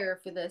I hire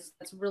for this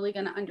that's really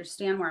going to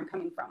understand where I'm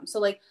coming from? So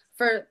like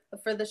for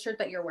the shirt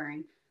that you're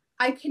wearing,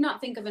 I cannot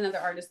think of another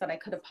artist that I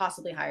could have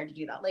possibly hired to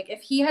do that. Like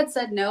if he had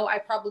said no, I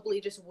probably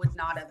just would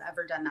not have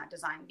ever done that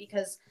design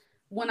because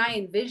when I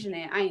envision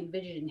it, I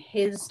envision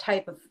his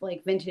type of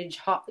like vintage,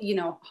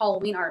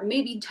 Halloween art.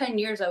 Maybe 10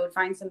 years, I would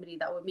find somebody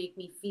that would make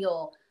me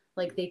feel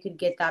like they could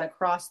get that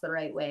across the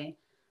right way.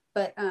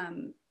 But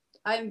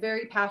I'm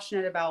very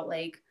passionate about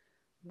like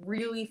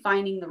really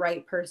finding the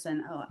right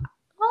person. Oh,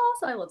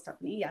 also, I love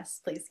Stephanie. Yes,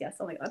 please. Yes.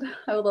 Oh my God.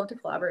 I would love to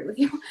collaborate with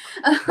you.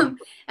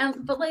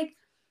 But like,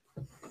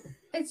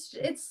 it's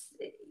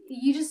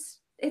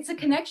a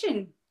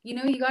connection, you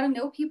know, you got to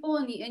know people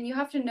and you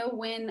have to know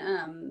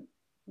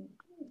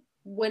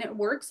when it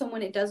works and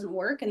when it doesn't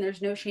work, and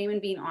there's no shame in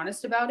being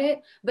honest about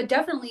it. But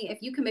definitely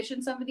if you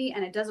commission somebody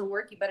and it doesn't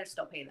work, you better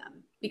still pay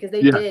them because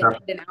they did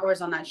put in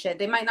hours on that shit.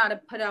 They might not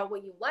have put out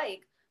what you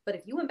like, but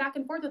if you went back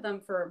and forth with them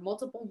for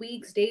multiple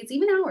weeks, days,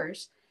 even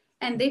hours,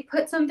 and they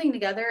put something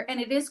together and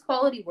it is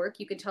quality work,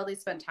 you can tell they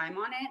spent time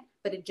on it,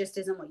 but it just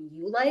isn't what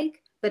you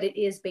like, but it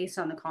is based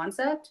on the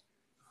concept.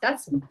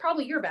 That's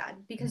probably your bad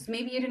because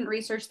maybe you didn't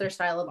research their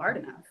style of art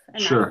enough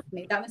and Sure.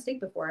 made that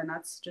mistake before. And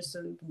that's just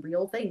a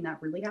real thing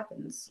that really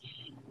happens.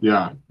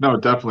 Yeah, no,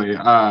 definitely.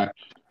 I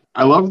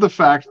love the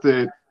fact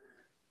that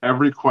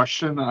every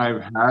question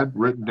I've had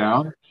written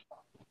down,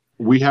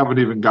 we haven't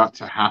even got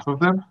to half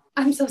of them.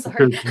 I'm so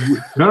sorry.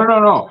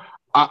 No.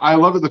 I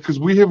love it because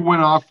we have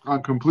went off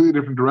on completely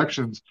different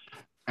directions.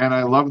 And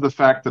I love the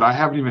fact that I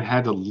haven't even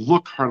had to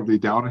look hardly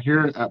down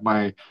here at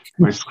my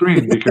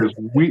screen because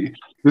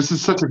this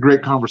is such a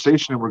great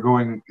conversation and we're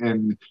going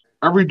in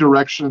every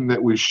direction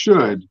that we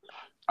should.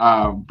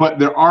 But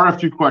there are a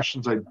few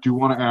questions I do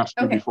want to ask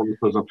you before we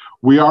close up.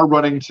 We are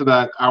running to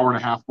that hour and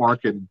a half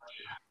mark, and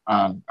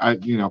I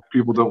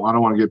don't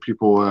want to get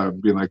people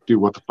being like,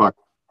 dude, what the fuck?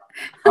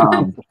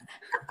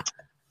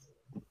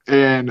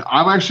 And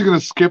I'm actually going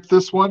to skip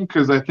this one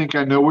because I think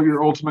I know what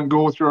your ultimate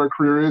goal with your art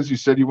career is. You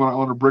said you want to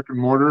own a brick and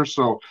mortar.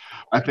 So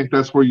I think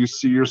that's where you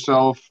see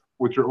yourself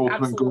with your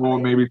ultimate goal,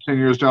 maybe 10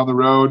 years down the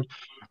road.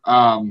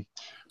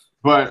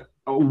 But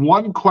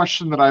one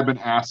question that I've been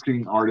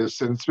asking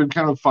artists, and it's been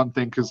kind of a fun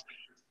thing because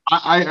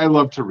I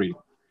love to read.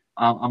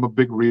 I'm a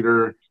big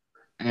reader,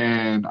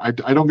 and I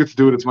don't get to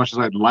do it as much as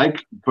I'd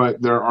like,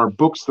 but there are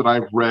books that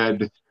I've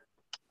read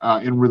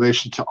in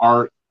relation to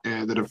art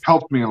that have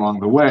helped me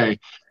along the way.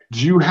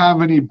 Do you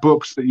have any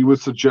books that you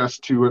would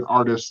suggest to an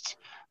artist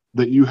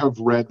that you have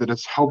read that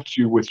has helped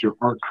you with your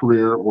art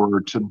career or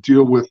to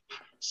deal with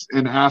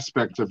an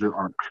aspect of your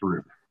art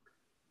career?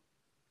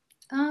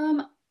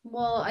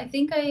 Well, I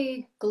think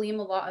I glean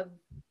a lot of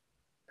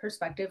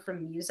perspective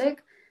from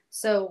music.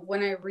 So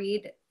when I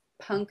read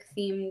punk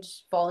themed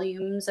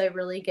volumes, I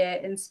really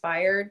get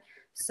inspired.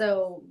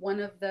 So one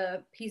of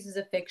the pieces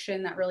of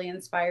fiction that really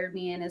inspired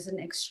me and is an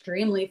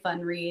extremely fun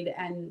read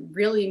and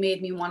really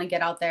made me want to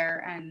get out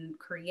there and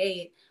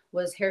create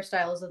was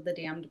Hairstyles of the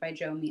Damned by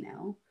Joe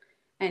Meno.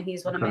 And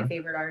he's one of my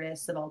favorite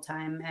artists of all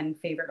time and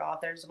favorite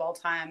authors of all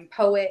time.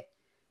 Poet.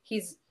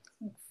 He's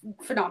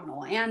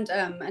phenomenal. And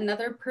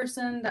another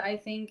person that I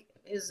think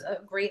is a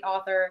great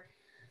author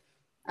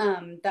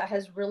that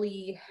has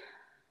really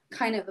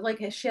kind of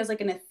like, she has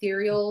like an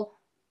ethereal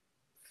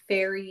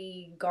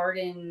fairy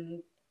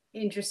garden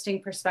interesting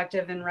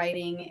perspective in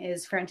writing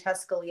is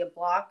Francesca Lia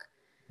Block.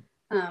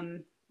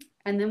 And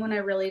then when I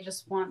really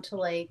just want to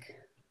like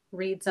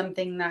read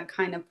something that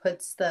kind of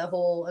puts the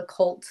whole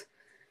occult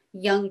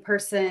young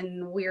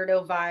person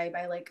weirdo vibe.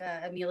 I like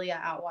Amelia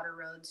Atwater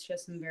Rhodes. She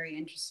has some very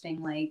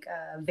interesting like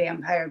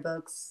vampire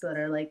books that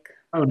are like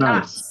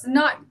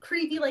not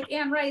creepy like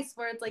Anne Rice,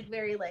 where it's like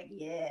very like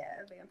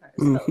vampires,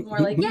 but more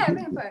like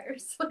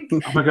vampires. Like, oh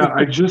my god,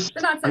 I just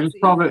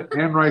saw that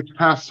Anne Rice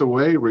passed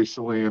away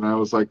recently, and I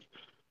was like,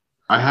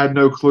 I had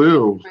no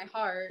clue. My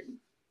heart.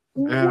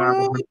 And I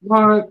was like,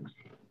 what?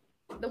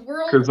 The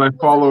world, because I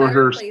follow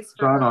her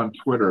son on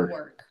Twitter.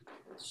 Work.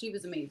 She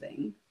was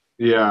amazing.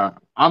 Yeah,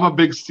 I'm a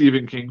big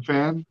Stephen King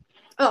fan.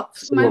 Oh,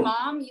 so, my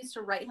mom used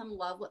to write him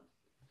love.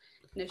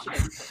 No, she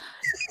didn't.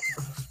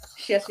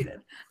 Yes, she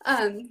did.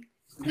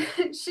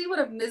 She would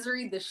have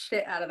miseried the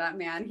shit out of that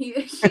man. She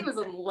was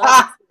in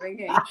love with Stephen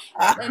King,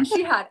 and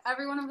she had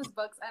every one of his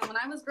books. And when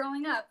I was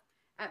growing up,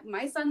 at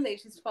my son's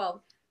age, he's 12.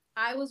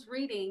 I was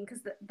reading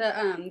because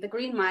the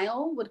Green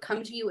Mile would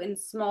come to you in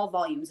small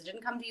volumes. It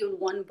didn't come to you in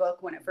one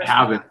book when it first came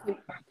out.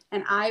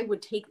 And I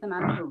would take them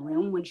out of her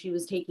room when she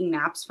was taking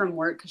naps from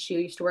work, because she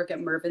used to work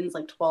at Mervyn's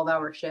like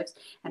 12-hour shifts.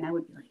 And I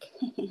would be like,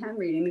 I'm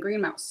reading the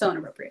Green Mile. So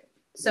inappropriate.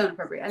 So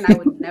inappropriate. And I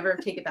would never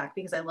take it back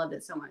because I loved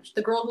it so much.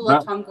 The Girl Who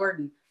Loved Tom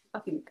Gordon.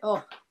 Fucking,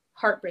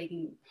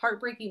 heartbreaking,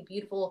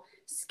 beautiful,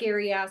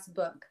 scary ass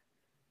book.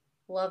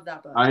 Love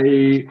that book.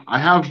 I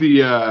have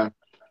the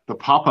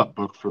pop-up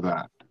book for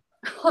that.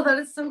 Oh, that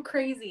is so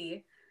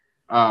crazy.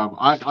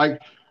 I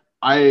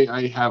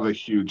have a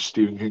huge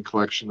Stephen King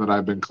collection that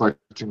I've been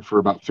collecting for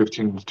about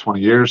 15 to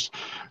 20 years.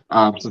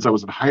 Since I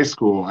was in high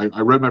school. I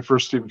read my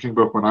first Stephen King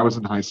book when I was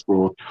in high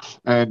school.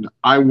 And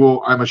I'm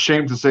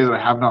ashamed to say that I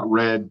have not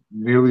read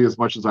nearly as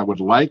much as I would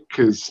like,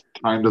 because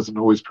time doesn't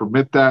always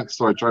permit that.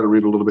 So I try to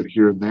read a little bit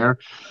here and there.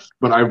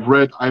 But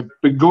I've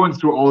been going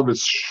through all of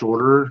his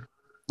shorter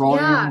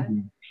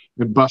volumes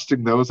and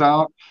busting those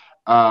out.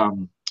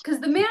 Because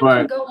the man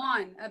can go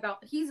on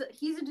about, he's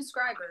a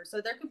describer,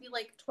 so there could be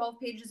like 12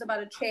 pages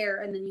about a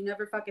chair, and then you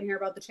never fucking hear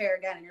about the chair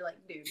again, and you're like,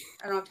 dude,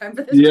 I don't have time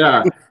for this.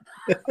 Yeah.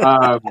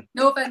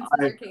 No offense,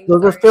 Mr. King.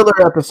 Those are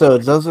filler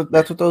episodes.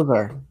 That's what those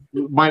are.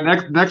 My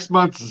next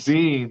month's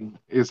zine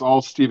is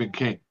all Stephen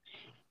King.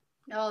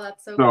 Oh,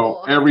 that's so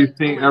cool. So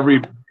everything, every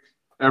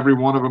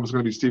one of them is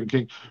going to be Stephen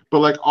King.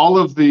 But like all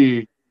of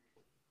the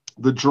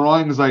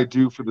drawings I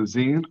do for the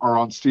zine are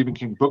on Stephen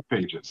King book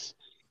pages,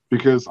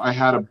 because I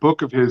had a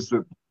book of his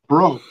that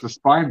broke, the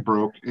spine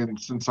broke, and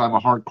since I'm a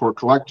hardcore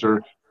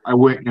collector, I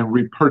went and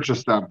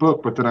repurchased that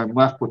book, but then I'm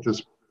left with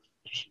this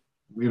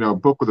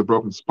book with a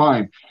broken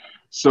spine.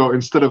 So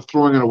instead of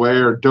throwing it away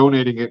or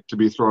donating it to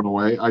be thrown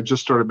away, I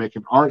just started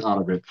making art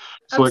out of it.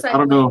 So like, I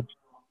don't know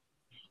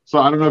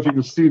if you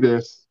can see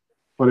this,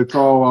 but it's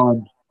all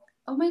on.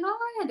 Oh my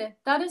god,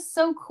 that is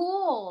so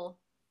cool.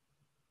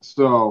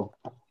 So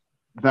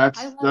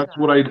that's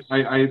what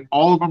I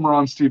all of them are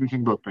on Stephen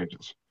King book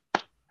pages.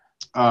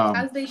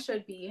 As they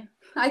should be.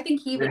 I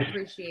think he would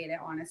appreciate it,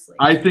 honestly.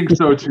 I think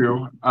so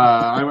too.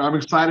 I'm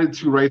excited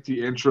to write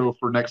the intro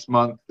for next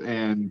month,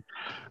 and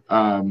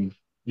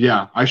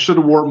I should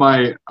have wore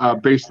my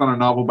based on a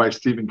novel by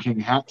Stephen King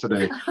hat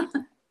today.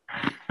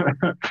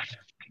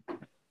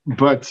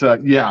 But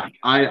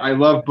I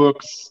love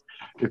books.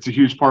 It's a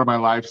huge part of my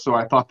life, so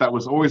I thought that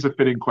was always a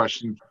fitting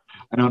question.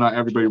 I know not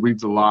everybody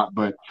reads a lot,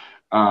 but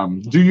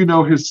do you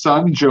know his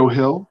son, Joe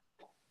Hill?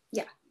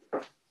 Yeah.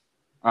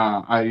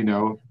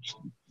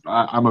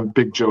 I'm a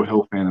big Joe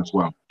Hill fan as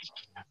well.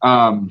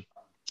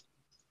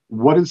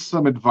 What is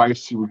some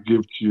advice you would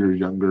give to your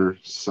younger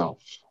self?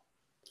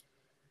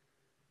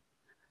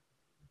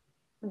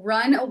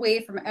 Run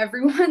away from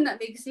everyone that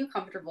makes you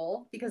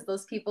comfortable, because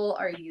those people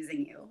are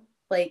using you.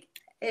 Like,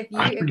 if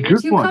you're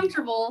too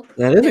comfortable,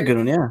 that is a good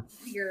one. Yeah,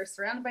 you're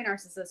surrounded by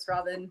narcissists.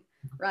 Robin,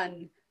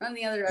 run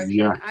the other direction.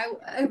 Yeah. I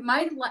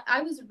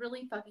was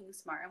really fucking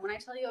smart, and when I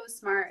tell you I was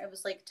smart, I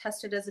was like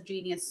tested as a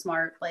genius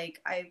smart.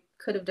 Like, I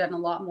could have done a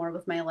lot more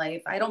with my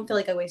life. I don't feel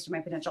like I wasted my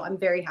potential. I'm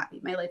very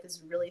happy. My life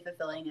is really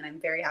fulfilling, and I'm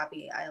very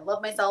happy. I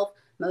love myself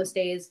most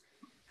days.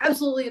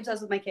 Absolutely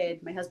obsessed with my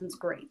kid. My husband's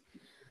great.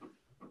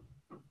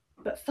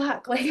 But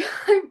fuck, like,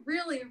 I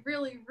really,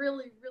 really,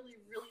 really, really,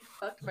 really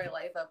fucked my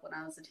life up when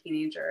I was a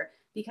teenager,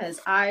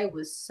 because I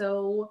was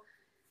so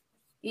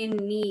in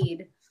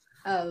need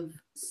of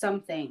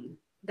something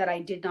that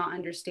I did not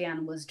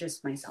understand was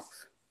just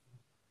myself.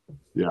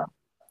 Yeah.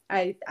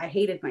 I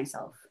hated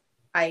myself.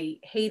 I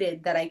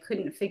hated that I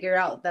couldn't figure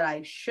out that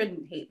I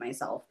shouldn't hate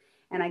myself.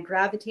 And I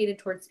gravitated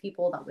towards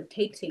people that would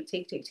take.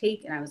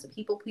 And I was a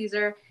people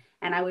pleaser.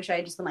 And I wish I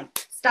had just been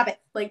like, stop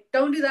it. Like,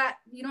 don't do that.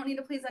 You don't need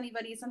to please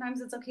anybody.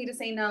 Sometimes it's okay to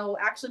say no.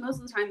 Actually,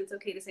 most of the time it's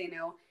okay to say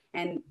no.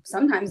 And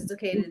sometimes it's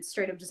okay to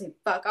straight up just say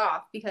fuck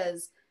off,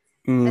 because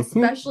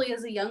especially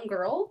as a young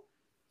girl.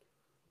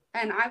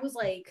 And I was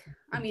like,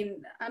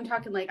 I'm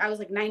talking like, I was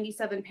like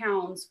 97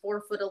 pounds,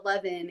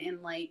 4'11"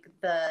 in like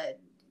the,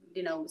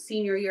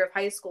 senior year of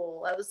high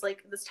school. I was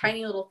like this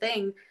tiny little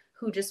thing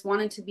who just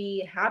wanted to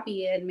be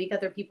happy and make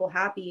other people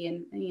happy.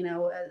 And,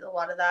 a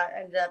lot of that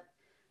ended up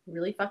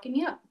really fucking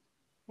me up.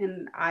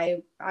 And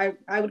I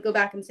would go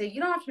back and say,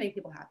 you don't have to make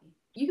people happy.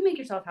 You can make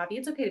yourself happy.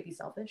 It's okay to be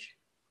selfish.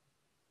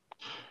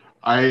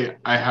 I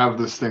have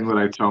this thing that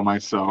I tell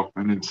myself,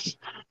 and it's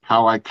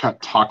how I cut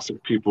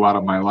toxic people out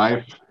of my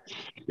life.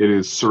 It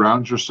is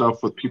surround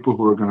yourself with people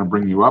who are going to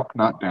bring you up,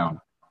 not down.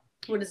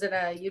 What is it?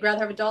 You'd rather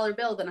have a dollar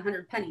bill than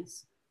 100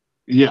 pennies.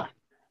 Yeah.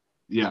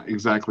 Yeah,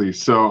 exactly.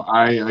 So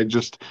I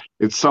just,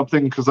 it's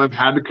something, because I've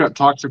had to cut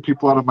toxic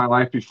people out of my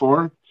life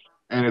before,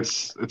 and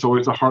it's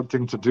always a hard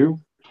thing to do.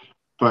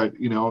 But,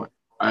 you know,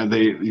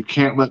 you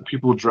can't let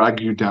people drag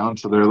you down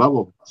to their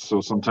level.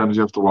 So sometimes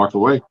you have to walk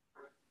away.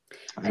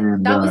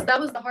 And that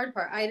was the hard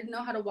part. I didn't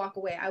know how to walk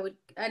away. I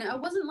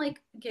wasn't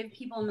like give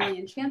people a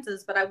million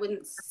chances, but I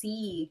wouldn't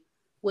see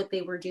what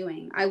they were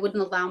doing. I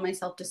wouldn't allow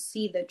myself to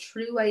see the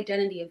true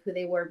identity of who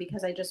they were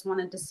because I just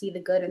wanted to see the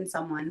good in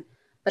someone.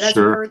 But as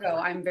a Virgo,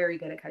 I'm very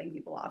good at cutting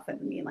people off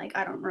and being like,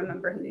 I don't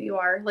remember who you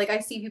are. Like, I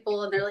see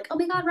people and they're like, oh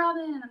my God,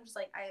 Robin. And I'm just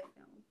like, I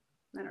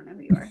don't know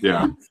who you are.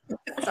 Yeah.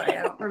 Sorry,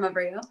 I don't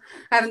remember you.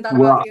 I haven't thought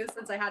about you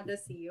since I had to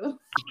see you.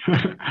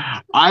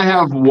 I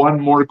have one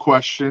more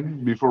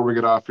question before we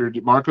get off here.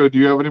 Marco, do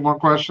you have any more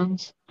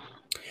questions?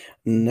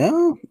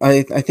 No,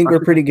 I think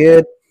we're pretty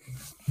good.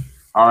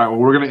 All right, well,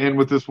 we're going to end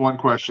with this one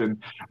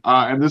question.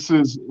 And this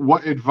is,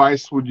 what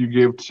advice would you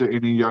give to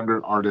any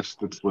younger artist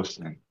that's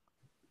listening?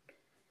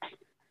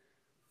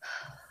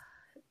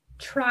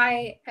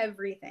 Try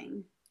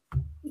everything.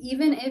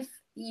 Even if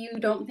you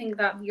don't think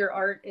that your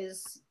art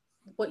is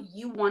what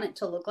you want it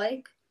to look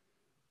like,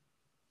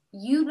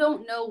 you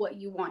don't know what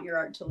you want your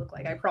art to look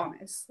like, I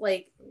promise.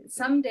 Like,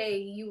 someday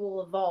you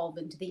will evolve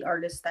into the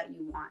artist that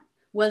you want,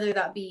 whether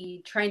that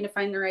be trying to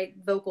find the right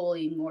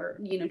vocaling or,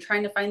 you know,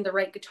 trying to find the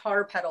right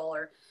guitar pedal,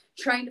 or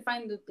trying to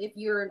find if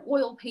you're an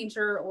oil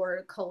painter or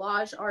a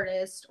collage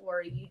artist,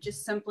 or you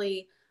just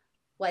simply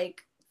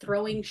like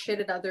throwing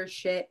shit at other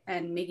shit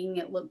and making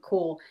it look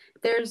cool.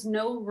 There's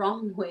no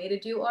wrong way to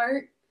do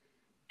art.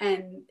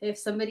 And if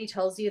somebody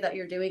tells you that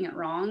you're doing it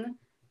wrong,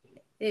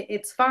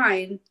 it's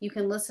fine. You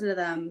can listen to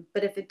them.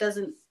 But if it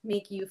doesn't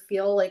make you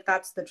feel like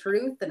that's the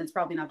truth, then it's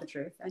probably not the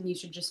truth. And you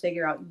should just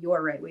figure out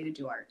your right way to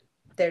do art.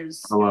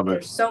 There's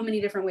so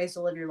many different ways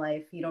to live your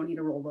life. You don't need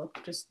a rule book.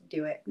 Just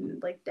do it.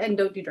 And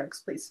don't do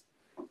drugs, please.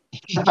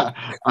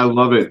 I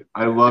love it.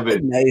 I love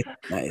it.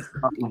 Nice.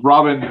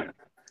 Robin,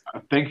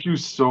 thank you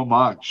so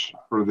much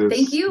for this.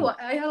 Thank you.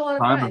 I had a lot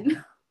of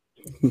fun.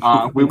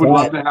 We would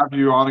love to have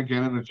you on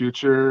again in the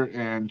future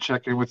and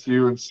check in with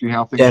you and see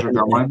how things are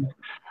going.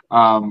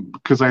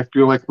 Because I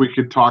feel like we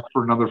could talk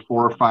for another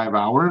 4 or 5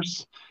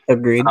 hours.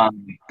 Agreed.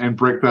 And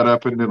break that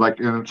up into like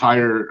an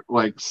entire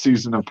like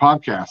season of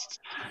podcasts.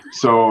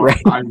 So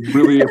I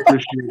really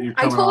appreciate you coming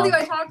I told you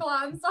on. I talk a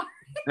lot. I'm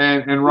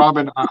sorry. And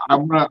Robin,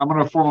 I'm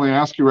gonna formally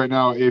ask you right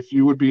now if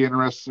you would be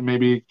interested in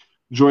maybe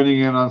joining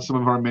in on some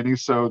of our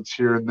mini-sodes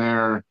here and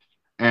there,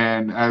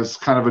 and as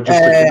kind of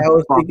I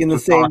was thinking the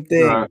same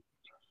thing.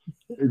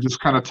 Just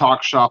kind of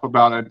talk shop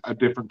about a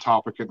different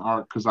topic in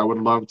art, because I would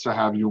love to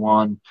have you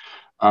on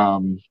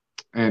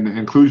and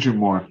include you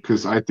more,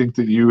 because I think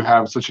that you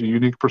have such a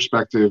unique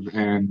perspective,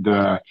 and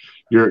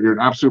you're an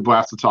absolute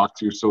blast to talk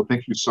to. So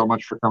thank you so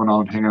much for coming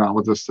on and hanging out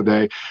with us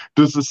today.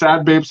 Does the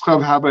Sad Babes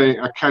Club have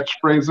a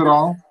catchphrase at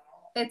all?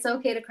 It's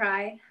okay to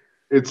cry.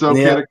 It's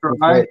okay to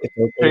cry. It's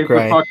okay to Hate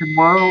cry. the fucking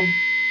world.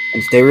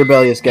 And stay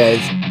rebellious,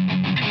 guys.